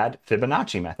that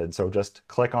Fibonacci method. So just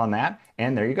click on that,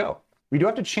 and there you go. We do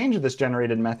have to change this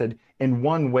generated method in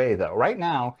one way, though. Right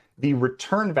now, the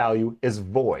return value is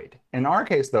void. In our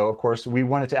case, though, of course, we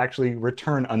want it to actually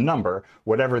return a number,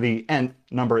 whatever the nth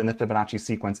number in the Fibonacci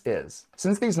sequence is.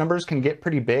 Since these numbers can get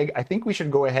pretty big, I think we should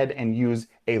go ahead and use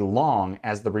a long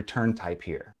as the return type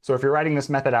here. So if you're writing this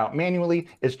method out manually,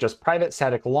 it's just private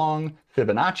static long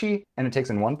Fibonacci, and it takes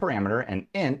in one parameter, an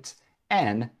int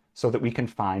n, so that we can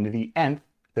find the nth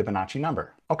Fibonacci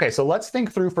number. Okay, so let's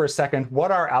think through for a second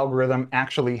what our algorithm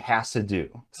actually has to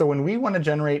do. So when we want to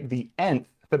generate the nth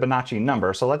Fibonacci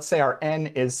number, so let's say our n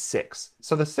is 6.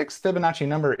 So the 6th Fibonacci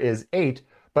number is 8,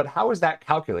 but how is that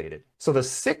calculated? So the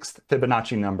 6th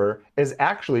Fibonacci number is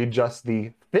actually just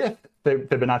the 5th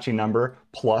Fibonacci number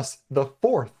plus the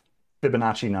 4th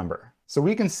Fibonacci number. So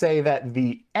we can say that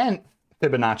the nth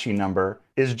Fibonacci number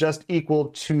is just equal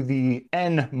to the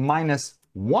n minus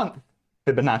 1th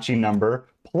Fibonacci number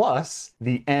plus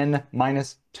the n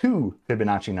minus 2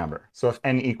 Fibonacci number. So if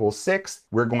n equals 6,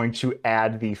 we're going to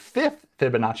add the 5th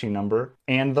Fibonacci number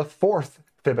and the 4th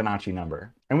Fibonacci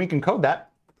number. And we can code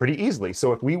that pretty easily.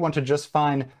 So if we want to just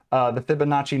find the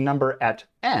Fibonacci number at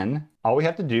n, all we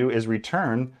have to do is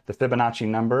return the Fibonacci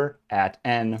number at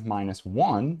n minus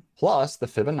 1 plus the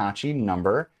Fibonacci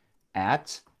number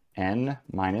at n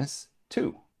minus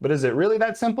 2. But is it really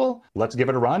that simple? Let's give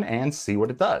it a run and see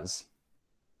what it does.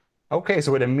 Okay,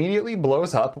 so it immediately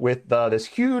blows up with this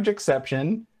huge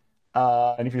exception.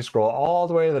 And if you scroll all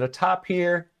the way to the top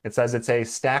here, it says it's a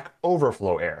Stack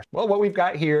Overflow error. Well, what we've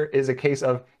got here is a case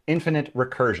of infinite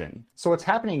recursion. So what's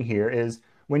happening here is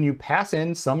when you pass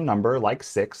in some number like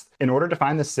 6, in order to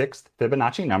find the 6th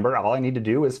Fibonacci number, all I need to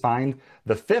do is find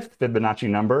the 5th Fibonacci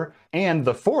number and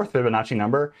the 4th Fibonacci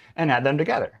number and add them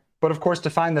together. But of course, to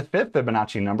find the 5th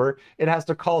Fibonacci number, it has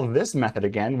to call this method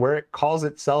again, where it calls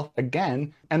itself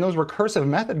again. And those recursive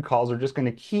method calls are just going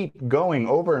to keep going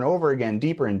over and over again,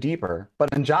 deeper and deeper.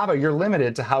 But in Java, you're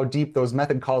limited to how deep those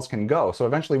method calls can go. So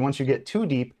eventually, once you get too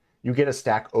deep, you get a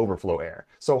Stack Overflow error.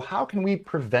 So how can we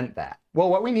prevent that? Well,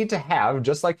 what we need to have,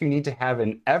 just like you need to have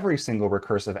in every single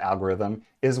recursive algorithm,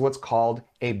 is what's called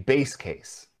a base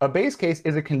case. A base case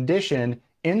is a condition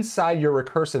inside your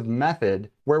recursive method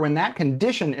where when that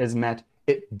condition is met,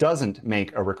 it doesn't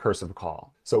make a recursive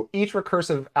call. So each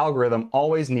recursive algorithm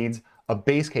always needs a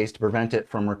base case to prevent it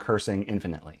from recursing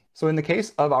infinitely. So in the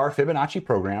case of our Fibonacci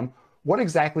program, what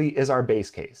exactly is our base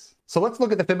case? So let's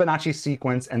look at the Fibonacci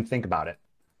sequence and think about it.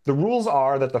 The rules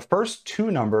are that the first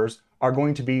two numbers are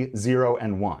going to be 0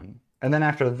 and 1. And then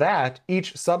after that,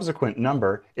 each subsequent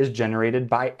number is generated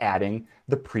by adding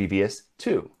the previous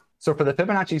two. So for the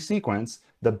Fibonacci sequence,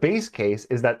 the base case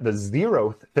is that the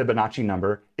 0th Fibonacci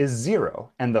number is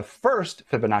 0, and the first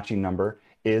Fibonacci number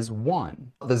is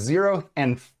 1. The 0th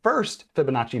and first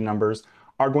Fibonacci numbers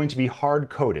are going to be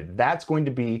hard-coded. That's going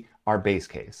to be our base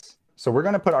case. So we're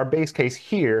going to put our base case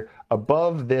here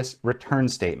above this return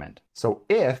statement. So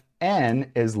if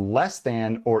n is less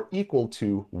than or equal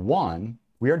to 1,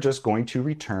 we are just going to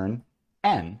return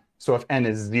n. So if n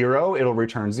is 0, it'll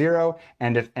return 0,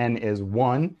 and if n is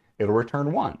 1, it'll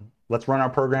return 1. Let's run our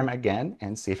program again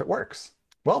and see if it works.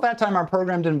 Well, that time our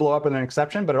program didn't blow up with an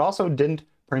exception, but it also didn't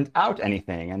print out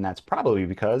anything, and that's probably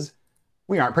because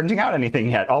we aren't printing out anything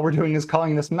yet. All we're doing is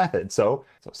calling this method. So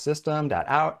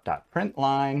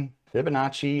system.out.println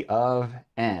Fibonacci of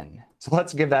n. So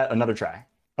let's give that another try.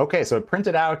 Okay, so it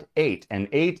printed out 8, and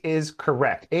 8 is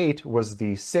correct. 8 was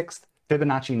the 6th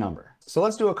Fibonacci number. So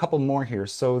let's do a couple more here.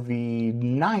 So the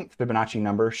 9th Fibonacci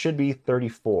number should be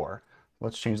 34.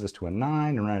 Let's change this to a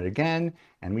 9 and run it again,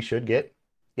 and we should get,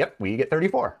 yep, we get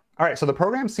 34. All right, so the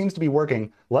program seems to be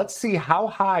working. Let's see how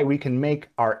high we can make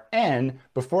our n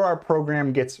before our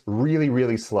program gets really,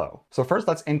 really slow. So first,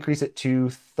 let's increase it to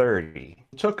 30.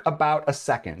 It took about a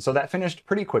second, so that finished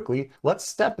pretty quickly. Let's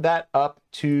step that up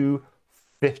to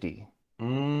 50.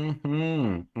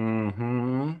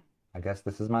 I guess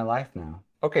this is my life now.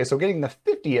 Okay, so getting the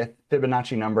 50th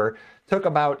Fibonacci number took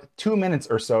about 2 minutes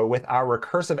or so with our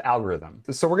recursive algorithm.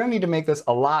 So we're gonna need to make this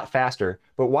a lot faster,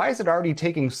 but why is it already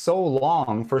taking so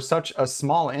long for such a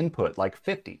small input like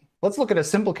 50? Let's look at a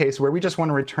simple case where we just want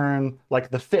to return like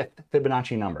the 5th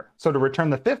Fibonacci number. So to return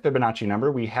the 5th Fibonacci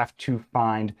number, we have to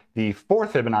find the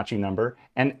 4th Fibonacci number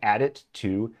and add it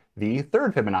to the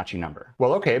 3rd Fibonacci number.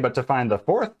 Well, okay, but to find the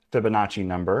 4th Fibonacci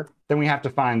number, then we have to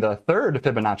find the 3rd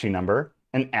Fibonacci number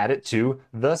and add it to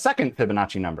the 2nd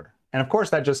Fibonacci number. And of course,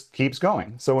 that just keeps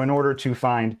going. So in order to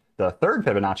find the 3rd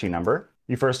Fibonacci number,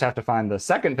 you first have to find the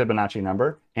 2nd Fibonacci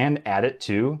number and add it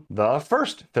to the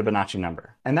 1st Fibonacci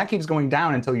number. And that keeps going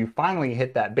down until you finally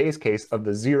hit that base case of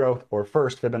the 0th or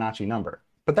 1st Fibonacci number.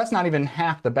 But that's not even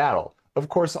half the battle. Of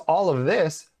course, all of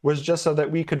this was just so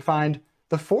that we could find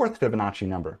the 4th Fibonacci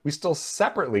number. We still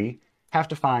separately have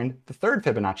to find the 3rd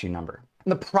Fibonacci number.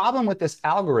 And the problem with this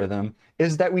algorithm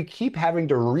is that we keep having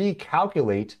to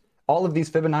recalculate all of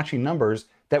these Fibonacci numbers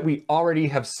that we already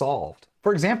have solved.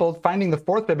 For example, finding the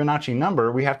 4th Fibonacci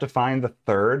number, we have to find the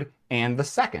 3rd and the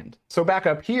 2nd. So back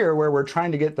up here where we're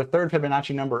trying to get the 3rd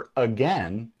Fibonacci number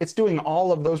again, it's doing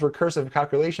all of those recursive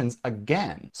calculations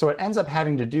again. So it ends up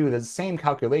having to do the same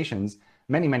calculations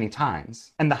many, many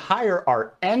times. And the higher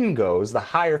our n goes, the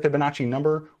higher Fibonacci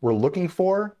number we're looking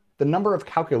for, the number of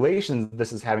calculations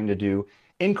this is having to do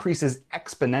increases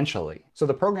exponentially. So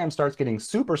the program starts getting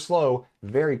super slow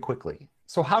very quickly.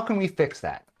 So how can we fix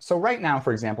that? So right now,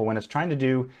 for example, when it's trying to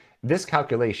do this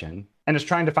calculation and it's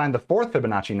trying to find the 4th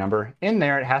Fibonacci number, in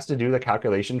there it has to do the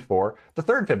calculation for the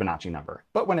 3rd Fibonacci number.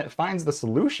 But when it finds the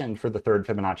solution for the 3rd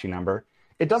Fibonacci number,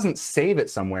 it doesn't save it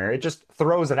somewhere, it just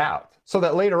throws it out. So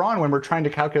that later on when we're trying to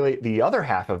calculate the other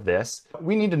half of this,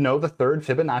 we need to know the 3rd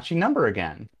Fibonacci number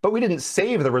again. But we didn't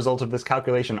save the result of this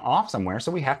calculation off somewhere,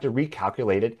 so we have to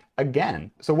recalculate it again.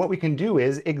 So what we can do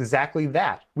is exactly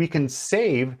that. We can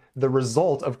save the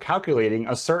result of calculating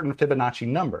a certain Fibonacci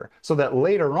number, so that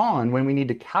later on when we need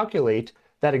to calculate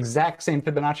that exact same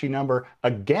Fibonacci number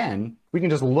again, we can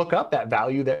just look up that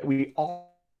value that we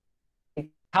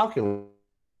already calculated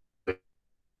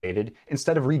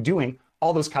instead of redoing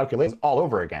all those calculations all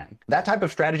over again. That type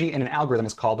of strategy in an algorithm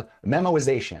is called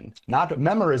memoization, not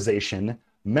memorization,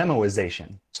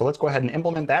 memoization. So let's go ahead and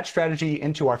implement that strategy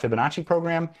into our Fibonacci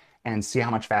program and see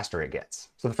how much faster it gets.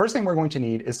 So the first thing we're going to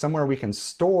need is somewhere we can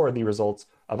store the results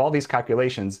of all these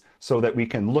calculations so that we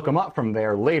can look them up from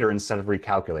there later instead of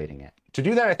recalculating it. To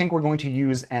do that, I think we're going to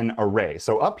use an array.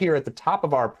 So up here at the top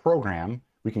of our program,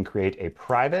 we can create a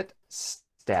private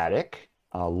static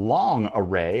long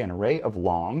array, an array of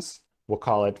longs. We'll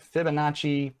call it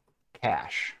Fibonacci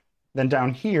cache. Then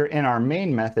down here in our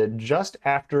main method, just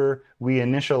after we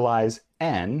initialize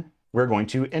n, we're going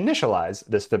to initialize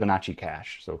this Fibonacci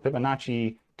cache. So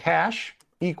Fibonacci cache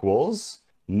equals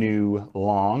new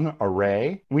long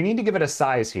array. We need to give it a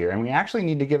size here, and we actually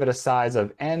need to give it a size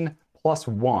of n plus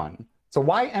 1. So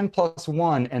why n plus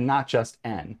 1 and not just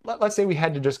n? Let's say we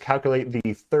had to just calculate the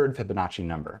 3rd Fibonacci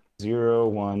number. 0,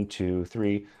 1, 2,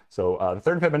 3. So the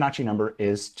 3rd Fibonacci number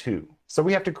is 2. So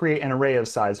we have to create an array of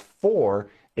size 4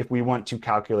 if we want to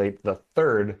calculate the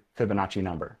 3rd Fibonacci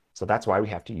number. So that's why we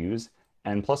have to use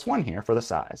n plus 1 here for the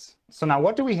size. So now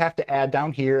what do we have to add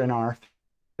down here in our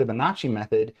Fibonacci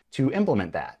method to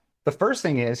implement that? The first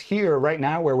thing is here right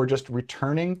now where we're just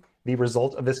returning the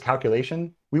result of this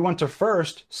calculation, we want to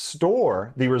first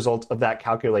store the result of that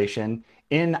calculation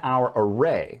in our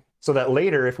array so that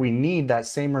later if we need that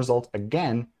same result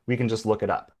again, we can just look it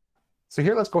up. So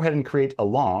here let's go ahead and create a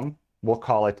long. We'll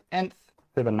call it nth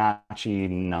Fibonacci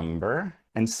number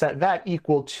and set that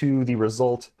equal to the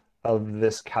result of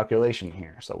this calculation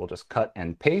here. So we'll just cut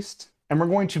and paste, and we're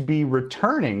going to be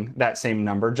returning that same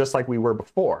number just like we were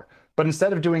before. But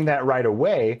instead of doing that right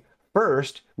away,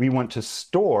 first, we want to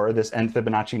store this nth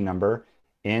Fibonacci number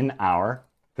in our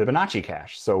Fibonacci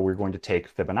cache. So we're going to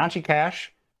take Fibonacci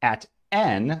cache at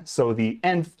n, so the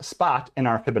nth spot in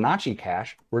our Fibonacci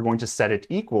cache, we're going to set it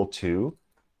equal to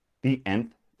the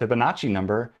nth Fibonacci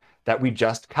number that we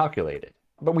just calculated.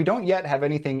 But we don't yet have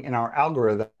anything in our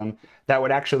algorithm that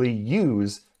would actually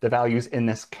use the values in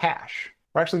this cache.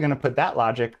 We're actually going to put that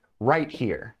logic right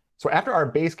here. So after our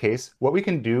base case, what we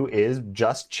can do is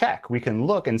just check. We can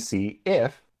look and see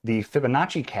if the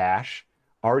Fibonacci cache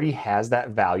already has that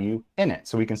value in it.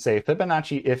 So we can say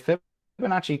Fibonacci, if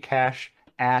Fibonacci cache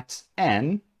at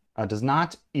n does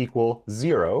not equal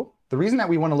 0. The reason that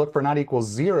we want to look for not equals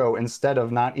 0 instead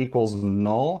of not equals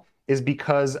null is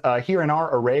because here in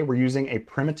our array, we're using a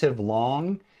primitive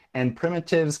long, and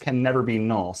primitives can never be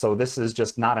null. So this is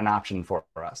just not an option for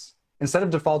us. Instead of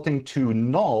defaulting to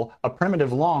null, a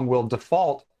primitive long will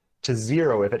default to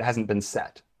 0 if it hasn't been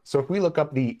set. So if we look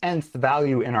up the nth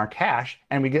value in our cache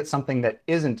and we get something that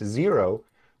isn't 0,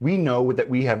 we know that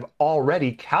we have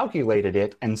already calculated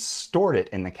it and stored it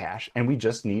in the cache, and we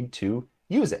just need to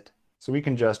use it. So we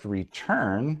can just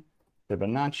return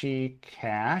Fibonacci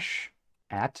cache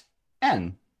at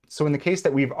n. So in the case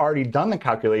that we've already done the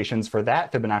calculations for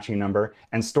that Fibonacci number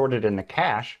and stored it in the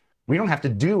cache, we don't have to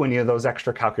do any of those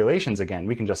extra calculations again.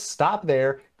 We can just stop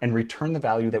there and return the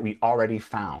value that we already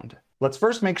found. Let's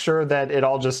first make sure that it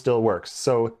all just still works.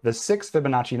 So the 6th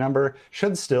Fibonacci number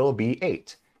should still be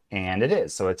 8. And it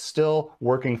is, so it's still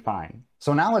working fine.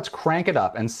 So now let's crank it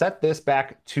up and set this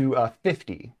back to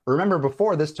 50. Remember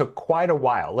before, this took quite a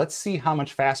while. Let's see how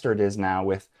much faster it is now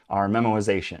with our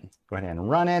memoization. Go ahead and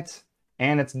run it,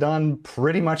 and it's done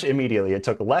pretty much immediately. It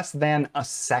took less than a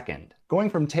second. Going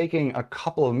from taking a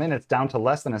couple of minutes down to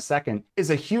less than a second is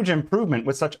a huge improvement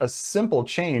with such a simple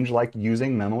change like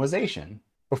using memoization.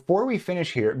 Before we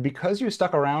finish here, because you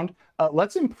stuck around,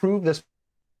 let's improve this.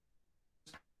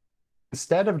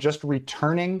 Instead of just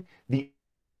returning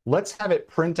let's have it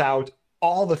print out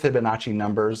all the Fibonacci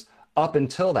numbers up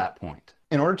until that point.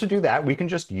 In order to do that, we can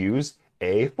just use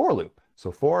a for loop.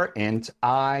 So for int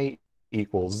I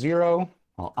equals 0,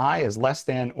 while I is less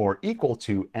than or equal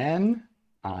to n,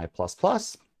 I++.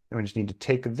 Then we just need to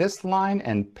take this line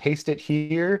and paste it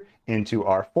here into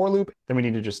our for loop. Then we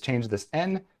need to just change this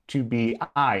n to be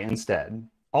I instead.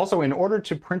 Also, in order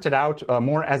to print it out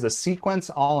more as a sequence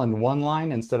all in one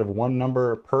line instead of one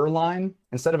number per line,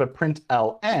 instead of a print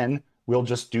ln, we'll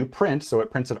just do print, so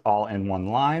it prints it all in one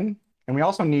line. And we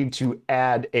also need to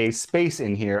add a space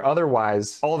in here.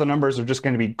 Otherwise, all the numbers are just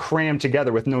going to be crammed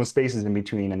together with no spaces in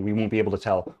between, and we won't be able to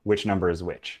tell which number is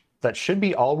which. That should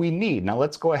be all we need. Now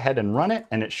let's go ahead and run it,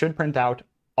 and it should print out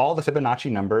all the Fibonacci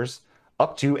numbers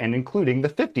up to and including the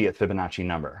 50th Fibonacci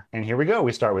number. And here we go.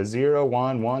 We start with 0,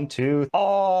 1, 1, 2,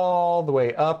 all the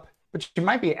way up. But you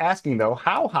might be asking though,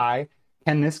 how high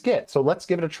can this get? So let's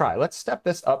give it a try. Let's step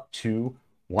this up to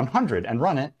 100 and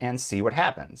run it and see what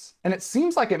happens. And it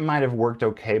seems like it might have worked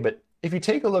okay, but if you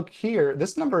take a look here,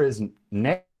 this number is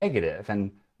negative,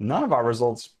 and none of our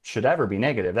results should ever be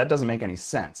negative. That doesn't make any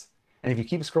sense. And if you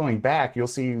keep scrolling back, you'll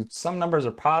see some numbers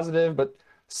are positive, but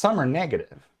some are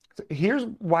negative. So here's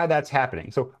why that's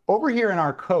happening. So over here in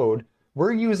our code,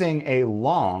 we're using a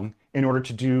long in order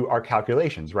to do our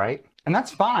calculations, right? And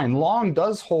that's fine. Long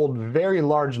does hold very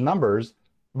large numbers,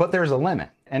 but there's a limit.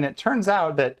 And it turns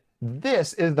out that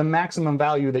this is the maximum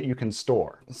value that you can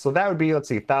store. So that would be, let's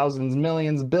see, thousands,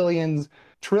 millions, billions,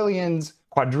 trillions,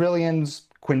 quadrillions,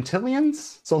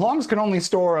 quintillions. So longs can only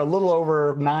store a little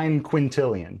over 9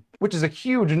 quintillion, which is a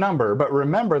huge number. But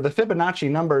remember, the Fibonacci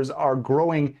numbers are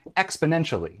growing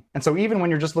exponentially. And so even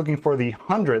when you're just looking for the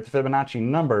 100th Fibonacci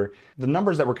number, the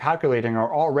numbers that we're calculating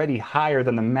are already higher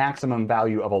than the maximum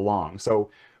value of a long. So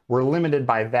we're limited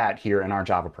by that here in our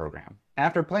Java program.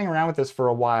 After playing around with this for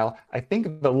a while, I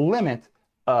think the limit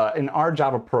in our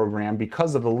Java program,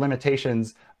 because of the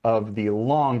limitations of the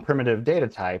long primitive data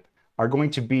type, are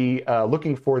going to be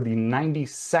looking for the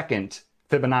 92nd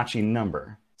Fibonacci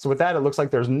number. So with that, it looks like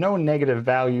there's no negative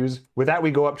values. With that, we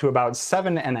go up to about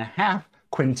 7.5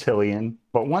 quintillion.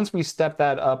 But once we step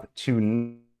that up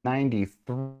to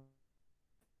 93,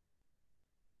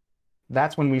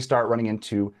 that's when we start running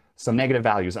into some negative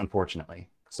values, unfortunately.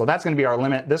 So that's going to be our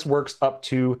limit. This works up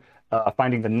to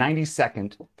finding the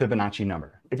 92nd Fibonacci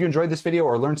number. If you enjoyed this video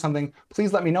or learned something,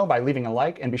 please let me know by leaving a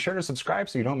like, and be sure to subscribe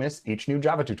so you don't miss each new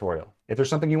Java tutorial. If there's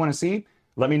something you want to see,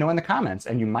 let me know in the comments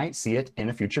and you might see it in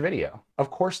a future video.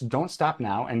 Of course, don't stop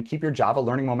now and keep your Java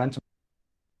learning momentum.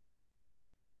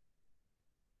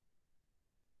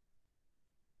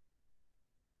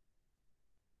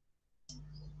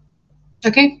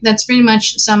 Okay, that's pretty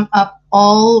much sum up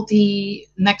all the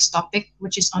next topic,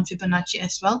 which is on Fibonacci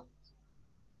as well.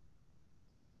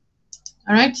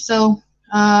 All right, so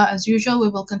As usual, we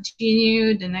will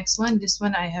continue the next one. This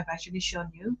one I have actually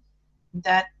shown you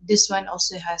that this one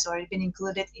also has already been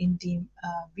included in the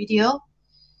video.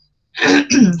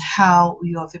 How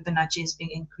your Fibonacci is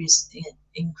being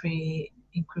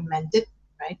incremented,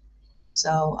 right?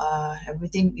 So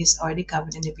everything is already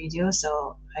covered in the video,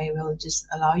 so I will just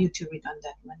allow you to read on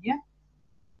that one, yeah,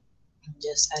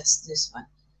 just as this one.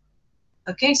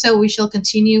 Okay, so we shall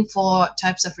continue for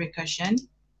types of recursion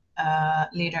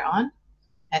later on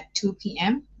at 2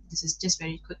 p.m. This is just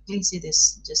very quickly, see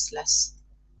this, just less,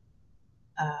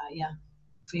 yeah,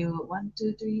 few 1,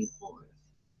 2, 3, 4,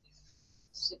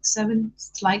 6, 7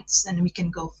 slides, and we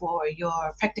can go for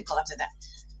your practical after that.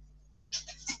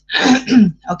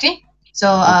 Okay,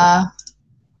 so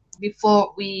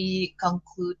before we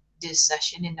conclude this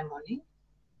session in the morning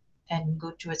and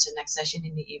go towards the next session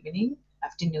in the evening,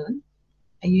 afternoon,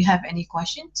 you have any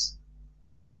questions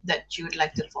that you would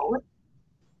like to forward?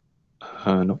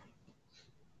 No.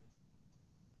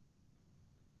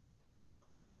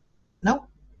 No?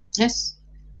 Yes?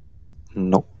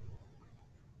 No.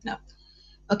 No.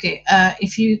 Okay,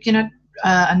 if you cannot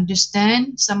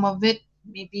understand some of it,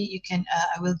 maybe you can,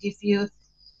 I will give you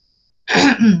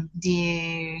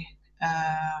the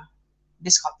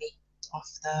this copy of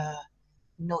the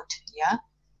note, yeah,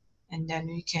 and then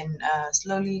we can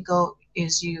slowly go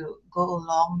as you go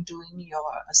along doing your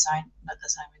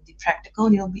the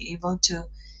practical. You'll be able to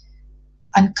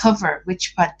uncover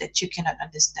which part that you cannot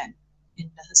understand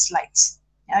in the slides,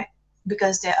 yeah,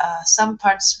 because there are some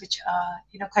parts which are,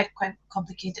 you know, quite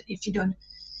complicated if you don't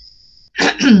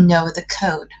know the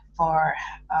code for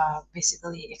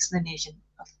basically explanation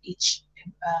of each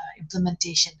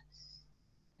implementation,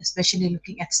 especially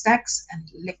looking at stacks and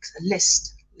linked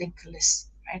list,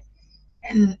 right?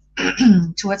 And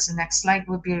towards the next slide,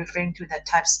 we'll be referring to the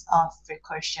types of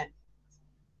recursion.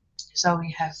 So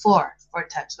we have four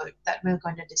types that we're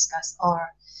going to discuss or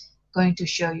going to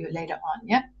show you later on.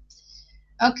 Yeah.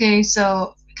 Okay.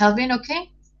 So Calvin,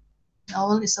 okay?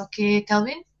 All is okay,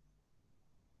 Calvin?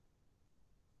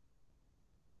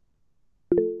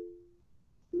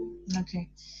 Okay.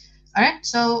 All right.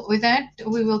 So with that,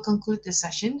 we will conclude the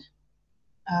session.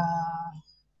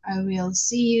 I will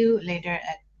see you later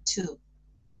at 2.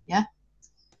 Yeah.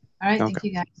 All right. Okay. Thank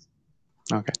you, guys.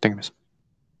 Okay. Thank you, Miss.